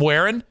fuck I'm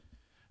wearing.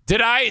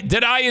 Did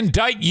I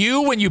indict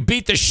you when you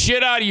beat the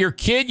shit out of your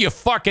kid, you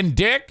fucking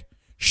dick?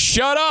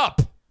 Shut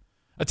up.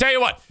 I'll tell you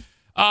what.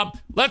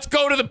 Let's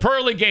go to the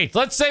pearly gates.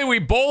 Let's say we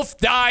both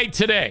died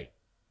today.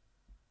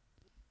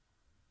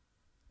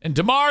 And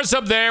Damar's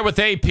up there with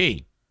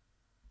AP.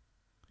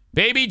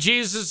 Baby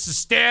Jesus is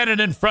standing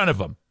in front of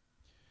him.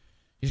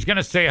 He's going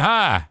to say,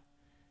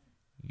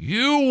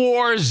 you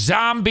wore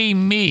zombie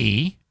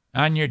me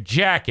on your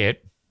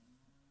jacket,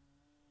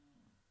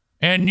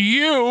 and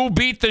you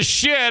beat the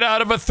shit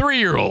out of a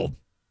 3-year-old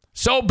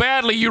so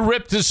badly you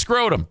ripped his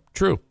scrotum.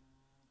 True.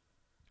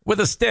 With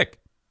a stick.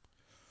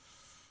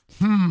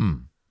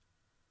 I'm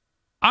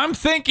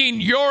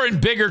thinking you're in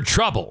bigger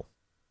trouble.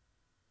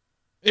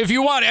 If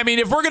you want, I mean,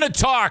 if we're going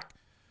to talk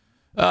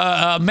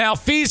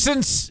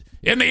malfeasance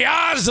in the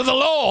eyes of the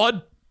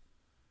Lord.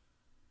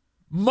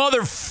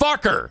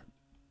 Motherfucker.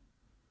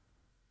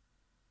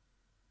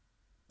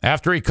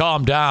 After he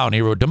calmed down,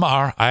 he wrote,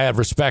 Damar, I have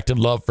respect and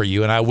love for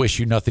you, and I wish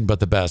you nothing but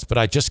the best, but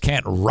I just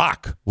can't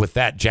rock with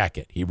that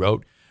jacket, he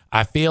wrote.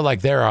 I feel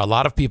like there are a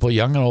lot of people,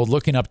 young and old,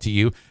 looking up to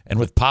you, and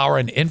with power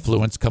and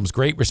influence comes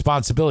great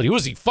responsibility. Who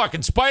is he,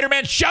 fucking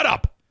Spider-Man? Shut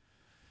up!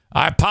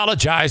 I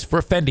apologize for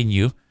offending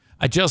you.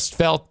 I just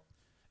felt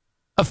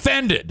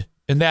offended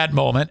in that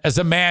moment as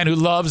a man who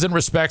loves and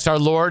respects our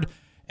Lord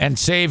and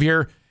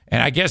Savior,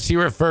 and I guess he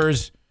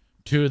refers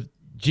to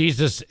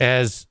Jesus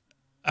as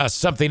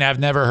something I've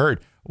never heard.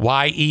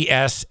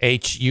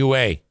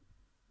 Yeshua.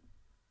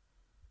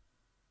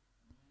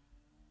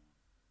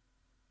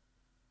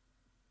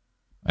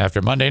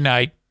 After Monday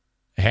night,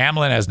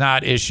 Hamlin has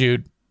not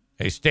issued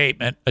a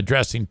statement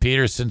addressing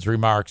Peterson's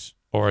remarks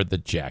or the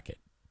jacket.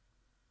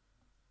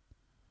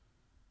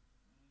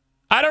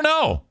 I don't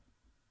know.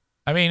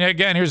 I mean,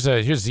 again, here's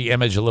the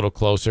image a little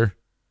closer.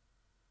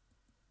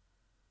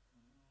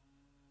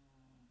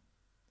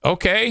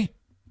 Okay.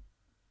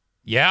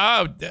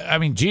 Yeah, I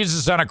mean,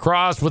 Jesus on a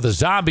cross with a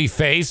zombie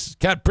face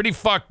got pretty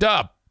fucked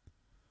up.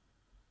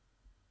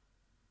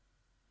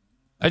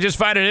 I just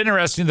find it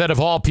interesting that of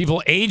all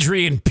people,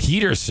 Adrian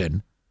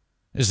Peterson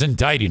is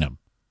indicting him.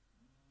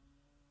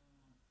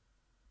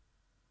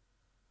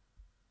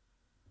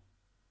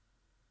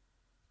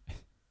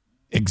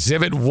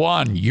 Exhibit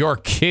 1, your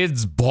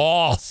kid's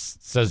balls,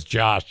 says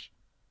Josh.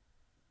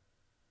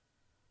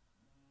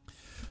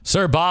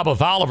 Sir Bob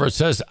of Oliver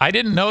says, I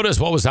didn't notice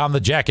what was on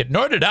the jacket,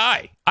 nor did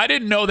I. I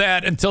didn't know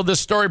that until this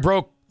story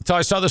broke, until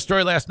I saw the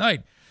story last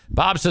night.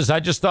 Bob says, I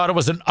just thought it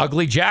was an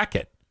ugly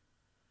jacket.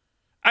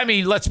 I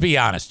mean, let's be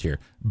honest here.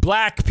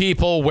 Black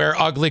people wear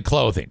ugly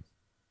clothing.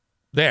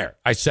 There,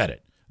 I said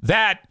it.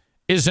 That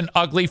is an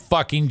ugly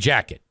fucking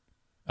jacket.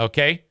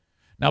 Okay?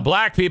 Now,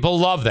 black people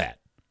love that.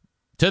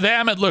 To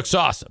them, it looks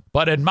awesome.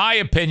 But in my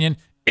opinion,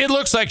 it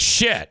looks like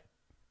shit.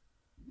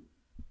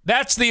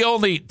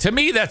 To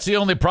me, that's the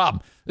only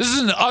problem. This is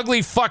an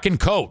ugly fucking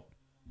coat.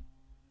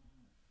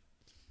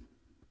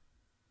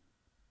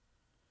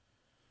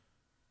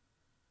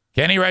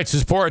 Kenny writes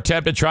his poor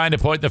attempt at trying to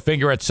point the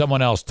finger at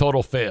someone else.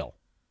 Total fail.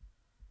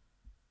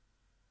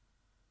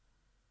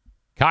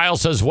 Kyle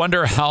says,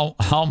 wonder how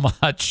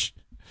much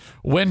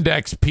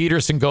Windex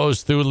Peterson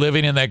goes through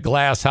living in that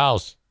glass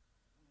house.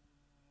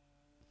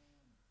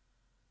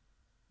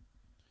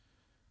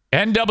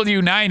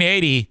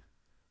 NW980,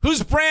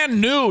 who's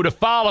brand new to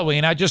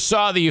following, I just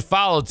saw that you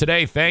followed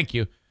today, thank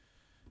you,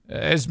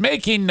 is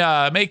making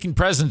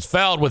presence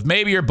felt with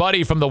maybe your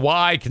buddy from the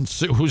Y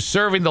who's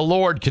serving the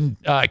Lord can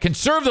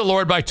serve the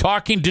Lord by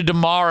talking to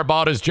Damar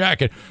about his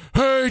jacket.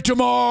 Hey,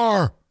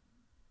 Damar!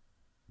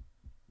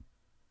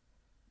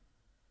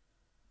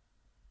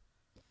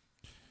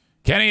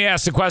 Kenny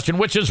asked the question,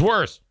 which is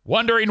worse?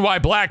 Wondering why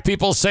black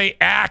people say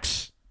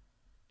axe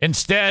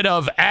instead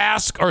of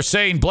ask, or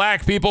saying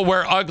black people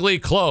wear ugly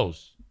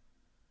clothes.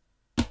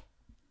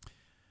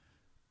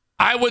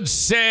 I would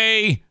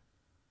say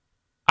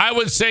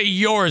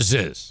yours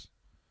is,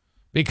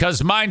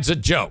 because mine's a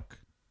joke,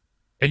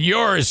 and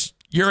yours,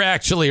 you're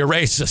actually a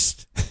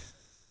racist.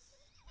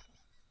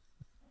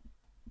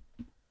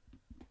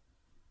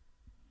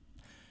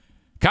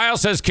 Kyle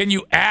says, can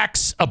you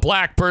axe a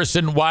black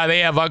person why they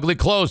have ugly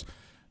clothes?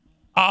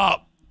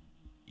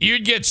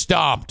 You'd get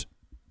stomped.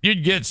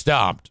 You'd get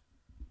stomped.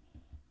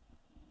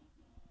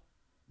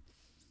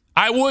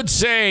 I would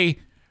say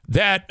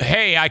that,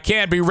 hey, I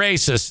can't be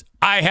racist.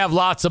 I have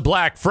lots of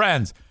black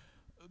friends,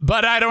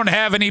 but I don't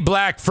have any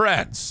black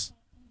friends.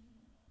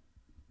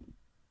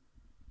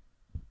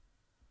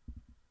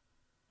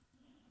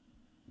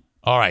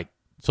 All right.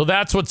 So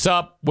that's what's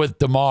up with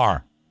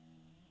Damar.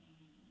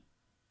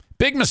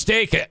 Big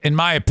mistake, in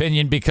my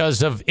opinion,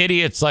 because of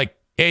idiots like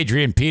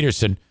Adrian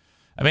Peterson.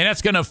 I mean,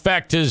 that's going to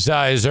affect his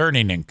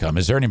earning income,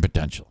 his earning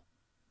potential.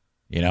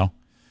 You know,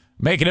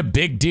 making a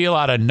big deal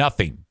out of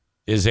nothing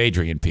is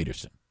Adrian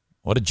Peterson.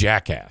 What a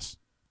jackass.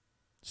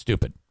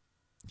 Stupid.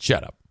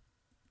 Shut up.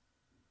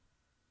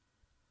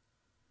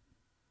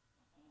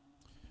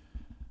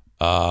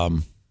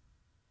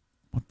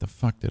 What the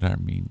fuck did I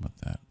mean with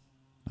that?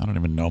 I don't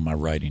even know my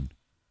writing.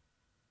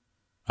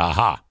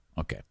 Aha.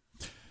 Okay.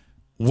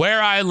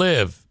 Where I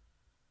live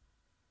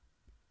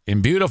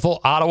in beautiful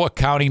Ottawa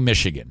County,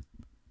 Michigan,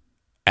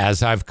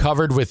 as I've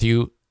covered with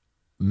you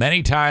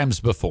many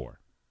times before,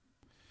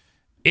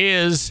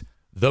 is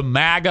the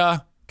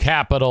MAGA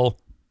capital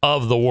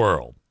of the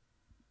world.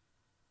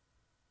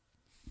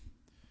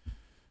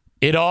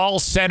 It all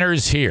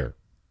centers here.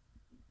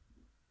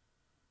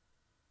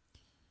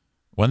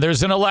 When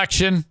there's an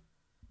election,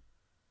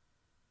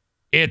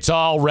 it's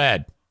all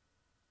red.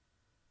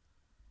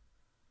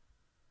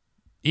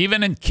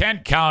 Even in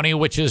Kent County,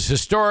 which is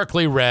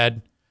historically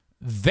red,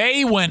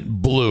 they went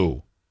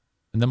blue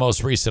in the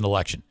most recent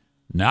election.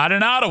 Not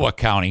in Ottawa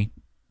County.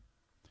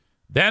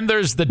 Then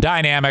there's the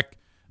dynamic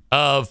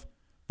of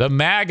the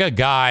MAGA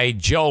guy,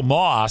 Joe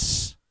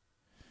Moss,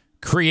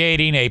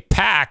 creating a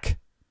PAC,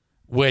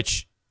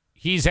 which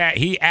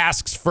he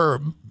asks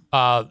for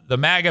the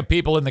MAGA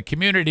people in the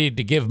community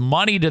to give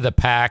money to the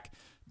PAC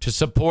to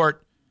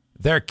support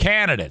their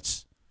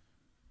candidates.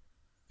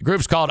 The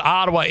group's called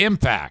Ottawa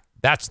Impact.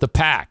 That's the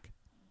PAC.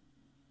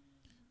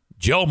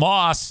 Joe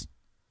Moss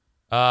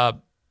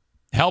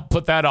helped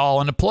put that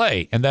all into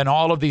play. And then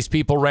all of these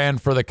people ran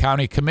for the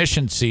county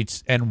commission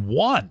seats and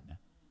won.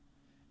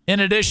 In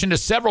addition to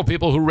several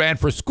people who ran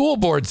for school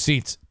board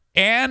seats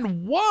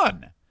and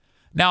won.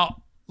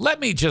 Now, let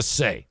me just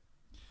say,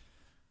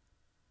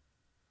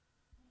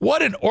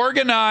 what an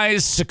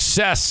organized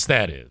success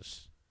that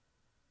is.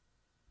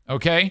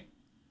 Okay?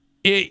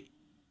 They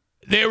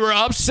were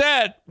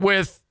upset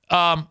with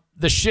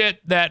the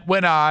shit that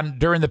went on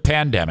during the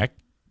pandemic.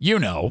 You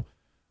know,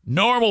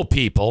 normal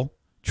people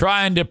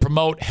trying to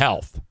promote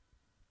health.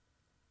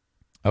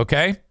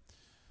 Okay?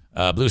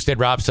 Blue State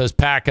Rob says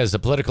PAC as a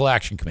political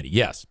action committee.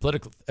 Yes,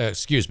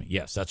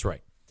 Yes, that's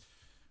right.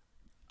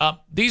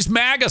 These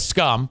MAGA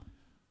scum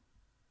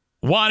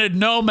wanted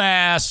no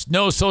masks,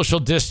 no social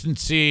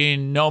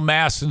distancing, no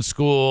masks in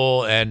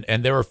school, and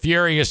they were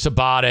furious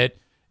about it.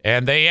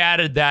 And they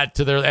added that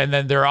to their, and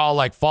then they're all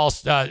like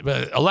false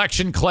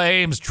election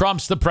claims,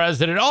 Trump's the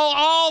president,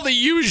 all the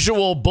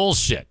usual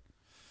bullshit.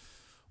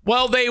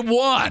 Well, they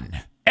won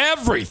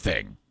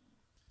everything.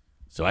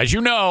 So as you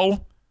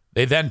know,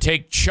 they then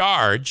take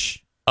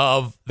charge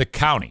of the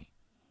county.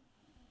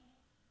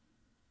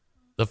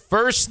 The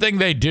first thing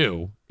they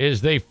do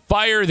is they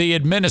fire the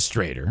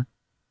administrator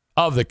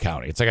of the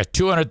county. It's like a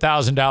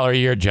 $200,000 a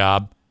year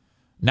job,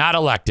 not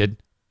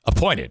elected,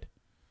 appointed.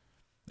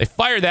 They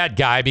fire that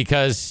guy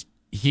because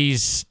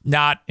he's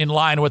not in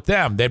line with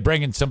them. They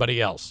bring in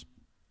somebody else.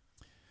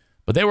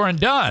 But they weren't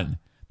done.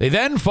 They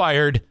then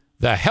fired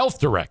the health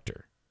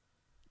director,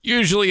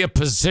 usually a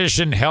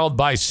position held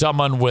by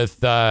someone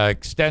with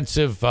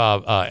extensive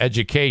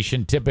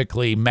education,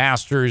 typically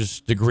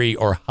master's degree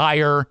or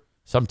higher,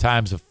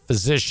 sometimes a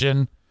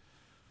physician.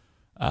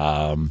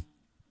 The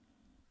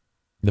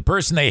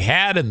person they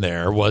had in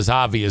there was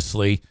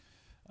obviously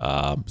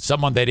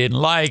someone they didn't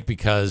like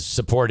because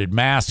supported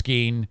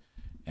masking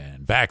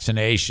and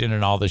vaccination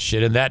and all this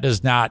shit. And that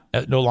does not,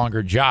 no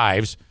longer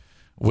jives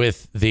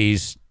with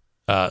these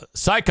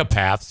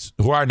psychopaths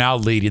who are now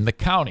leading the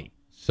county.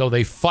 So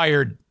they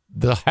fired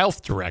the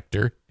health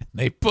director.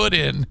 They put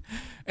in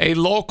a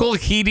local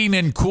heating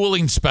and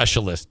cooling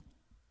specialist.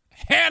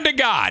 Hand to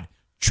God.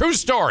 True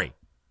story.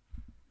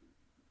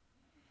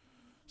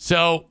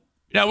 So,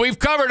 now we've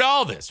covered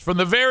all this from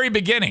the very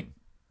beginning.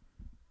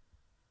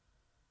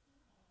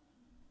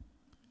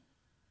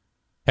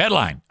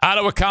 Headline: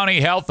 Ottawa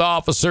County health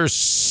officer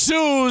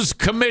sues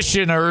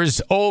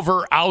commissioners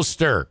over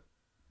ouster.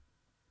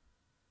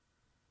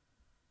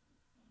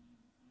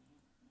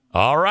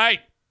 All right.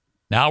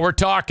 Now we're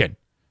talking.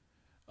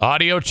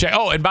 Audio check.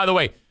 Oh, and by the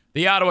way,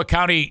 the Ottawa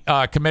County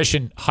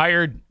Commission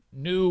hired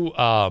new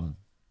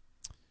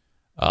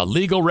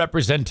legal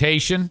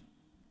representation.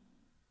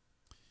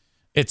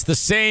 It's the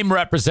same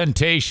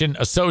representation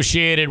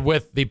associated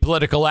with the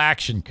Political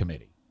Action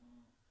Committee.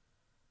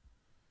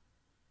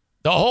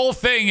 The whole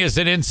thing is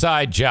an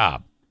inside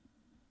job.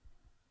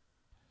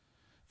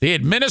 The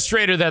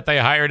administrator that they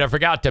hired, I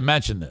forgot to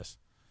mention this.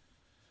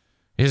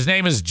 His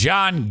name is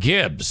John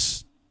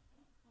Gibbs.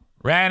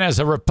 Ran as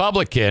a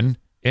Republican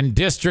in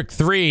District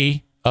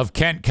 3 of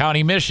Kent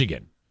County,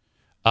 Michigan.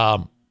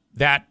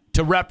 That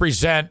to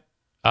represent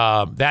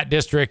that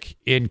district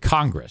in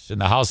Congress, in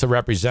the House of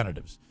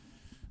Representatives.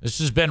 This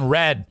has been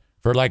read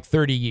for like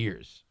 30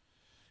 years.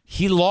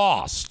 He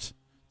lost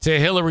to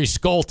Hillary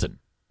Scholten.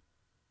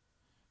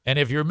 And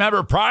if you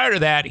remember, prior to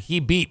that,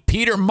 he beat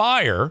Peter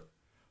Meyer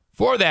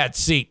for that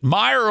seat.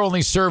 Meyer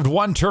only served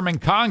one term in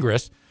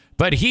Congress,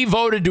 but he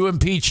voted to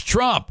impeach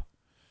Trump.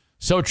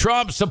 So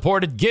Trump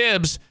supported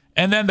Gibbs,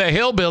 and then the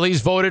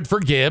hillbillies voted for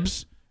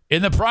Gibbs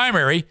in the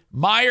primary.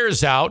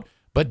 Meyer's out,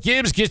 but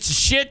Gibbs gets the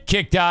shit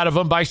kicked out of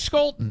him by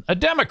Scholten, a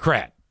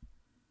Democrat.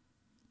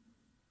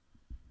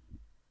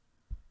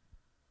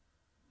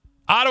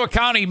 Ottawa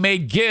County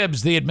made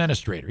Gibbs the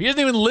administrator. He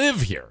doesn't even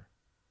live here.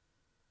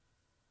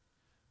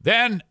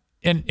 Then,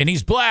 and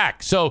he's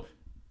black. So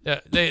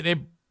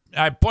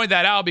I point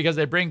that out because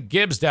they bring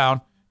Gibbs down.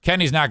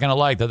 Kenny's not going to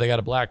like that they got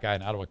a black guy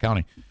in Ottawa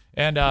County.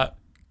 And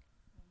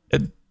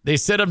they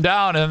sit him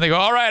down and they go,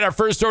 all right, our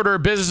first order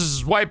of business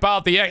is wipe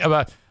out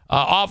the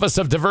Office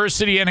of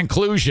Diversity and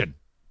Inclusion.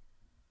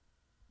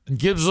 And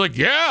Gibbs is like,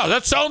 yeah,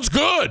 that sounds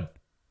good.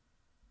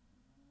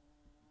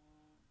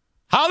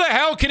 How the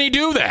hell can he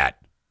do that?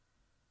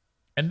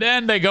 And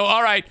then they go,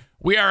 all right,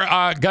 we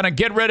are going to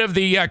get rid of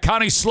the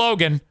county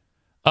slogan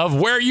of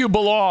where you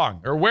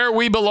belong or where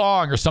we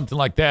belong or something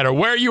like that, or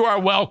where you are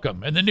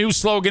welcome. And the new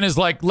slogan is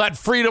like, let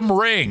freedom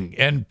ring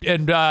and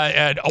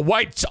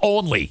whites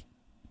only.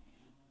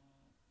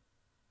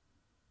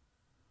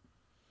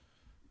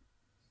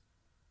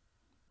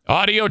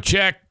 Audio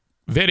check,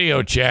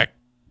 video check,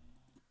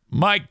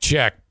 mic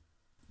check.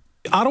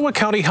 Ottawa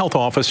County health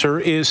officer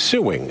is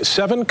suing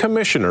 7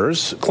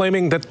 commissioners,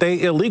 claiming that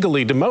they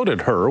illegally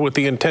demoted her with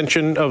the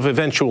intention of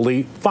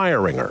eventually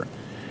firing her.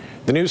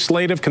 The new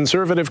slate of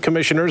conservative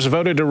commissioners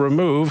voted to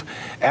remove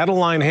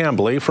Adeline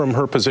Hambley from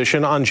her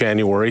position on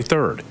January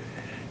 3rd.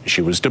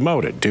 She was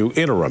demoted to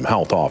interim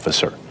health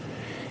officer.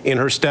 In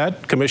her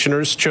stead,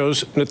 commissioners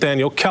chose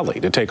Nathaniel Kelly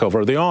to take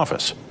over the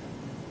office.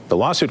 The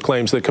lawsuit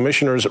claims that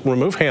commissioners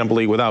remove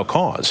Hambley without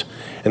cause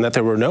and that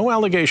there were no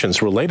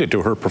allegations related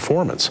to her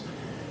performance.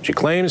 She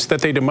claims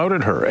that they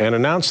demoted her and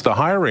announced the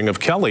hiring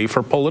of Kelly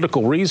for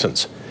political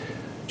reasons.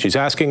 She's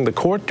asking the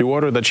court to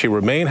order that she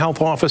remain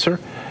health officer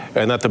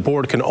and that the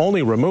board can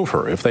only remove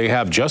her if they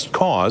have just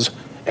cause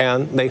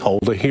and they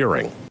hold a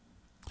hearing.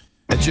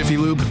 At Jiffy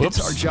Lube,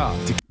 it's our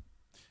job to...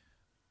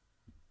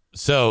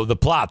 So the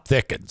plot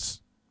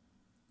thickens.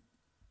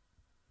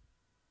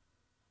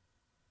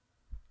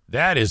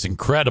 That is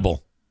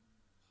incredible.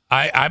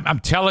 I'm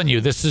telling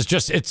you, this is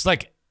just, it's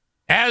like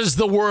as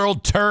the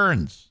world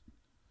turns,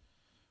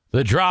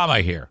 the drama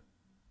here.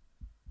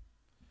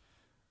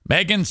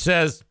 Megan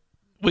says,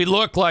 we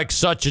look like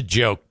such a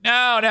joke.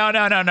 No.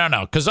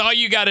 Because all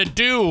you got to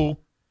do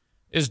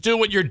is do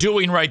what you're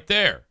doing right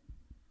there.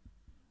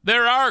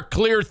 There are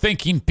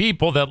clear-thinking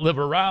people that live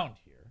around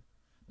here.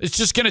 It's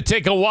just going to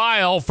take a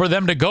while for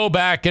them to go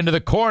back into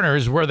the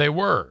corners where they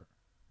were.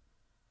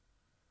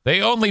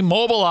 They only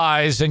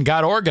mobilized and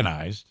got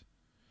organized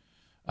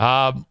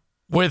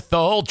with the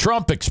whole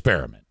Trump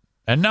experiment.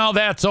 And now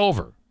that's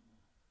over.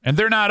 And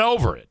they're not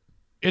over it.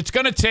 It's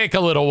going to take a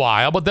little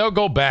while, but they'll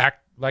go back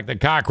like the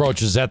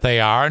cockroaches that they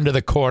are into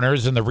the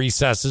corners and the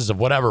recesses of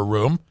whatever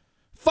room.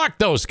 Fuck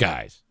those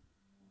guys.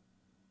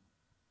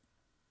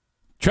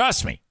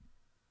 Trust me.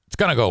 It's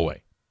going to go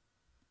away.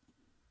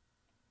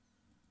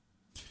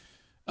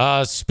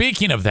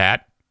 Speaking of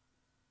that,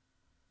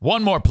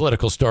 one more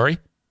political story.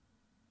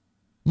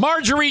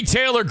 Marjorie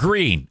Taylor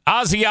Greene,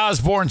 Ozzy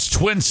Osbourne's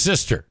twin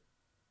sister.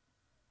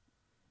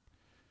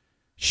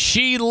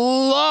 She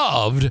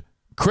loved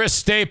Chris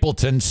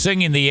Stapleton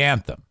singing the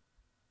anthem.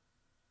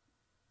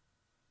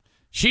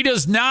 She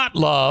does not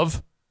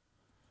love,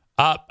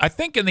 I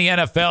think in the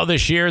NFL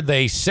this year,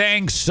 they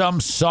sang some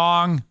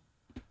song,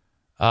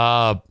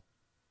 I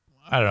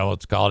don't know what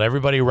it's called,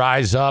 Everybody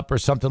Rise Up or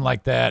something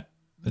like that.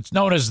 It's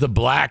known as the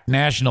Black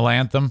National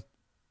Anthem.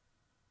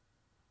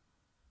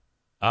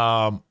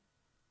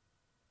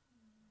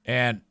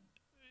 And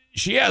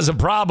she has a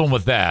problem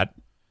with that.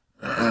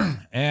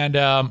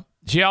 And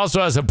she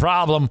also has a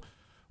problem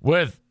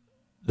with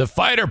the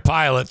fighter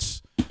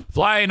pilots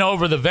flying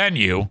over the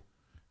venue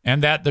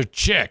and that they're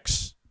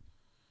chicks.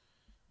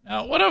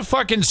 Now, what a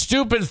fucking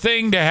stupid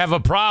thing to have a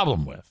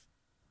problem with.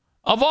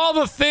 Of all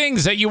the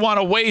things that you want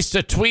to waste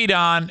a tweet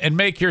on and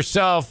make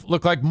yourself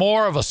look like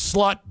more of a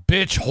slut,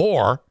 bitch,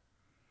 whore,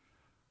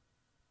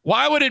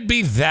 why would it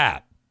be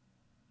that?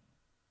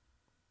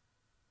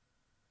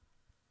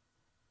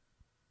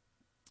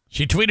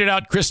 She tweeted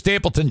out Chris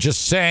Stapleton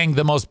just sang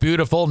the most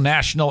beautiful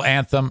national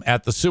anthem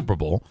at the Super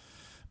Bowl,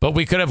 but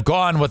we could have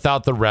gone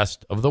without the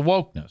rest of the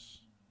wokeness.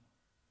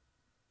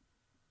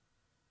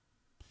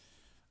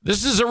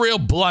 This is a real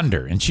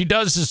blunder, and she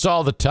does this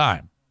all the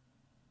time.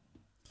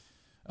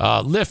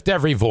 Lift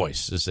Every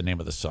Voice is the name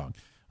of the song.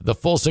 The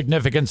full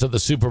significance of the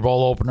Super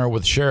Bowl opener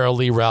with Cheryl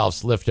Lee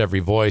Ralph's Lift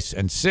Every Voice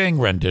and Sing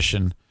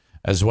rendition,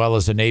 as well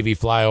as a Navy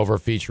flyover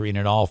featuring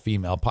an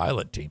all-female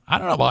pilot team. I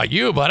don't know about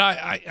you, but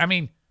I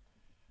mean,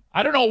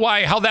 I don't know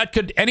how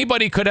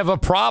anybody could have a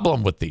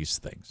problem with these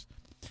things.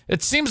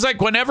 It seems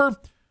like whenever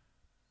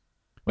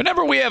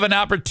we have an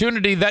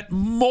opportunity that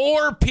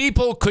more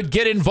people could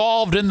get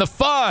involved in the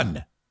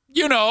fun.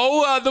 You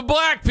know, the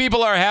black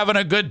people are having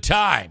a good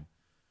time.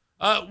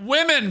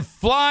 Women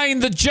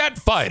flying the jet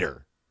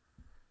fighter.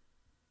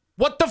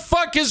 What the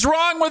fuck is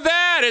wrong with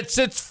that?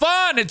 It's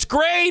fun. It's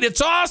great.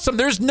 It's awesome.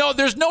 There's no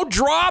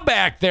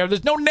drawback there.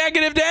 There's no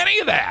negative to any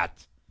of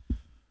that.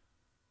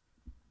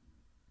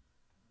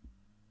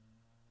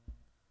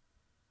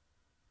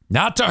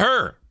 Not to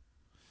her.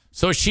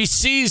 So she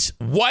sees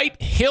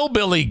white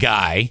hillbilly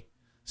guy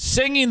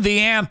singing the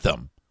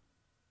anthem.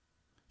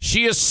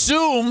 She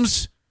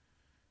assumes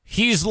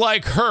he's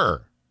like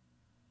her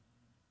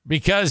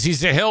because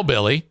he's a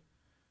hillbilly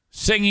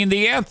singing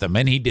the anthem,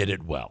 and he did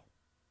it well.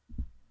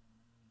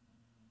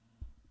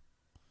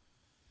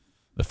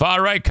 The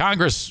far-right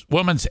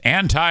Congresswoman's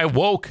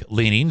anti-woke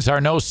leanings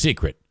are no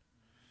secret.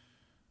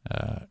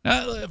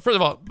 First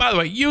of all, by the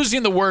way,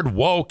 using the word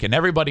woke and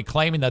everybody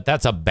claiming that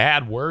that's a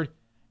bad word,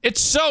 it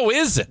so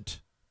isn't.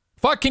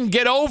 Fucking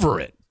get over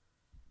it.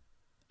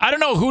 I don't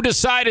know who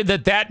decided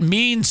that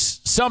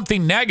means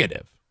something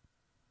negative.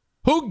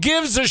 Who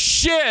gives a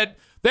shit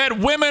that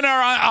women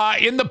are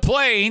in the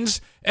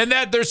planes and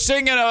that they're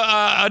singing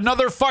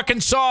another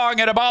fucking song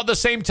at about the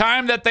same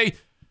time that they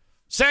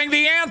sang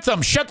the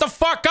anthem? Shut the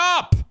fuck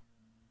up.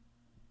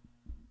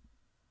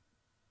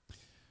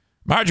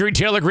 Marjorie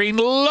Taylor Greene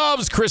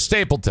loves Chris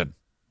Stapleton,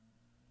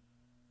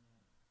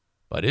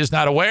 but is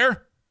not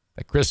aware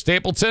that Chris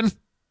Stapleton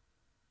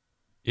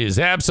is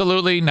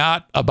absolutely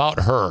not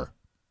about her.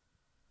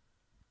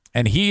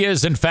 And he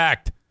is, in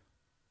fact,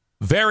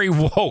 very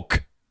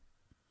woke.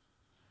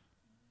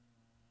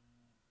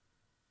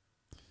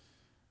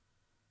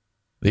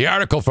 The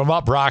article from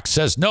Uprock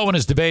says no one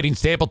is debating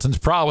Stapleton's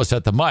prowess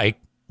at the mic,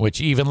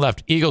 which even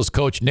left Eagles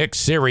coach Nick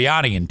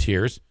Sirianni in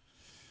tears.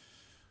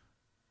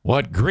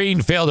 What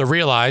Green failed to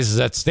realize is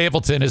that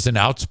Stapleton is an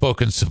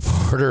outspoken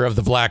supporter of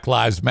the Black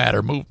Lives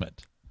Matter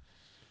movement.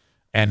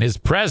 And his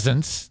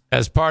presence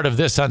as part of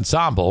this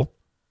ensemble,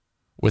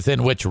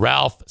 within which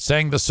Ralph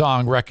sang the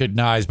song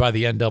recognized by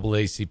the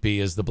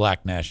NAACP as the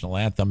Black National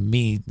Anthem,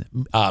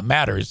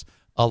 matters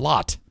a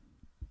lot.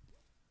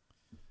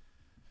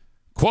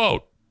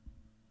 Quote,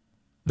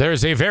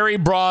 there's a very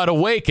broad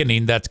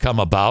awakening that's come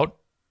about,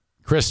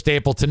 Chris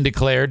Stapleton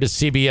declared to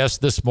CBS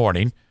this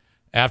morning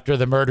after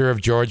the murder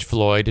of George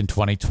Floyd in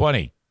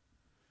 2020.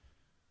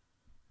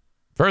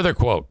 Further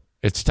quote,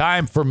 it's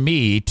time for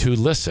me to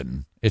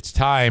listen. It's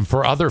time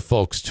for other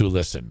folks to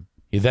listen.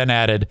 He then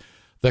added,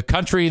 the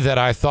country that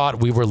I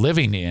thought we were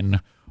living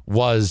in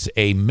was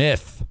a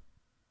myth.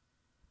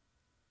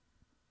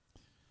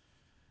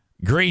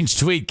 Green's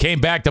tweet came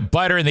back to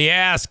bite her in the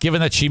ass, given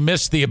that she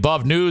missed the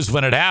above news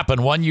when it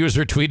happened. One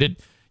user tweeted,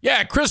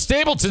 yeah, Chris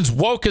Stapleton's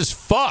woke as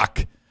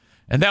fuck.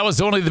 And that was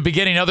only the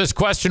beginning. Others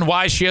questioned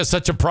why she has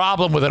such a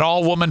problem with an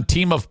all-woman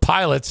team of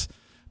pilots,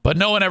 but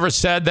no one ever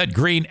said that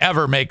Green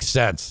ever makes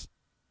sense.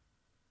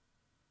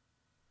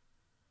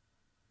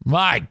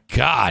 My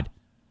God.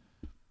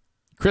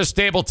 Chris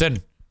Stapleton,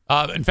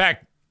 in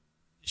fact,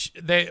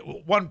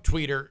 one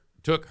tweeter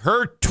took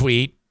her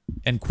tweet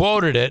and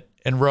quoted it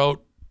and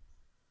wrote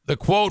the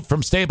quote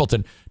from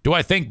Stapleton, do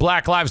I think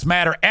Black Lives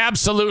Matter?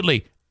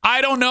 Absolutely.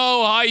 I don't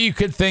know how you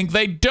could think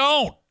they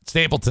don't,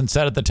 Stapleton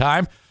said at the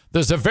time.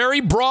 There's a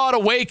very broad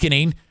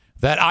awakening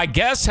that I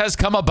guess has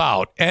come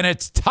about, and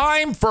it's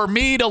time for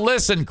me to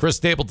listen, Chris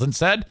Stapleton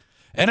said,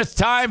 and it's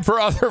time for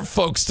other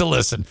folks to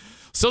listen.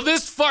 So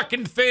this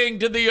fucking thing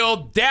did the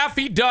old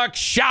Daffy Duck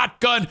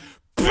shotgun,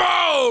 boom,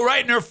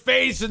 right in her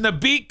face, and the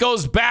beat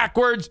goes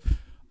backwards.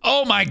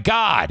 Oh, my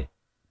God.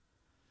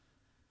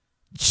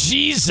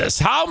 Jesus,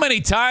 how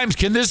many times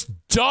can this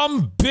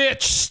dumb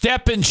bitch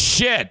step in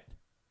shit?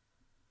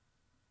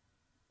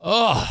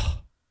 Ugh.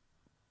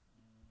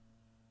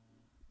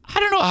 I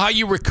don't know how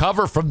you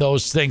recover from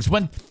those things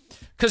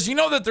because you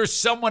know that there's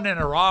someone in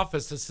her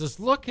office that says,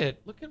 look at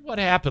what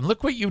happened.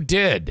 Look what you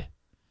did.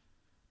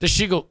 Does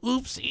she go,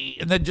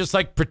 oopsie, and then just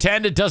like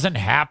pretend it doesn't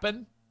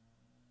happen?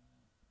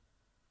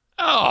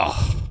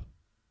 Oh,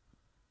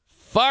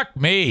 fuck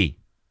me.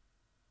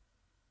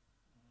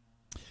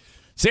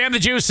 Sam the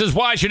Juice says,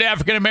 why should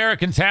African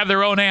Americans have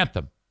their own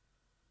anthem?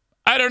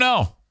 I don't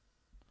know.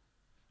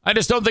 I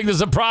just don't think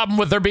there's a problem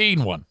with there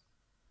being one.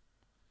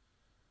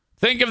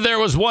 Think if there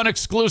was one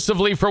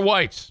exclusively for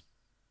whites.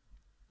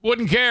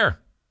 Wouldn't care.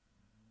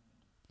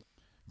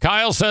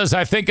 Kyle says,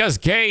 I think us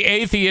gay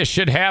atheists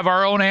should have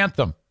our own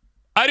anthem.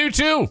 I do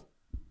too.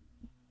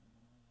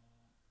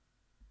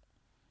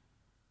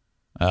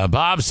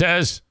 Bob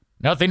says,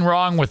 nothing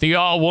wrong with the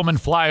all-woman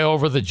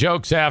flyover. The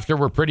jokes after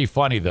were pretty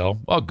funny, though.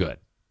 Oh, good.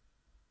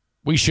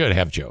 We should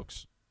have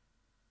jokes.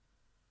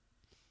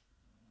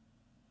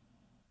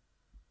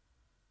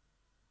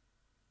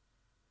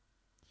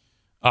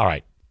 All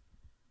right.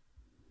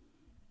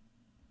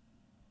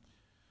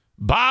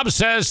 Bob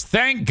says,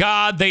 thank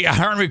God they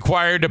aren't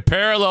required to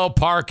parallel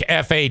park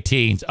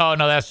F-18s. Oh,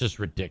 no, that's just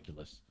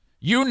ridiculous.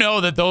 You know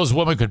that those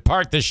women could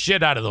park the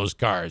shit out of those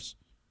cars.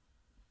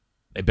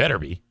 They better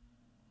be.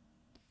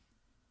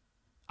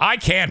 I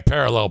can't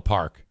parallel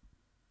park.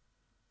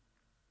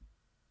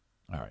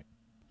 All right.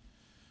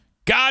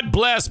 God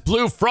bless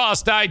Blue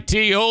Frost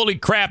IT. Holy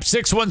crap.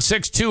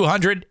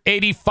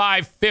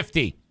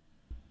 616-200-8550.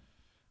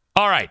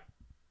 All right.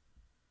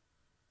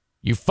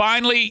 You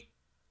finally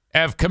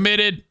have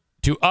committed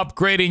to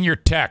upgrading your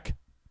tech.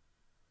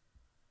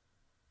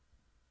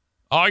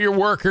 All your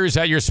workers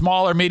at your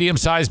small or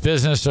medium-sized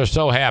business are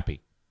so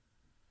happy.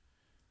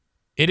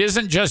 It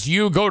isn't just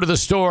you go to the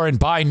store and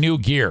buy new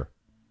gear.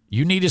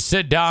 You need to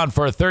sit down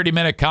for a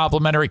 30-minute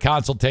complimentary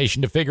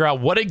consultation to figure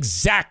out what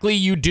exactly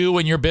you do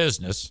in your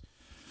business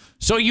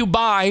so you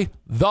buy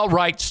the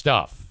right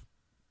stuff.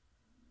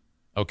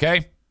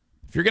 Okay?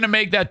 If you're going to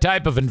make that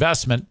type of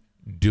investment,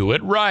 do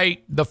it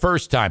right the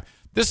first time.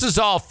 This is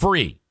all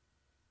free.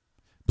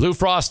 Blue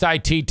Frost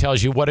IT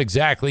tells you what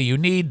exactly you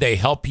need. They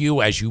help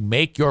you as you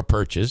make your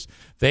purchase.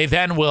 They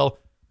then will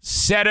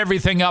set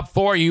everything up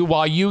for you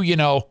while you,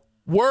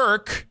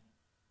 work,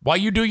 while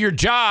you do your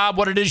job,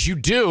 what it is you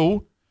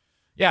do.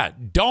 Yeah,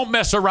 don't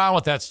mess around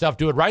with that stuff.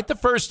 Do it right the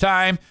first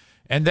time,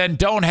 and then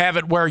don't have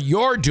it where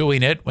you're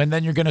doing it, and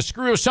then you're going to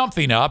screw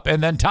something up,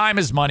 and then time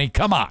is money.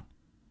 Come on.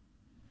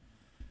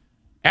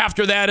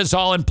 After that is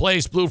all in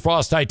place, Blue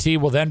Frost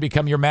IT will then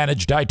become your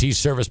managed IT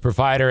service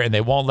provider, and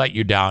they won't let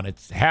you down.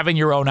 It's having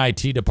your own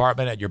IT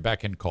department at your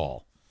beck and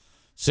call.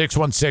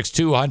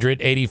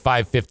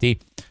 616-200-8550.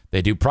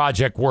 They do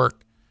project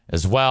work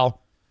as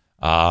well.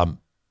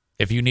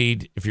 If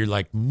you're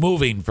like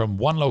moving from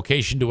one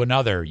location to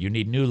another, you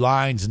need new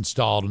lines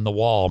installed in the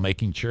wall,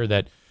 making sure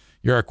that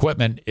your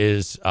equipment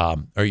is,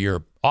 or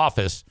your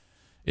office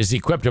is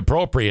equipped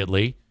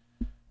appropriately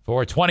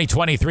for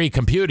 2023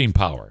 computing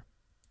power.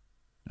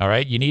 All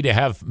right. You need to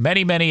have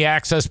many, many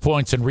access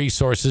points and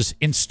resources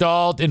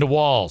installed into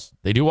walls.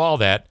 They do all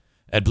that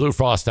at Blue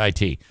Frost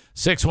IT.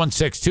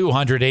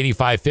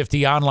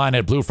 616-200-8550, online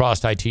at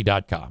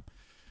bluefrostit.com.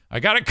 I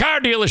got a car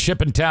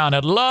dealership in town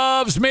that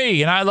loves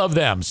me, and I love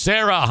them.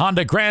 Sarah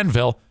Honda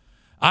Granville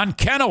on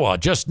Kennewa,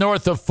 just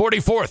north of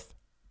 44th.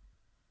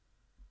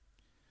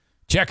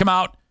 Check them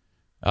out.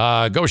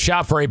 Go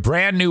shop for a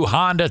brand new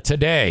Honda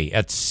today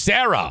at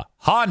Sarah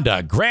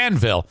Honda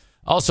Granville.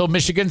 Also,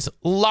 Michigan's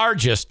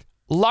largest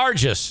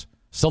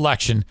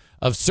selection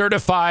of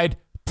certified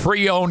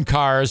pre-owned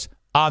cars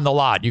on the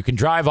lot. You can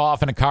drive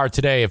off in a car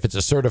today if it's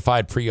a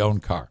certified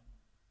pre-owned car.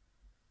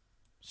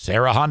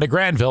 Sarah Honda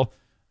Granville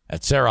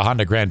at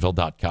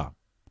sarahhondagranville.com.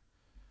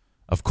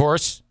 Of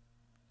course,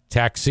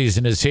 tax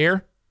season is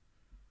here.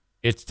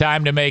 It's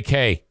time to make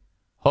hay.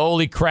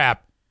 Holy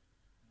crap.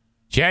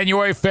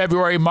 January,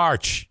 February,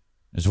 March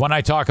is when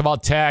I talk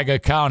about tag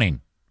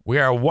accounting. We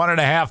are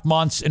 1.5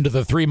 months into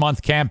the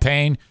 3-month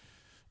campaign.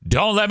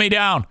 Don't let me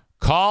down.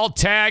 Call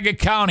Tag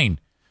Accounting.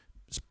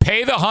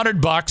 Pay the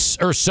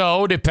 $100 or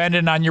so,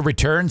 depending on your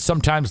return.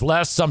 Sometimes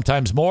less,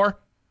 sometimes more.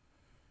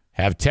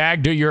 Have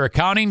Tag do your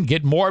accounting.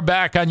 Get more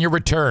back on your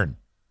return.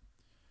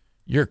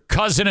 Your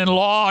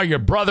cousin-in-law, your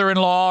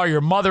brother-in-law, your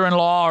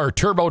mother-in-law, or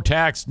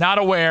TurboTax not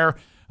aware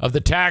of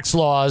the tax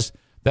laws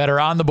that are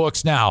on the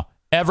books now.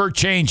 Ever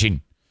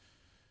changing.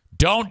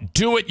 Don't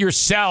do it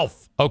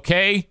yourself,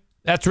 okay?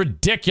 That's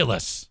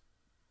ridiculous.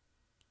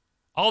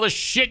 All the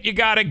shit you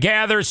got to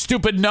gather,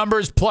 stupid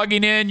numbers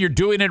plugging in, you're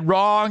doing it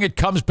wrong, it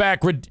comes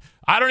back.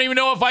 I don't even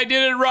know if I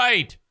did it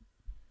right.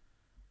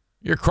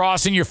 You're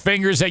crossing your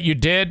fingers that you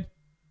did.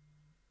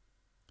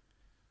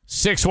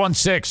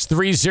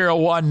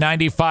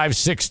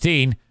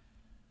 616-301-9516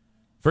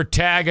 for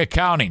Tag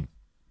Accounting.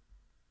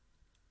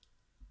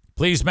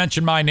 Please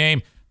mention my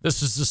name.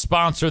 This is the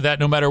sponsor that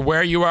no matter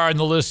where you are in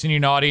the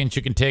listening audience,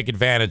 you can take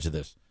advantage of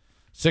this.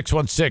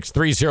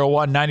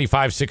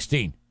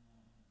 616-301-9516.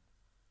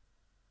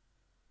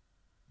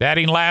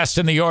 Batting last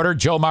in the order,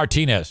 Joe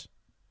Martinez.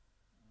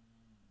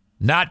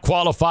 Not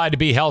qualified to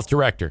be health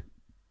director.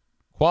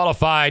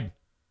 Qualified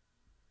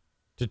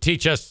to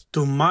teach us.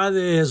 Tu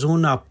madre es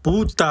una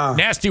puta.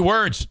 Nasty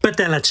words.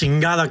 Vete a la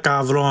chingada,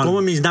 cabrón.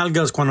 Come mis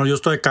nalgas cuando yo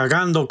estoy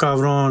cagando,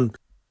 cabrón.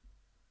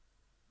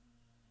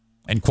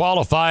 And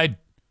qualified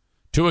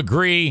to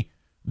agree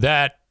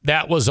that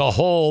was a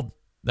hold.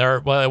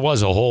 It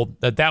was a hold.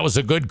 That was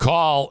a good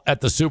call at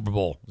the Super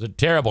Bowl. It was a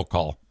terrible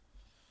call.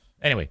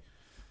 Anyway,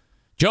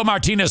 Joe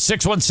Martinez,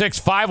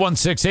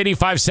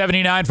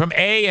 616-516-8579 from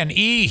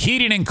A&E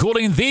Heating and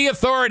Cooling, the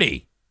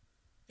authority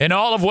in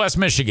all of West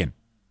Michigan.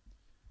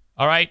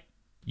 All right?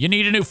 You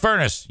need a new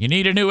furnace. You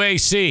need a new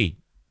AC.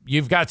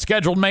 You've got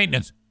scheduled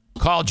maintenance.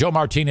 Call Joe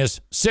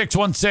Martinez,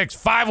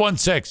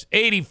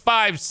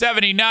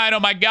 616-516-8579. Oh,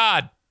 my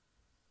God.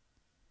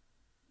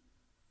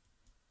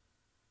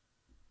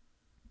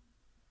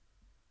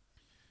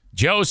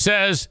 Joe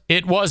says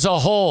it was a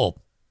hold.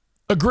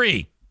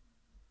 Agree.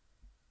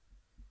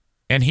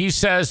 And he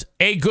says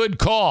a good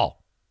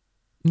call.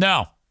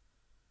 No.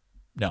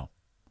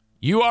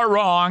 You are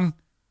wrong.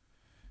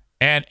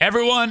 And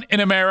everyone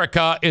in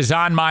America is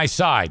on my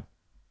side.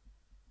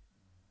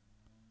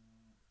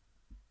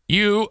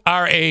 You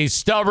are a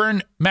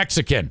stubborn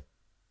Mexican.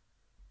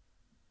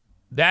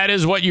 That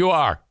is what you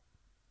are.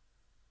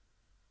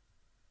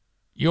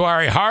 You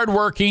are a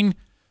hardworking,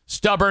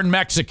 stubborn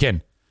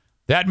Mexican.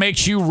 That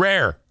makes you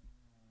rare.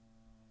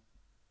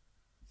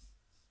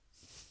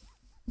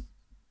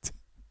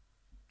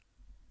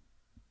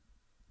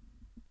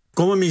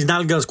 Come mis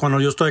nalgas cuando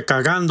yo estoy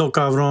cagando,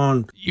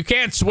 cabrón. You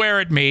can't swear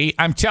at me.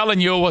 I'm telling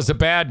you it was a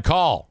bad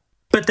call.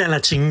 Vete a la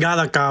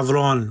chingada,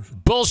 cabrón.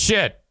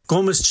 Bullshit.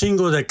 Comes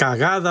chingo de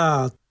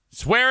cagada.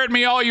 Swear at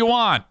me all you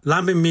want.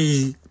 Lame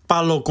mi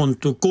palo con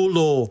tu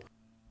culo.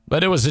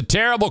 But it was a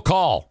terrible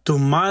call. Tu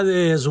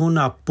madre es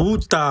una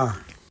puta.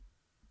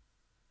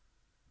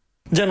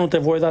 Ya no te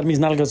voy a dar mis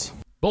nalgas.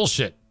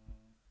 Bullshit.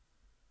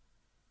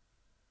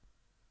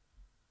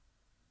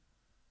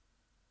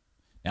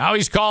 Now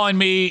he's calling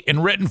me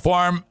in written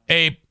form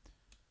I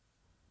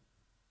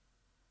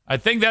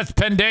think that's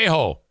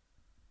pendejo.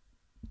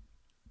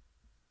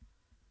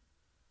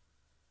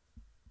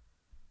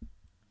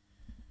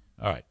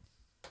 All right.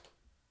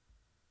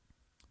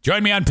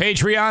 Join me on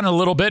Patreon in a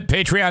little bit.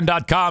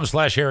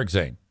 Patreon.com/Eric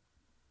Zane.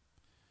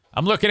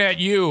 I'm looking at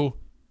you.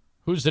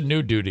 Who's the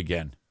new dude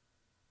again?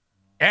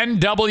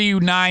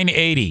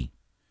 NW980.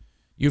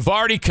 You've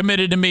already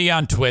committed to me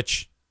on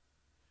Twitch.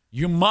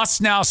 You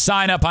must now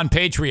sign up on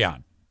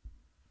Patreon.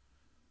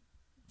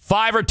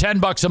 $5 or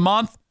 $10 a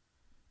month.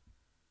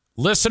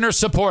 Listener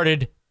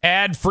supported,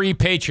 ad-free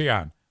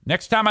Patreon.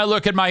 Next time I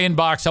look at my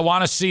inbox, I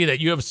want to see that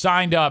you have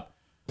signed up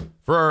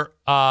for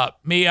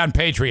me on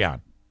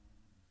Patreon.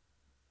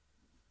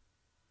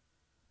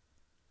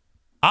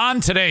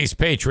 On today's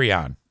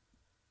Patreon,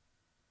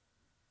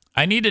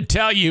 I need to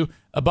tell you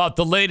about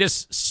the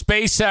latest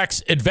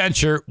SpaceX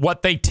adventure,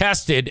 what they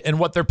tested and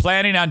what they're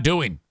planning on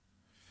doing.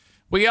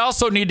 We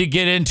also need to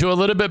get into a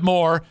little bit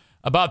more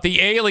about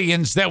the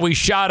aliens that we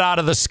shot out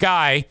of the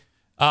sky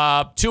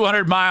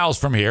 200 miles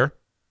from here.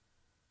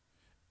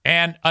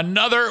 And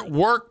another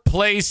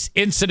workplace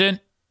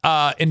incident,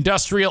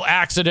 industrial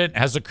accident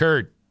has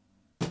occurred.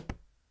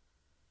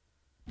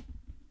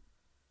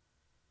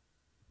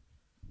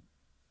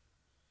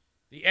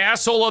 The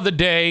asshole of the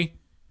day.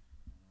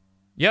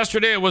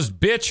 Yesterday it was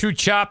bitch who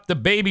chopped the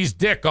baby's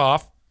dick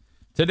off.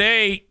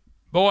 Today,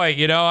 boy,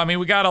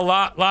 we got a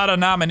lot of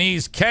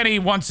nominees. Kenny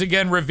once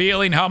again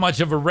revealing how much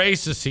of a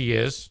racist he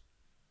is.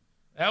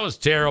 That was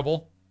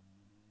terrible.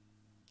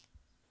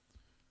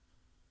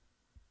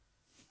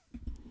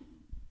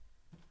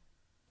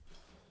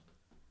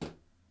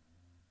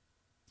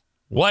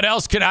 What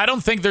else I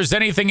don't think there's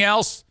anything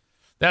else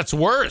that's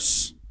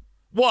worse.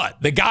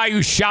 What? The guy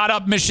who shot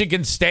up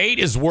Michigan State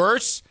is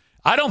worse?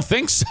 I don't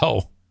think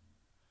so.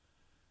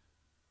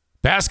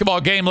 Basketball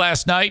game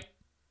last night.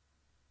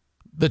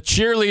 The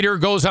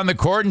cheerleader goes on the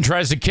court and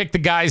tries to kick the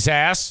guy's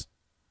ass.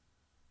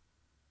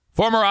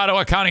 Former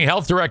Ottawa County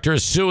Health Director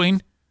is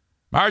suing.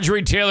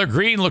 Marjorie Taylor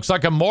Greene looks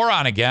like a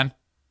moron again.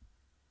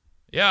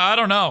 Yeah, I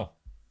don't know.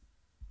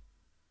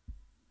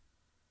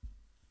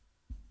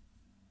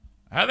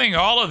 I think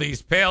all of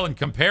these pale in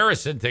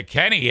comparison to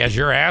Kenny as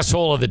your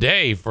asshole of the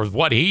day for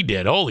what he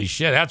did. Holy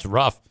shit, that's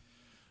rough.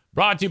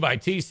 Brought to you by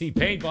TC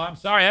Paintball. I'm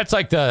sorry, I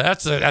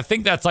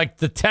think that's like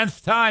the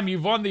 10th time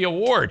you've won the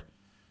award.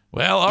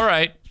 Well, all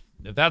right.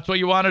 If that's what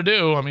you want to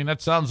do,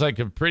 that sounds like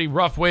a pretty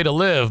rough way to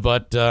live,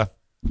 but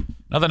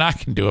nothing I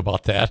can do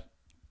about that.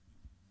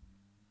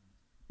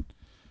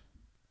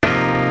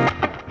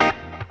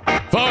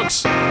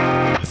 Folks,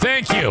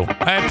 thank you.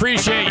 I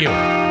appreciate you.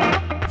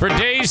 For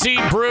Daisy,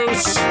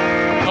 Bruce,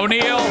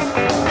 O'Neill,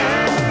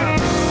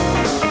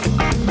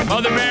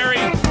 Mother Mary,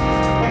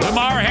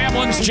 Lamar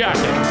Hamlin's jacket.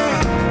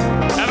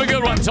 Have a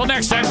good one. Until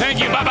next time, thank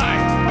you.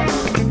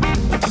 Bye-bye.